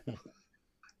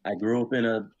grew up in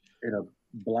a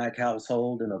black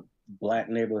household, in a black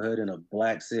neighborhood, in a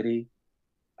black city.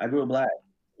 I grew up black.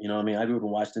 You know what I mean? I grew up in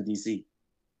Washington, D.C.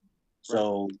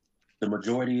 So the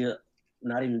majority,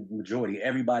 not even majority,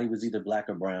 everybody was either black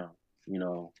or brown, you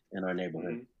know, in our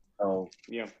neighborhood. So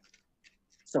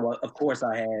So of course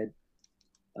I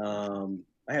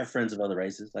had friends of other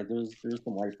races. Like there was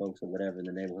some white folks or whatever in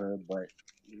the neighborhood, but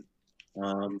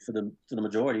for the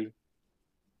majority,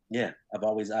 yeah, I've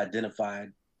always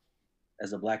identified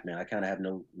as a black man. I kind of have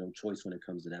no choice when it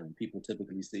comes to that. When people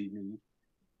typically see me,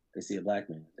 they see a black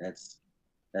man. That's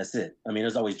it. I mean,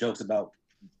 there's always jokes about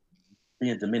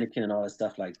being Dominican and all that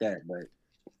stuff like that, but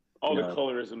all the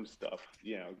colorism stuff,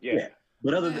 you know, yeah.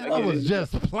 But other than I was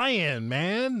just playing,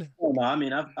 man. Oh, no, I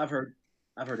mean, I've heard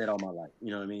that all my life.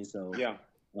 You know what I mean? So yeah.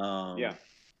 Why?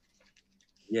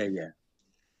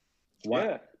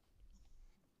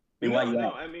 I mean,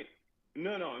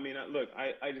 look,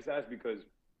 I just asked because,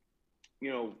 you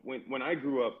know, when I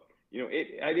grew up, you know,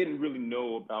 I didn't really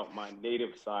know about my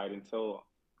native side until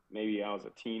maybe I was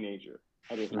a teenager.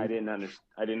 I didn't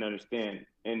understand,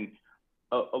 and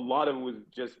a lot of it was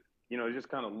just, you know, just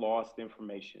kind of lost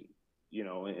information, you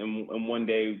know. And one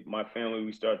day, my family,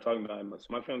 we started talking about it. So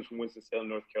my family's from Winston-Salem,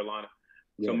 North Carolina.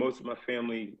 So most of my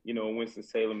family, you know, in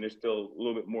Winston-Salem, they're still a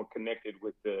little bit more connected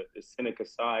with the Seneca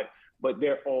side, but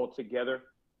they're all together.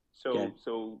 So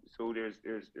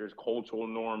there's cultural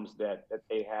norms that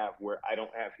they have where I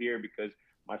don't have here, because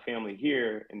my family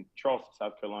here in Charleston,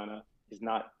 South Carolina, is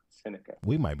not Seneca.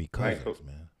 We might be cousins, right? So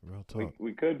man. Real talk.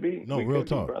 We could be. No, real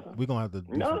talk. We're gonna have to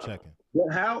do some checking. Well,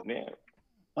 how?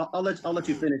 I'll let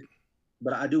you finish,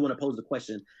 but I do want to pose the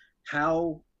question: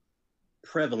 how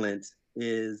prevalent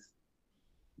is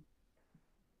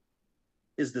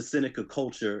the Seneca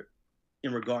culture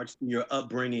in regards to your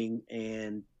upbringing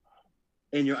and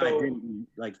your identity,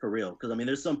 like for real? Because I mean,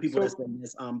 there's some people that say,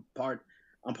 "Yes, I'm part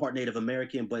Native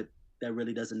American," but that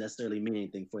really doesn't necessarily mean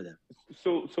anything for them.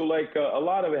 So like a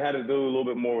lot of it had to do a little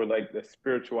bit more with like the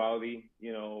spirituality,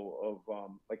 you know,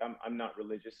 of like I'm not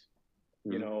religious,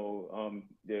 you know,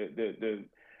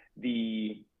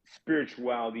 the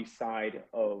spirituality side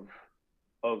of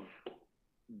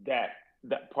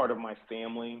that part of my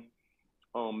family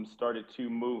started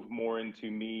to move more into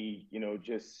me, you know,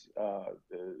 just how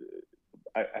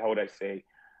would I say,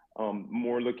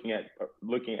 more looking at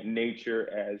nature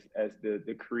as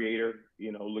the creator,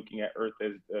 you know, looking at earth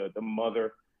as the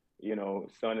mother, you know,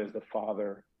 sun as the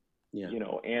father, you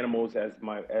know, animals as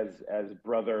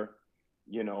brother,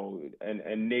 you know,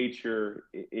 and nature,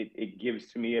 it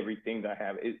gives to me everything that I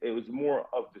have. It was more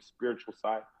of the spiritual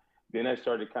side. Then I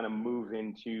started to kind of move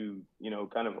into, you know,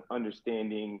 kind of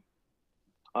understanding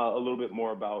a little bit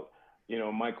more about, you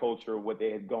know, my culture, what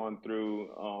they had gone through,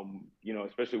 you know,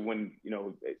 especially when, you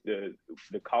know, the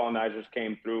colonizers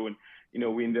came through, and, you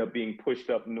know, we ended up being pushed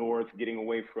up north, getting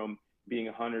away from being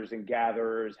hunters and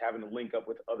gatherers, having to link up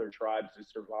with other tribes to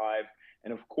survive.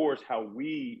 And of course, how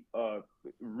we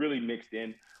really mixed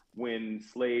in when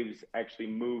slaves actually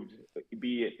moved,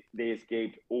 be it they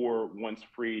escaped or once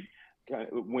freed, kind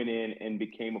of went in and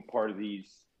became a part of these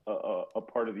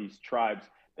tribes.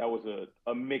 That was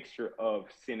a mixture of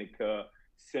Seneca,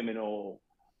 Seminole,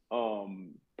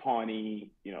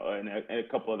 Pawnee, you know, and a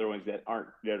couple other ones that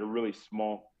are really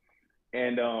small.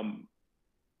 And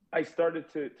I started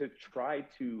to try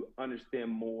to understand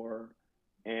more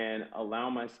and allow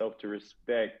myself to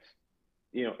respect,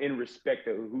 you know, in respect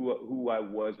of who I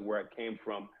was, where I came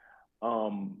from,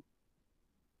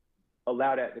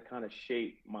 allow that to kind of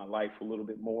shape my life a little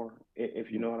bit more,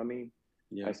 if you know what I mean.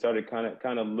 Yeah. I started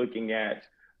kind of looking at,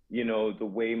 you know, the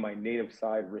way my native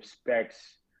side respects,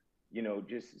 you know,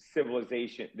 just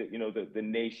civilization, you know, the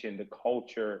nation, the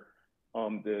culture,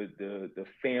 the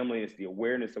family, is the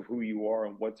awareness of who you are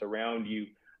and what's around you,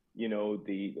 you know,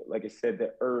 like I said,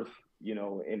 the earth, you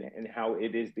know, and how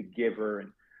it is the giver,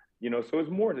 and you know, so it's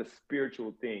more the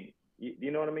spiritual thing.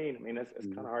 You know what I mean? I mean, that's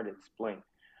kind of hard to explain.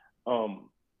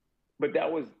 But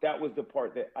that was the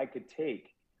part that I could take.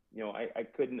 You know, I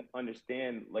couldn't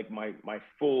understand like my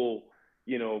full,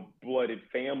 you know, blooded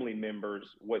family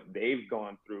members, what they've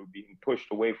gone through, being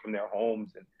pushed away from their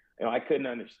homes, and you know, I couldn't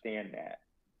understand that.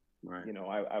 Right. You know,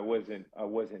 I wasn't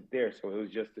there, so it was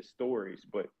just the stories.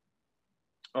 But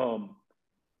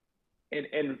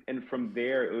and from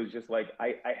there, it was just like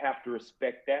I have to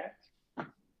respect that.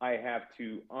 I have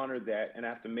to honor that, and I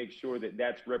have to make sure that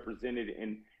that's represented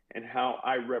in how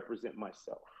I represent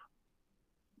myself.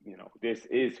 You know, this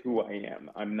is who I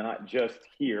am. I'm not just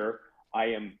here. I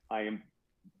am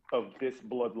of this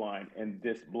bloodline and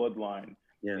this bloodline.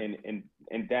 Yeah. And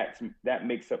that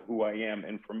makes up who I am.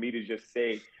 And for me to just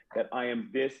say that I am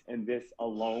this and this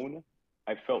alone,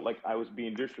 I felt like I was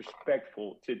being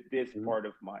disrespectful to this part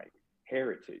of my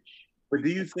heritage. But do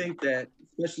you think that,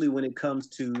 especially when it comes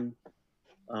to,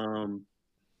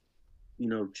 you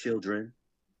know, children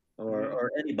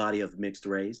or anybody of mixed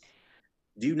race,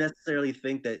 do you necessarily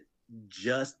think that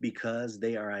just because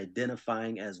they are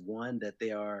identifying as one, that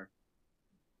they are,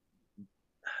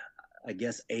 I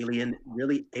guess,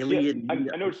 really alien? Yeah, I know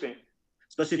what you're saying.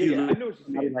 Especially if you I look know what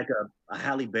you're saying. like a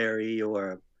Halle Berry,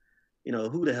 or, you know,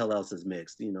 who the hell else is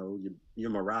mixed? You know, your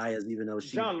Mariah's, even though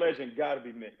she... John Legend got to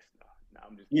be mixed. No,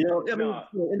 I'm just... You know, I mean,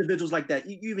 you know, individuals like that.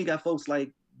 You even got folks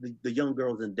like the young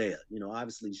girl Zendaya. You know,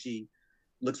 obviously she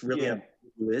looks really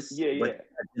ambiguous, but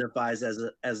identifies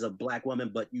as a black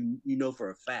woman. But you know for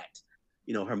a fact,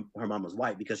 you know, her mama's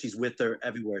white because she's with her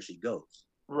everywhere she goes.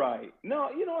 Right.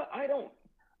 No, you know what? I don't.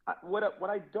 What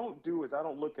I don't do is I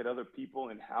don't look at other people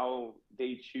and how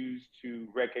they choose to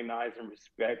recognize and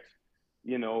respect,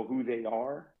 you know, who they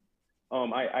are.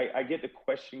 I get the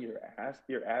question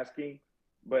you're asking,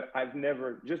 but I've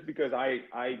never, just because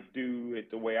I do it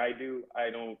the way I do, I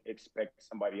don't expect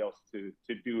somebody else to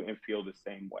do and feel the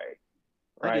same way.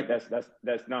 Right?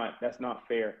 That's not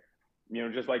fair. You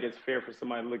know, just like it's fair for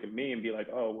somebody to look at me and be like,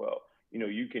 oh, well, you know,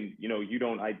 you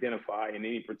don't identify in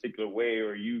any particular way,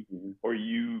 or you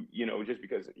know, just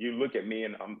because you look at me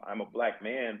and I'm a black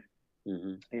man,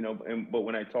 you know, but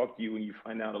when I talk to you and you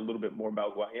find out a little bit more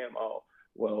about who I am, oh,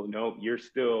 well, no, you're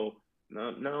still,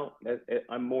 no,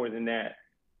 I'm more than that.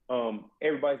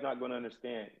 Everybody's not going to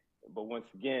understand. But once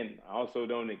again, I also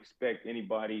don't expect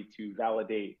anybody to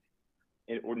validate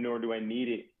it, or nor do I need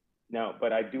it. Now,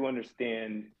 but I do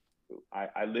understand.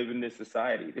 I live in this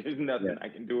society. There's nothing I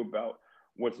can do about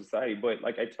what society. But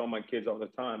like I tell my kids all the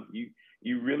time,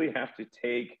 you really have to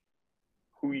take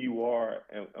who you are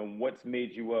and what's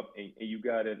made you up, and you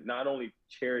got to not only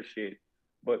cherish it,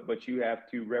 but you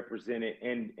have to represent it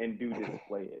and do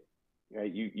display it.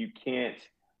 Right? You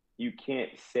can't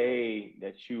say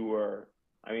that you are.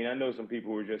 I mean, I know some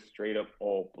people who are just straight up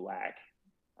all black.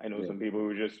 I know some people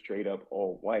who are just straight up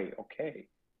all white. Okay.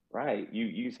 Right.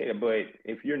 You say that, but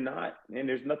if you're not, and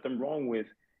there's nothing wrong with,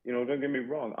 you know, don't get me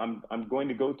wrong. I'm going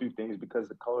to go through things because of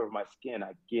the color of my skin.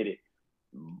 I get it.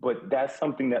 But that's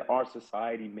something that our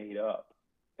society made up.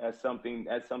 That's something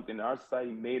that our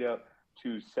society made up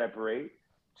to separate,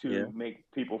 to make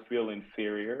people feel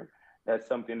inferior. That's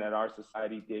something that our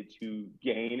society did to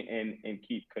gain and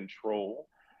keep control.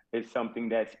 It's something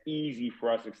that's easy for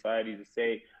our society to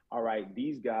say, all right,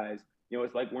 these guys, you know,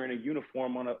 it's like wearing a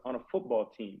uniform on a football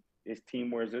team. This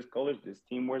team wears this color. This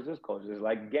team wears this color. It's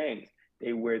like gangs.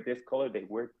 They wear this color. They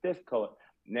wear this color.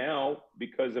 Now,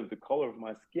 because of the color of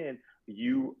my skin,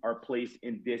 you are placed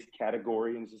in this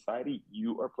category in society.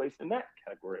 You are placed in that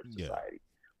category of society.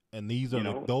 And these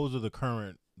are those are the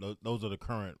current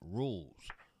rules.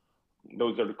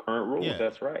 Those are the current rules. Yeah.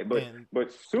 That's right.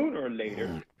 But sooner or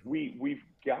later, we've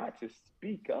got to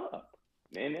speak up.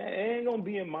 And it ain't gonna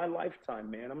be in my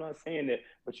lifetime, man. I'm not saying that,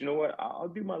 but you know what? I'll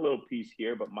do my little piece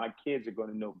here, but my kids are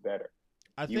gonna know better.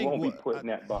 You won't be put in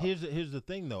that box. Here's the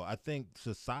thing, though. I think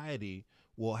society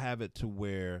will have it to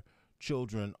where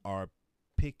children are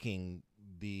picking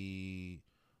the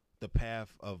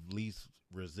path of least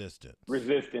resistance.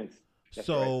 That's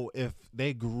so if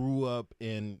they grew up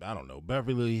in, I don't know,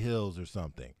 Beverly Hills or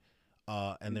something,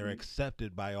 and they're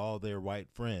accepted by all their white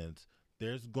friends,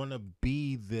 there's going to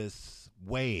be this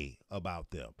way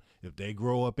about them. If they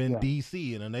grow up in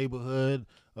D.C. in a neighborhood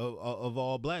of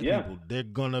all black people, they're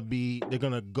going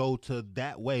to go to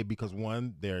that way because,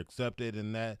 one, they're accepted,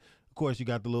 and that, of course, you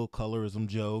got the little colorism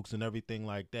jokes and everything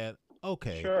like that.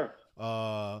 Okay. Sure.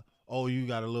 Oh, you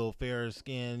got a little fairer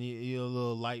skin, you're a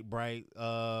little light, bright.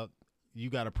 you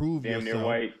got to prove Damn near yourself.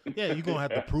 white. Yeah, you're gonna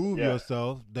have to prove Yeah.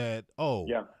 yourself that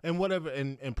Yeah. and whatever,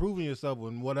 and proving yourself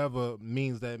in whatever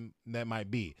means that might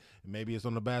be. Maybe it's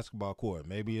on the basketball court.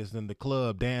 Maybe it's in the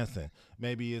club dancing.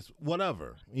 Maybe it's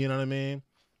whatever. You know what I mean?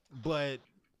 But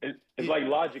It's like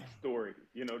Logic's story.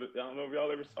 You know, I don't know if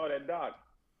y'all ever saw that doc,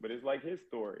 but it's like his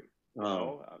story. You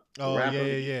know? Oh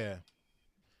yeah.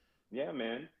 Yeah,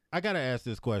 man. I gotta ask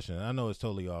this question. I know it's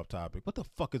totally off topic. What the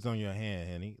fuck is on your hand,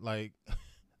 Henny? Like,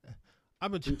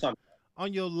 I've been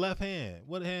on your left hand.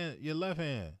 What hand? Your left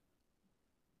hand.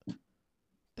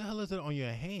 The hell is it on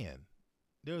your hand?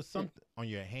 There's something on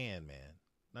your hand, man,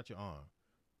 not your arm.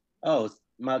 Oh,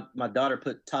 my daughter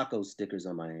put taco stickers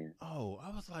on my hand. Oh, I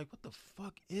was like, what the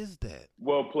fuck is that?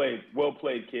 Well played,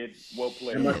 kid. Well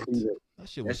played. That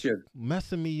shit was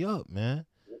messing me up, man.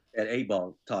 That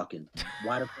 8-ball talking.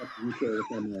 Why the fuck did you say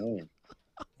it's on my hand?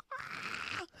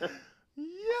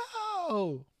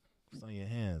 Yo, it's on your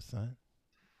hand, son.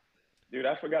 Dude,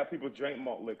 I forgot people drank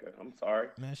malt liquor. I'm sorry.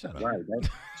 Man, shut up. Right, that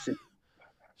shit.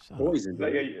 Shut Poison. up.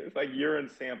 It's like urine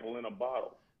sample in a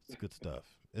bottle. It's good stuff.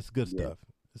 It's good stuff.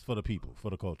 It's for the people, for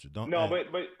the culture. Don't. No,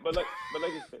 but like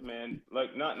I said, man,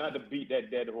 like not to beat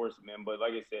that dead horse, man, but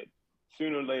like I said,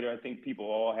 sooner or later, I think people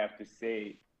all have to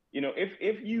say, you know, if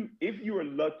you are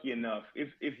lucky enough,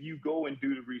 if you go and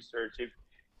do the research,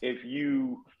 if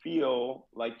you feel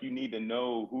like you need to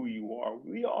know who you are,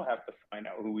 we all have to find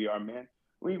out who we are, man.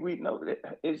 We know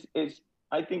that it's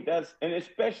I think that's, and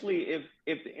especially if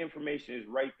the information is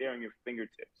right there on your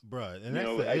fingertips, bruh. And that's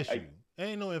the issue.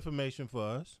 Ain't no information for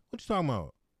us. What you talking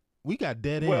about? We got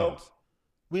dead ends.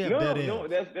 We have dead ends. No,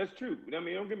 that's true. I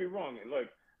mean, don't get me wrong. Look,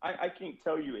 I can't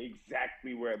tell you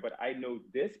exactly where, but I know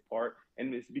this part,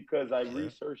 and it's because I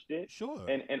researched it. Sure.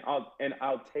 And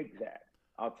I'll take that.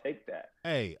 I'll take that.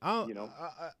 Hey,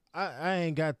 I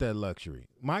ain't got that luxury.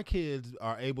 My kids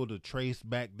are able to trace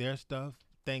back their stuff,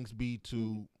 thanks be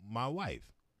to my wife.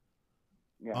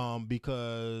 Yeah.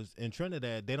 Because in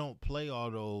Trinidad they don't play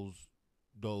all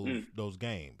those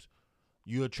games.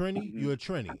 You're a Trini, you're a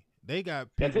Trini. They got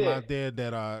people out there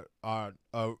that are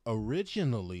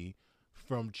originally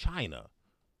from China,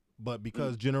 but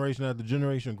because generation after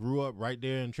generation grew up right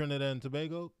there in Trinidad and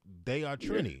Tobago, they are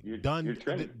Trini. You're Done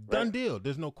right. deal.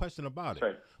 There's no question about it.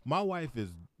 Right. My wife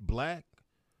is black.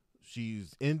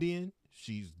 She's Indian.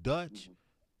 She's Dutch.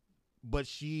 But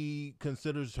she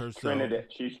considers herself Trinidad.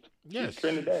 She's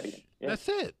Trinidadian. Yeah. That's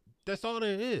it. That's all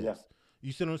there is. Yeah.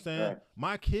 You see what I'm saying? Right.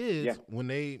 My kids, when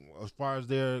they, as far as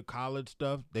their college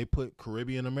stuff, they put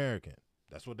Caribbean American.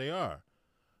 That's what they are.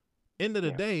 End of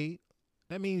the day,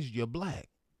 that means you're black.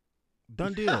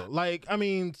 Done deal. Like, I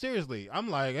mean, seriously, I'm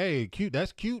like, hey, cute.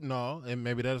 That's cute and all, and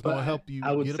maybe that's gonna help you.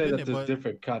 I would get say up in that there, there's but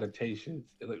different connotations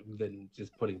than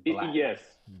just putting black. Yes.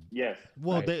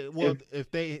 well, Right.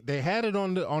 if they had it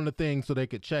on the thing so they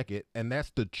could check it, and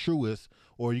that's the truest,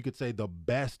 or you could say the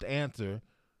best answer.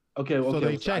 Okay, So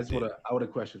they I checked it. I would have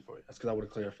a question for you. That's because I would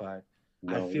have clarified.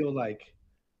 No. I feel like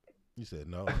You said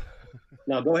no.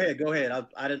 No, go ahead.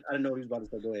 I didn't know what he was about to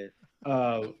say. Go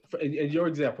ahead. in your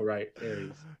example, right,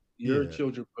 Aries, your Yeah.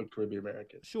 children put Caribbean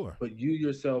American. Sure. But you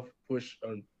yourself push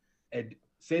on and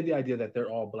say the idea that they're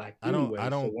all black anyway. I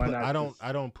so why not just-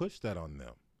 don't push that on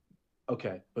them.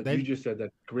 Okay, but They- you just said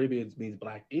that Caribbeans means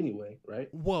black anyway, right?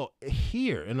 Well,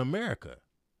 here in America.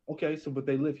 Okay, so but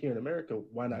they live here in America.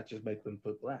 Why not just make them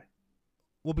put black?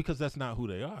 Well, because that's not who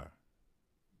they are.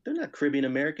 They're not Caribbean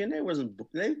American.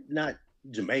 They not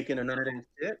Jamaican or none of that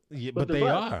shit. Yeah, But but they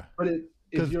they're are. But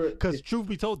Because truth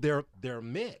be told, they're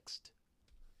mixed,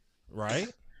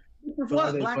 right?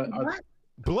 Black and black.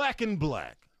 Black and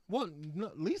black. Well,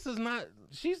 no, Lisa's not.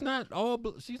 She's not all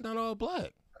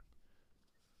black.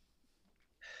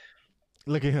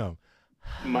 Look at him.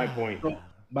 My point.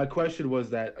 My question was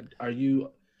that are you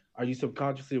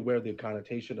subconsciously aware of the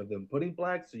connotation of them putting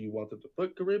black, so you want them to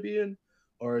put Caribbean,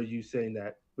 or are you saying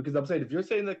that because I'm saying if you're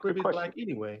saying that Caribbean's black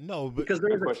anyway, No, but Because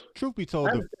there's a truth be told,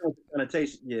 I the, understand what the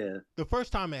connotation. Yeah. the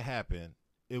first time it happened,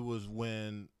 it was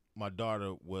when my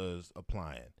daughter was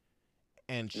applying,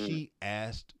 and she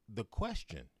asked the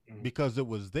question because it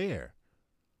was there.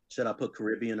 Should I put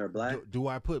Caribbean or black? Do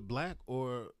I put black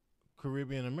or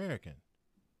Caribbean American?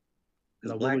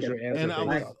 Now, what was your answer? And I based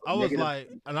was, off? I was Negative. like,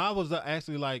 and I was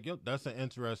actually like, yo, that's an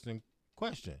interesting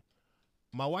question.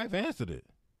 My wife answered it.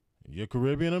 You're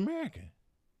Caribbean American.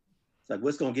 It's like,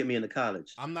 what's gonna get me into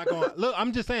college? I'm not going to look.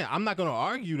 I'm just saying, I'm not going to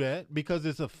argue that because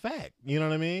it's a fact. You know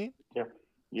what I mean?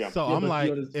 Yeah. So Yeah, I'm but like,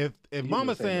 you understand- if you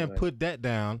Mama's understand saying that, right? put that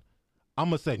down, I'm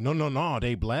gonna say no,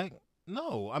 they black.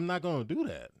 No, I'm not going to do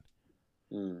that.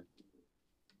 Mm.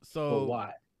 So But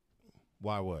why?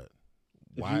 Why what?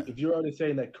 If, Why? if you're already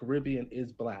saying that Caribbean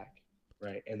is black,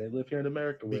 right? And they live here in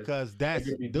America. Where Because that's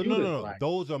they're gonna be no, viewed as no. black.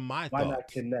 Those are my Why not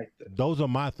thoughts. connect them? Those are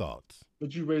my thoughts.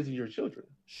 But you raising your children.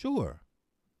 Sure.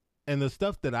 And the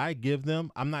stuff that I give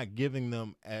them, I'm not giving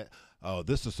them at, oh,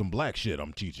 this is some black shit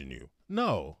I'm teaching you.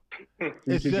 No.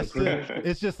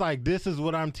 It's just like, this is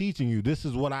what I'm teaching you. This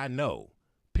is what I know.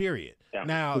 Period. Yeah.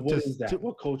 Now, So what is that?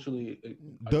 What culturally?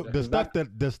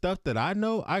 the stuff that I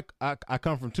know, I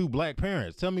come from 2 black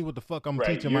parents. Tell me what the fuck I'm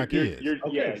teaching my kids. You're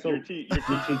teaching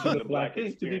the black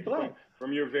kids to be black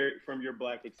from your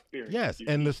black experience. Yes, You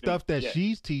and the teach them- stuff that yeah,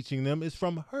 she's teaching them is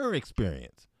from her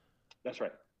experience. That's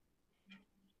right.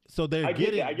 So they're I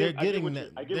get getting that. I get getting what that.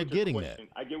 your- I get They're what your getting question-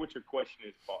 I get what your question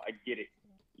is, Paul. I get it.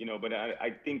 But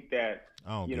I think that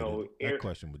I don't get it. That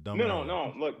question was dumb.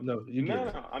 No. Look, no, you get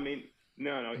it. I mean,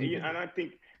 no. And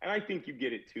I think you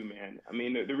get it too, man. I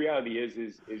mean, the reality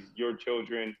is your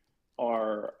children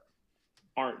aren't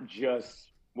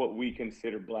just what we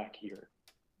consider black here.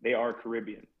 They are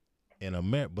Caribbean. In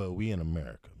America, but we in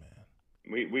America,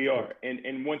 man. We are,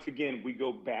 and once again, we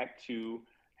go back to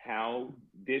how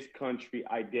this country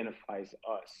identifies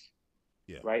us.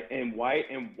 Yeah. Right. And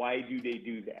why do they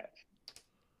do that?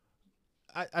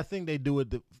 I think they do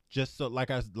it just so,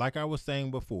 like I was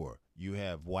saying before. You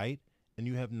have white and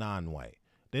you have non-white.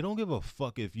 They don't give a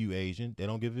fuck if you Asian. They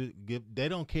don't They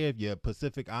don't care if you're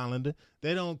Pacific Islander.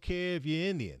 They don't care if you're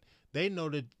Indian. They know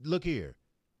that. Look here,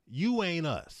 you ain't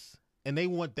us, and they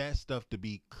want that stuff to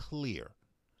be clear.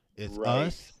 It's Right.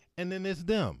 us, and then it's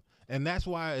them, and that's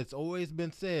why it's always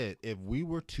been said: if we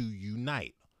were to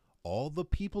unite all the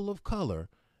people of color,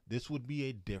 this would be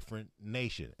a different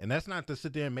nation. And that's not to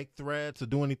sit there and make threats or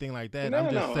do anything like that. I'm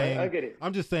just saying, I get it.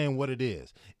 I'm just saying what it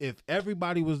is. If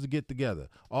everybody was to get together,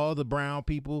 all the brown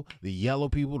people, the yellow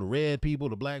people, the red people,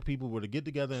 the black people were to get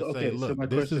together and say, look, my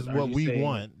this question, is are what you we saying-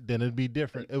 want, then it'd be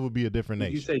different. It would be a different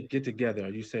When nation. you say get together, are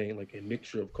you saying like a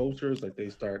mixture of cultures? Like they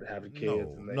start having kids?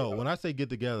 And they, No, when I say get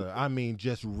together, I mean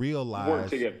just Work realize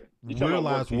together. You're talking about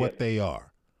realize work what together. they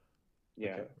are.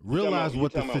 Yeah. Realize You're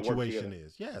what the talking about work situation together.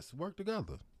 is. Yes, work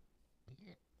together.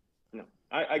 No,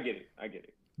 I get it. I get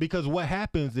it. Because what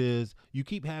happens is you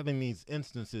keep having these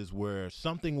instances where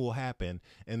something will happen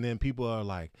and then people are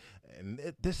like,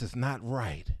 this is not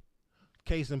right.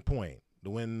 Case in point,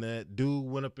 when that dude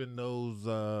went up in those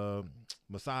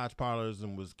massage parlors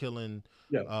and was killing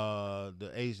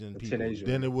the Asian people, 10 Asian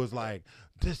then it was like,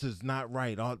 this is not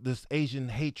right. All this Asian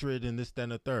hatred and this, that,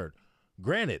 and the third.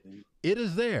 Granted, it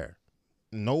is there.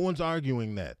 No one's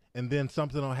arguing that. And then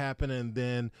something will happen, and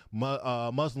then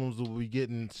Muslims will be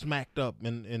getting smacked up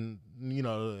in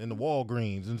the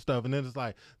Walgreens and stuff. And then it's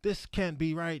like, this can't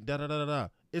be right. Da da da da da.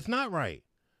 It's not right.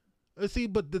 See,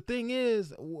 but the thing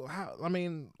is,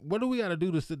 what do we got to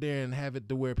do to sit there and have it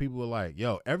to where people are like,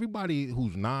 yo, everybody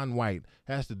who's non-white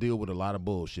has to deal with a lot of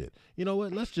bullshit. You know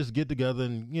what? Let's just get together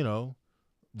and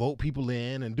vote people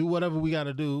in and do whatever we got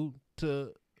to do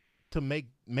to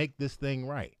make this thing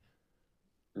right.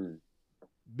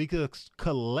 Because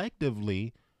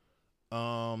collectively,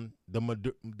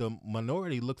 the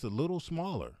minority looks a little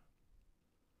smaller.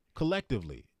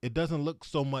 Collectively, it doesn't look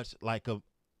so much like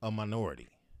a minority.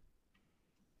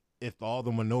 If all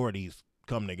the minorities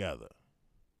come together,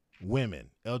 women,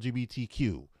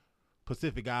 LGBTQ,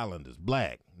 Pacific Islanders,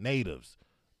 black, natives,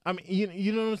 I mean,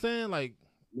 you know what I'm saying? Like,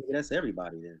 that's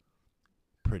everybody then.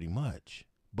 Pretty much,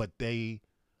 but they.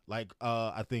 Like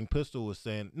I think Pistol was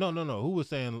saying, no. Who was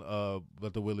saying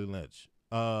but the Willie Lynch?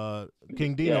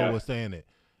 King Dino was saying it.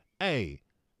 Hey,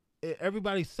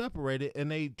 everybody's separated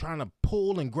and they trying to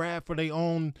pull and grab for their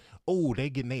own. Oh, they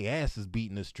getting their asses beat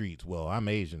in the streets. Well, I'm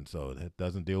Asian, so that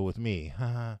doesn't deal with me.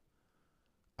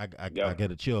 I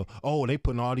get a chill. Oh, they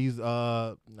putting all these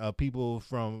people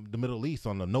from the Middle East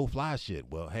on the no-fly shit.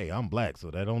 Well, hey, I'm black,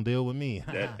 so that don't deal with me.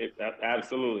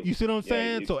 Absolutely. You see what I'm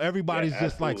saying? So everybody's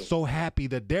just like so happy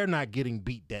that they're not getting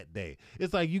beat that day.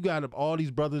 It's like you got all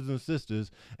these brothers and sisters,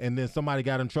 and then somebody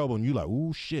got in trouble, and you like,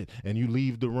 ooh, shit, and you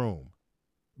leave the room.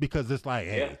 Because it's like,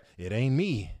 hey, it ain't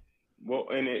me. Well,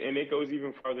 and it goes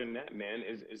even farther than that, man.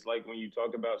 It's like when you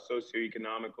talk about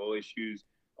socioeconomical issues,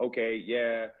 okay,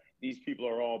 yeah, these people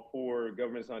are all poor.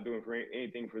 Government's not doing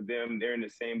anything for them. They're in the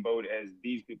same boat as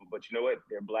these people. But you know what?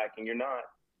 They're black and you're not.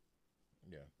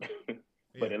 Yeah.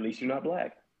 But at least you're not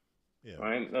black. Yeah.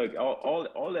 Right? Look,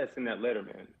 all that's in that letter,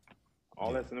 man.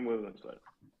 All that's in the Willie Lynch letter.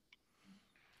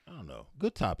 I don't know.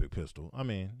 Good topic, Pistol. I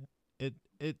mean, it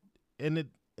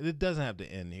doesn't have to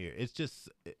end here. It's just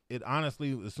it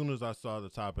honestly, as soon as I saw the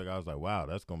topic, I was like, wow,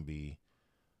 that's gonna be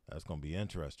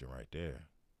interesting right there.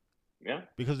 Yeah.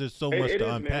 Because there's so much to is,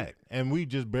 unpack. man. And we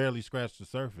just barely scratched the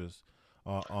surface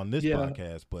on this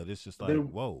podcast, but it's just like,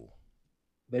 whoa.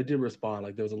 they did respond.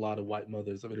 Like there was a lot of white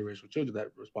mothers of interracial children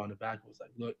that responded back. It was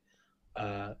like, look,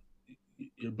 uh,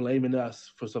 you're blaming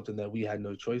us for something that we had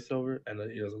no choice over, and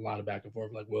there's a lot of back and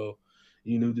forth. Like, well,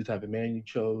 you knew the type of man you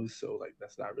chose, so like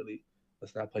let's not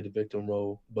play the victim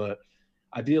role. But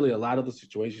ideally, a lot of the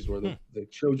situations where the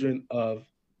children of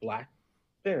black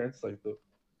parents, like the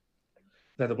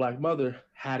black mother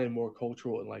had a more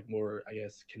cultural and like more, I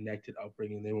guess, connected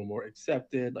upbringing. They were more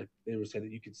accepted. Like they were saying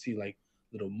that you could see like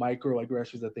little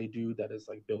microaggressions that they do that is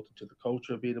like built into the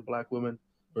culture of being a black woman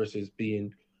versus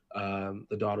being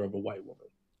the daughter of a white woman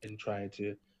and trying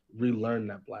to relearn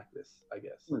that blackness, I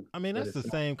guess. I mean, that's the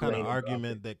same kind of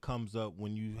argument that comes up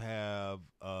when you have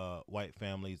white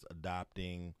families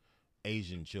adopting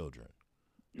Asian children.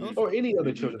 Or any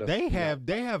other children. They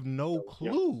have no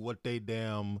clue what they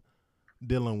damn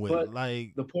dealing with. But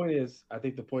like I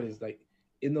think the point is like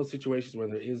in those situations where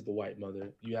there is the white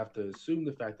mother, you have to assume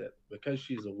the fact that because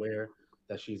she's aware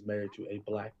that she's married to a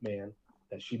black man,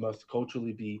 that she must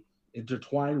culturally be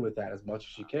intertwined with that as much as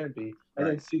she can be, and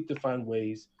then seek to find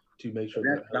ways to make sure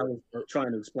that I was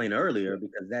trying to explain earlier,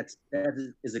 because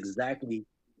that is exactly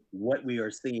what we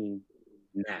are seeing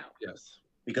now. Yes,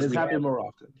 because it's happening more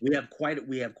often. We have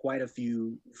quite a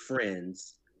few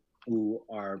friends who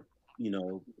are,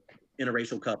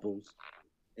 interracial couples,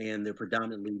 and they're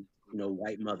predominantly,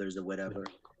 white mothers or whatever,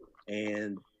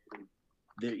 and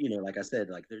they're, like I said,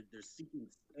 like they're seeking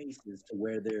spaces to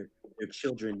where their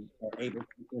children are able to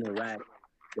interact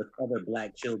with other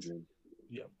black children.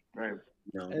 Yeah, right.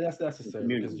 And that's necessary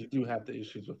because you do have the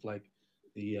issues with like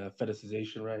the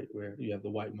fetishization, right? Where you have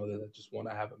the white mother that just want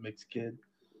to have a mixed kid,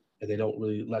 and they don't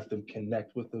really let them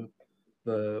connect with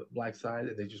the black side,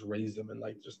 and they just raise them and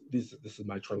like just this is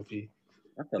my trophy.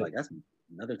 I feel like that's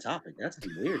another topic. That's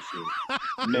some weird shit.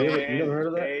 Man, you never heard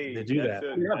of that? They do that.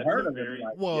 I've heard of it.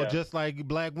 Well, just like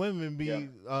black women be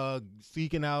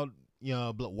seeking out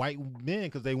white men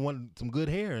because they want some good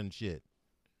hair and shit.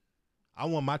 I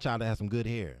want my child to have some good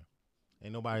hair.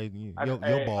 Ain't nobody your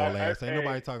bald ass. Ain't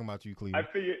nobody talking about you, Cleveland.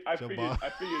 I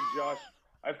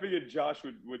figured Josh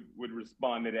would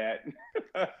respond to that.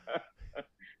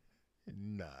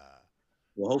 Nah.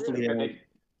 Well, hopefully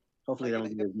they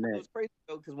don't get mad. It's crazy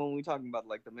though, because when we talking about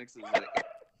like the mixes, and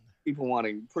people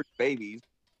wanting pretty babies,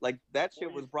 like that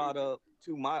shit was brought up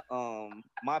to my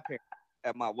parents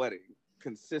at my wedding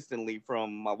consistently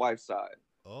from my wife's side.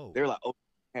 Oh, they're like, oh,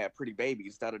 had pretty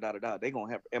babies, da da da da da. They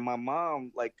gonna have, and my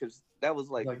mom like, cause that was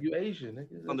like you Asian.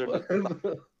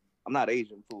 I'm not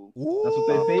Asian, fool. That's what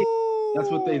they think. That's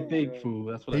what they think, fool.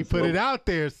 That's what he put it out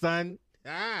there, son.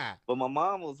 But my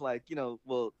mom was like,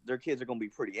 well, their kids are gonna be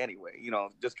pretty anyway.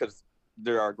 Just because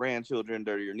they're our grandchildren,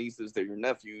 they're your nieces, they're your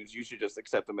nephews, you should just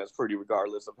accept them as pretty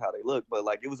regardless of how they look. But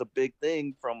like, it was a big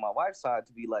thing from my wife's side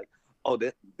to be like, oh,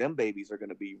 them babies are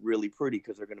gonna be really pretty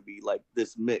because they're gonna be like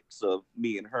this mix of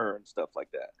me and her and stuff like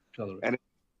that. And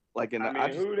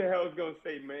who the hell is gonna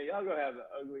say, man, y'all gonna have an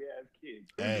ugly ass kid?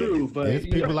 Hey, true, but there's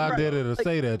people out there that'll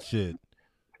say that shit.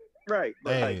 Right.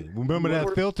 Hey, remember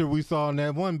that filter we saw in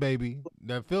that one baby?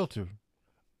 That filter.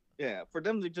 Yeah, for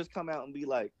them to just come out and be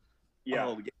like,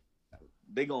 oh, yeah,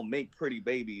 they gonna make pretty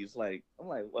babies. Like, I'm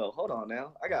like, well, hold on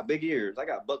now. I got big ears. I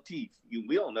got buck teeth.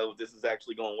 We don't know if this is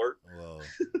actually gonna work. Well,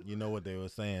 you know what they were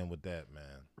saying with that,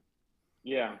 man.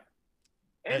 Yeah,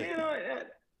 and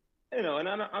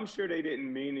and I'm sure they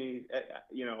didn't mean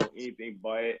anything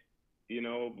by it,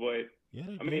 but. Yeah,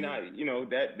 I mean,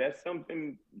 that's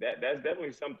something that's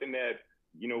definitely something that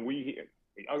we hear.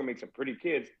 Y'all gonna make some pretty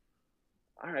kids.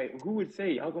 All right, who would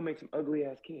say y'all gonna make some ugly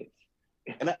ass kids?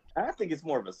 And I think it's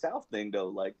more of a South thing though.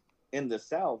 Like in the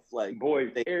South, like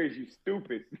boys, Aries, you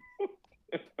stupid.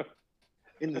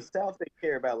 In the South, they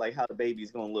care about like how the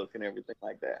baby's gonna look and everything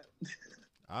like that.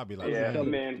 I'll be like, yeah,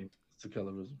 man, it's a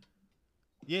colorism.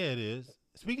 Yeah, it is.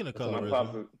 Speaking of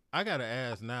colorism, I gotta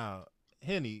ask now.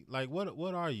 Henny, like,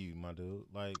 what are you, my dude?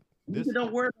 Like, this.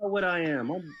 Don't worry about what I am.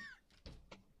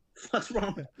 What's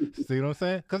wrong? See what I'm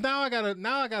saying? Because now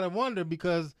I gotta wonder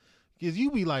because you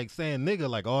be like saying nigga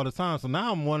like all the time. So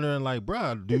now I'm wondering like,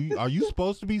 bruh, are you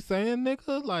supposed to be saying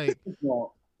nigga? Like,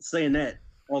 well, saying that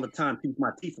all the time keeps my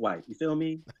teeth white. You feel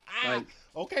me? Like,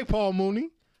 okay, Paul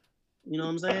Mooney. You know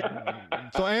what I'm saying?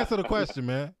 So answer the question,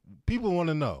 man. People want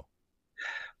to know.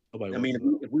 I mean,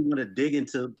 if we want to dig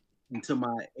into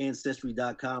my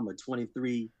ancestry.com or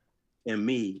 23andMe,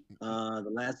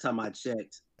 the last time I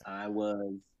checked, I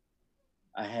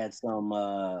had some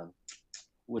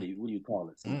what do you call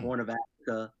it? Some Horn of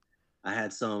Africa. I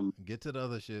had some. Get to the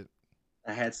other shit.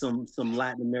 I had some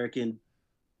Latin American,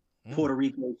 Puerto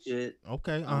Rico shit.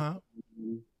 Okay.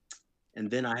 And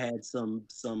then I had some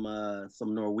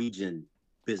Norwegian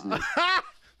business.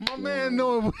 My man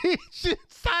Norwegian.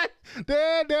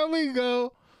 There we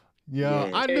go. Yo,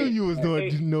 Yeah. I knew you was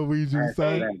Norwegian,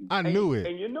 son. I knew it.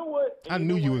 And you know what? I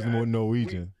knew you was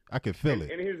Norwegian. I could feel it.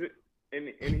 And here's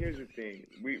the thing.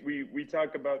 We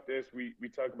talk about this. We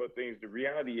talk about things. The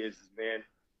reality is, man,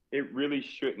 it really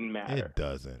shouldn't matter. It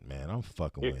doesn't, man. I'm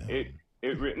fucking with him.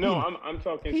 I'm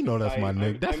talking. He know that's my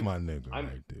society. nigga. That's my nigga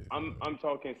right there. I'm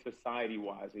talking society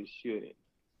wise. It shouldn't.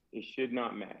 It should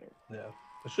not matter. Yeah,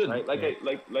 it shouldn't. Right?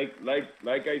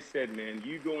 Like I said, man.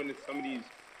 You go into some of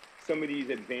these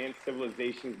advanced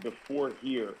civilizations before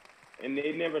here, and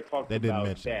they never talked They didn't about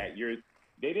mention that.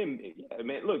 They didn't. Yeah,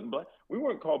 man. Look, we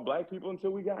weren't called black people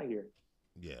until we got here.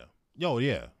 Yeah. Yo,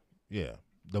 yeah.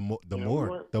 The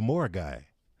Moor guy.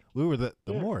 We were the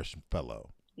Moorish fellow.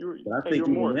 But I think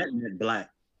you meant black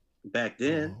back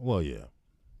then. Well, yeah,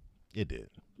 it did.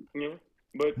 Yeah.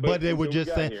 But they were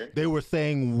just saying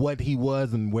saying what he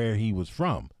was and where he was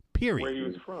from. Period. Where he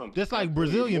was from. Just like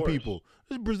Brazilian people.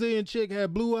 This Brazilian chick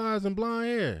had blue eyes and blonde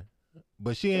hair,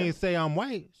 but she ain't say I'm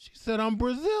white. She said I'm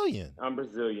Brazilian. I'm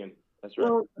Brazilian. That's right.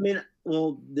 Well, I mean,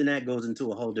 then that goes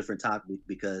into a whole different topic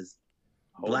because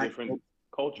black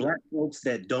folks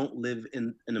that don't live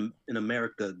in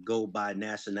America go by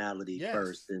nationality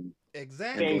first and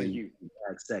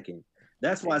black second.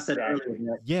 That's why I said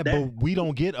earlier. But we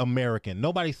don't get American.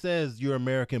 Nobody says you're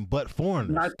American but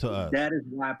foreigners to us. That is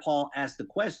why Paul asked the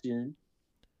question,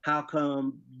 how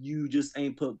come you just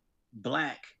ain't put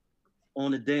black on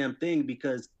the damn thing?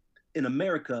 Because in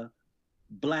America,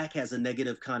 black has a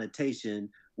negative connotation,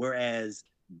 whereas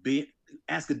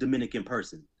ask a Dominican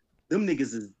person. Them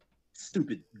niggas is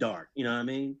stupid dark, you know what I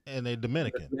mean? And they're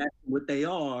Dominican. That's what they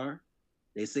are.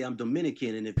 They say I'm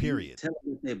Dominican, and if you tell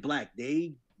them they're black,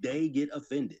 they get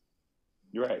offended.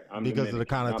 You're right. Because of the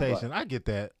connotation. I get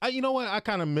that. You know what? I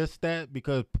kind of missed that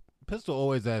because Pistol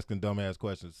always asking dumbass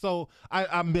questions. So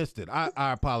I missed it.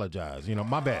 I apologize. You know,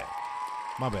 my bad.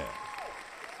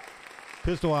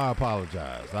 Pistol, I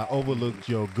apologize. I overlooked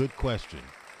your good question.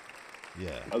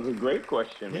 Yeah. That was a great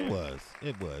question, man.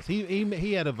 It was.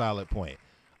 He had a valid point.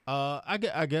 I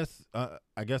guess I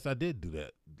did do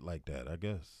that like that. I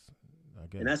guess.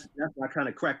 And that's why I kind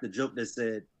of cracked the joke that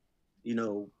said, you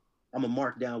know, I'm gonna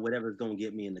mark down whatever's gonna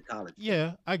get me into college.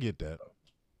 Yeah, I get that.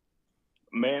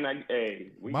 Man,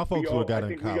 my folks would have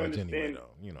got in college anyway,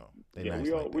 though. You know, they nice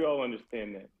we all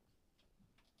understand that.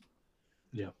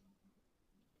 Yeah.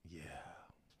 Yeah.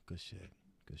 Good shit.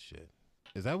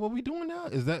 Is that what we doing now?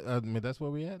 Is that that's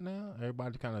where we at now?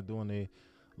 Everybody kind of doing a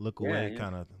look away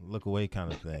kind of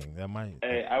thing. That might.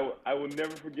 Hey, I will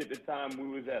never forget the time we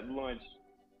was at lunch.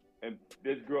 And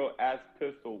this girl asked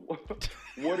Pistol,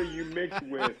 "What are you mixed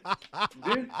with?"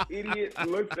 This idiot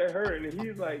looks at her, and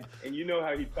he's like, and you know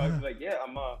how he talks, he's like, "Yeah,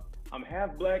 I'm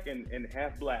half black and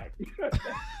half black."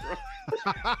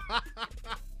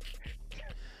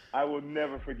 I will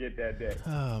never forget that day.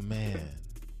 Oh man,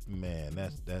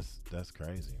 that's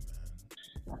crazy,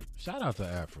 man. Shout out to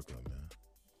Africa, man.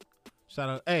 Shout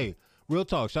out, hey, real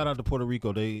talk. Shout out to Puerto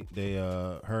Rico. They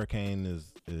hurricane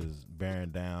is bearing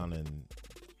down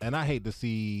and I hate to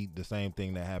see the same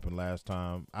thing that happened last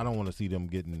time. I don't want to see them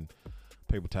getting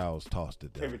paper towels tossed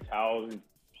at them. Paper towels and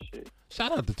shit.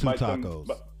 Shout out to Two Tacos.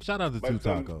 Shout out to Two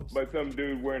Tacos. By some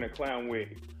dude wearing a clown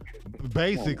wig.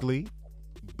 Basically.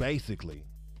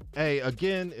 Hey,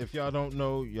 again, if y'all don't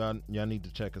know, y'all need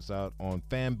to check us out on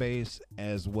Fanbase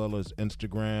as well as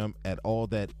Instagram at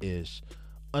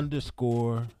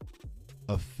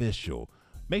 _official.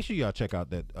 Make sure y'all check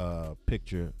out that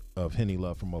picture of Henny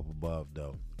Love from up above,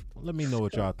 though. Let me know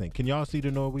what y'all think. Can y'all see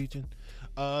the Norwegian?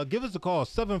 Give us a call,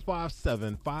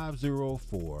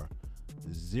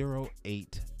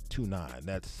 757-504-0829.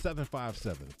 That's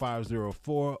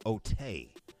 757-504-OTAY.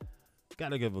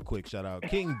 Gotta give a quick shout out.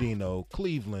 King Dino,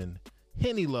 Cleveland,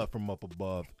 Henny Love from up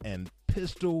above, and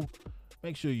Pistol.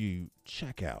 Make sure you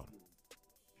check out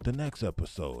the next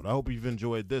episode. I hope you've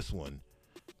enjoyed this one.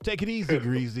 Take it easy,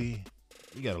 Greasy.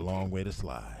 You got a long way to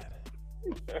slide.